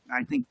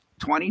 I think,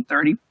 20,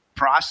 30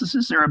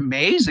 processes. They're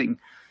amazing,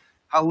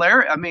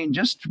 hilarious. I mean,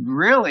 just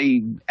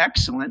really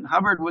excellent.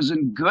 Hubbard was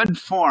in good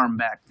form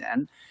back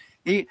then.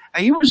 He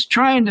was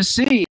trying to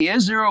see,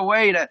 is there a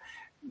way to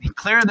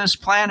clear this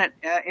planet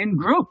in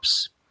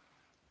groups?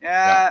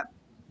 And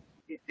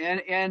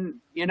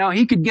you know,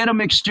 he could get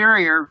them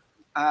exterior,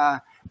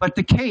 but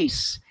the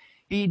case,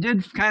 he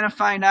did kind of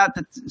find out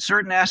that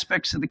certain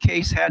aspects of the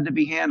case had to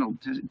be handled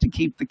to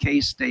keep the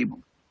case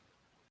stable.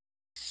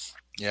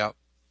 Yeah.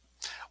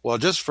 Well,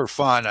 just for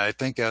fun, I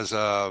think as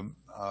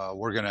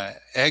we're going to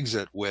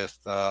exit with,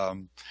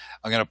 I'm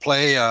going to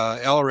play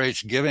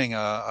LRH giving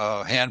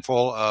a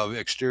handful of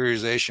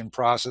exteriorization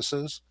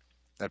processes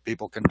that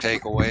people can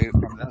take away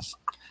from this.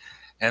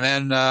 And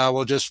then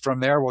we'll just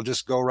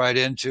go right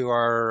into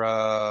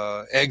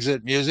our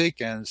exit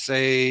music and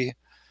say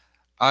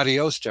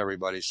adios to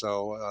everybody.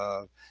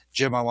 So,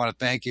 Jim, I want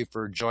to thank you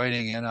for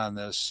joining in on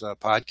this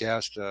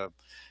podcast.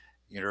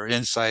 Your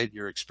insight,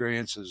 your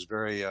experience is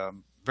very,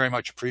 very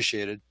much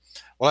appreciated.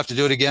 We'll have to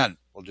do it again.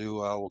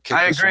 We'll kick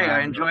I this agree. around.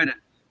 I enjoyed it.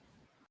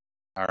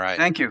 All right.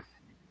 Thank you.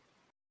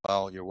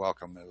 Well, you're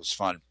welcome. It was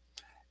fun.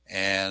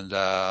 And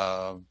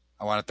I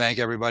want to thank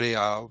everybody.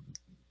 I'll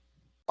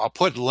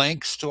put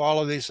links to all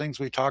of these things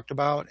we talked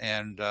about,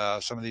 and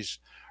some of these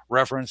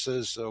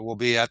references will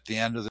be at the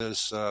end of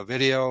this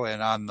video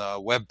and on the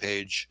web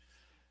page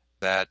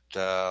that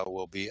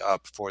will be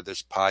up for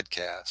this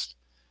podcast.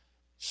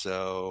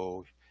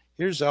 So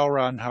here's L.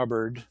 Ron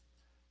Hubbard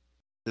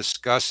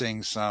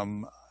discussing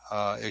some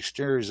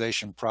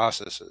exteriorization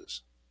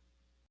processes.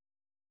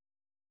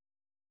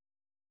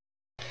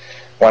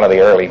 One of the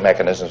early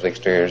mechanisms of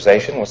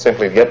exteriorization was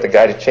simply to get the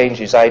guy to change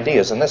his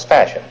ideas in this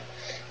fashion.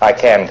 I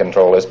can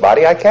control this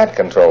body, I can't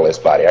control this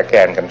body, I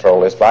can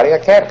control this body, I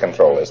can't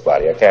control this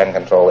body, I can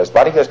control this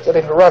body. Just get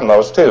him to run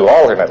those two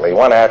alternately,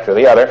 one after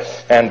the other,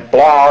 and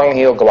blong,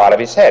 he'll go out of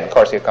his head. Of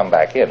course, he'll come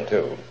back in,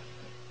 too.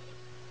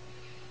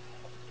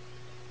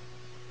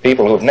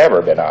 People who've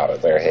never been out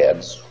of their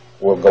heads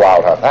will go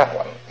out on that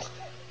one.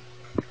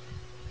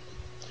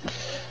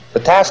 The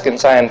task in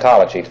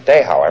Scientology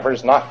today, however,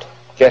 is not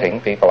getting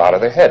people out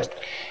of their heads.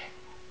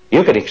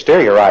 You could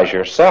exteriorize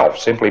yourself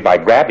simply by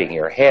grabbing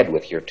your head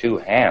with your two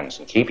hands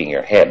and keeping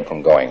your head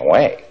from going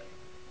away.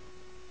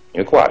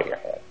 You go out of your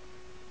head.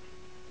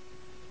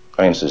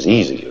 I mean, it's as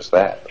easy as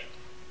that.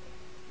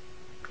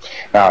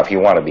 Now, if you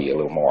want to be a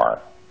little more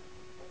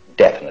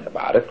definite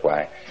about it,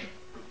 why,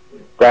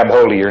 grab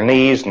hold of your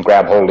knees and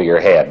grab hold of your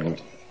head.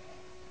 And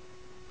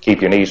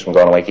keep your knees from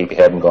going away, keep your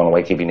head from going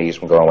away, keep your knees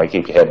from going away,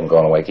 keep your head from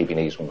going away, keep your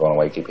knees from going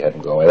away, keep your head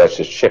from going away. Let's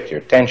just shift your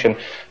attention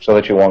so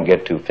that you won't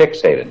get too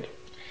fixated.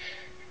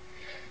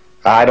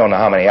 I don't know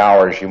how many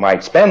hours you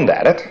might spend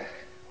at it,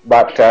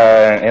 but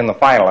in the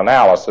final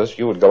analysis,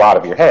 you would go out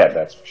of your head,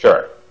 that's for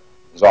sure.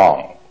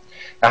 Zong.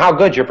 Now, how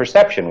good your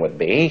perception would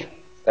be,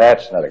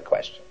 that's another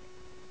question.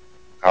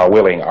 How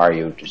willing are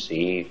you to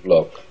see,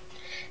 look?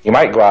 You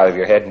might go out of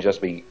your head and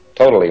just be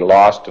totally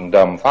lost and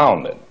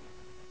dumbfounded.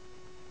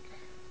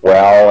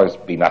 Well,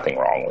 there'd be nothing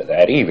wrong with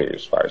that either,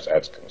 as far as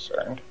that's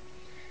concerned.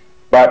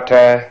 But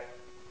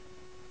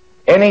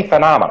any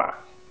phenomena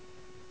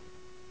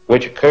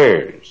which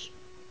occurs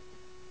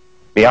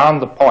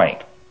beyond the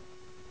point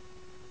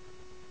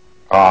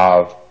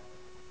of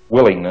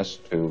willingness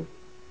to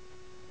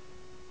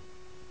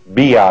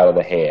be out of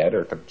the head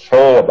or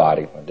control a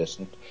body from a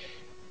distance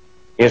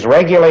is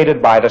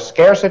regulated by the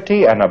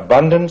scarcity and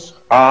abundance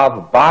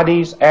of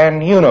bodies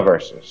and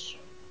universes.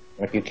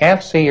 And if you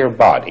can't see your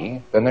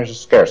body, then there's a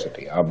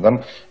scarcity of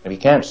them. If you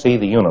can't see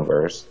the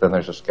universe, then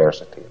there's a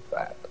scarcity of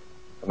that.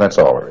 And that's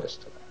all there is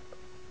to that.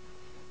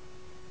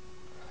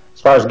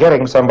 As far as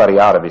getting somebody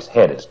out of his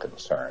head is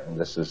concerned,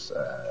 this is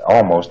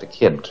almost a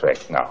kid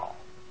trick now.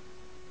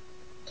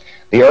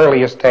 The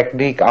earliest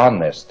technique on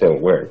this still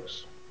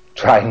works.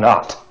 Try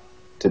not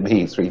to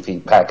be 3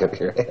 feet back of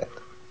your head.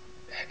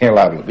 You're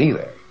allowed to be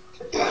there.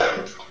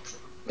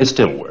 It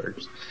still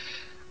works.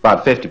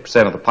 About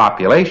 50% of the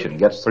population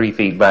gets 3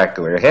 feet back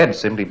of their head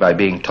simply by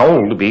being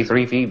told to be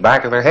 3 feet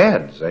back of their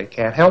heads. They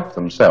can't help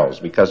themselves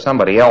because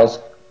somebody else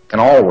can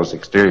always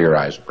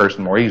exteriorize a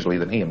person more easily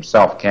than he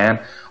himself can.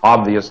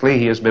 Obviously,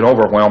 he has been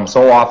overwhelmed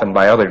so often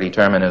by other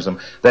determinism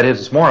that it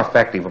is more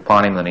effective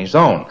upon him than his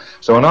own.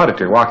 So an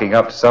auditor walking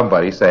up to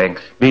somebody saying,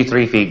 be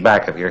 3 feet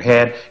back of your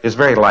head, is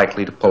very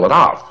likely to pull it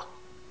off.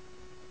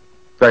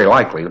 Very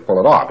likely to pull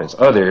it off. It's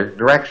other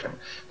direction.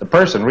 The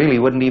person really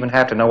wouldn't even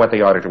have to know what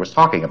the auditor was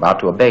talking about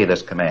to obey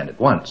this command at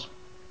once.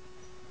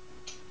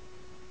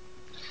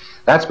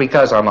 That's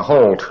because on the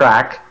whole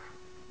track,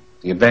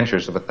 the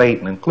adventures of a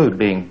Thetan include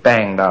being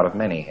banged out of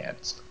many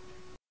heads.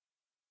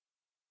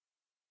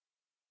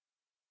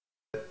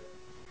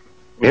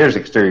 Here's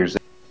exteriorization.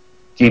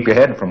 Keep your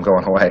head from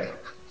going away.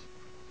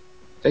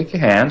 Take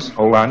your hands,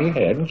 hold on to your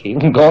head, and keep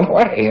them going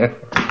away.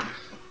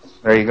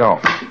 There you go.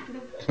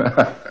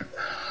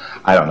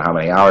 I don't know how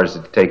many hours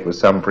it'd take with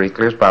some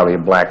pre-clears. Probably a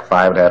black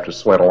 5 would have to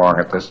sweat along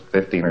at this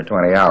 15 or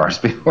 20 hours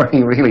before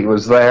he really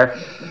was there.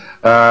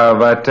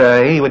 But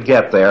he would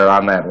get there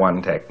on that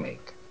one technique.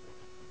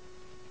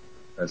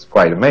 That's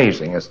quite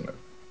amazing, isn't it?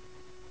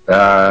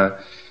 Now,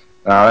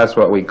 that's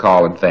what we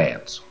call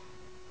advance.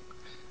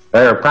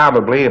 There are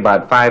probably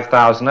about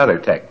 5,000 other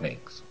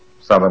techniques.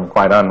 Some of them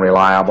quite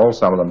unreliable,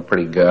 some of them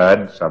pretty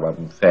good, some of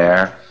them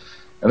fair.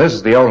 And this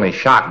is the only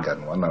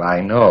shotgun one that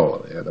I know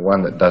of, the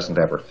one that doesn't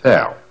ever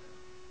fail.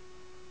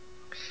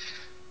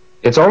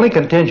 It's only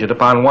contingent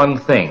upon one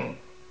thing,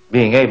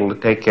 being able to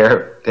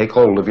take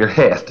hold of your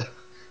head.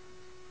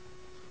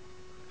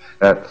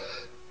 That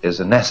is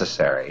a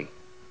necessary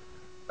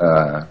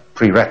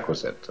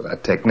prerequisite to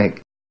that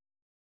technique.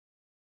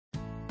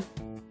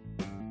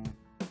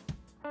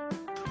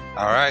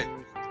 All right.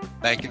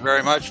 Thank you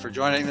very much for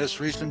joining this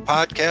recent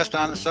podcast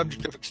on the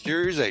subject of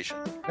exteriorization.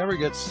 Never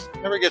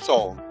gets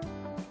old.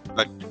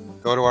 But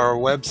go to our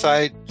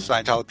website,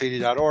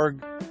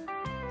 Scientolopedia.org.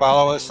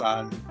 Follow us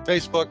on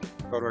Facebook.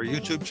 Go to our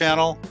YouTube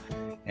channel.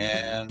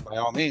 And by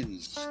all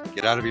means,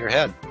 get out of your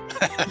head.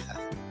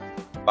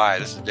 Bye.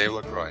 This is Dave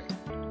LaCroix.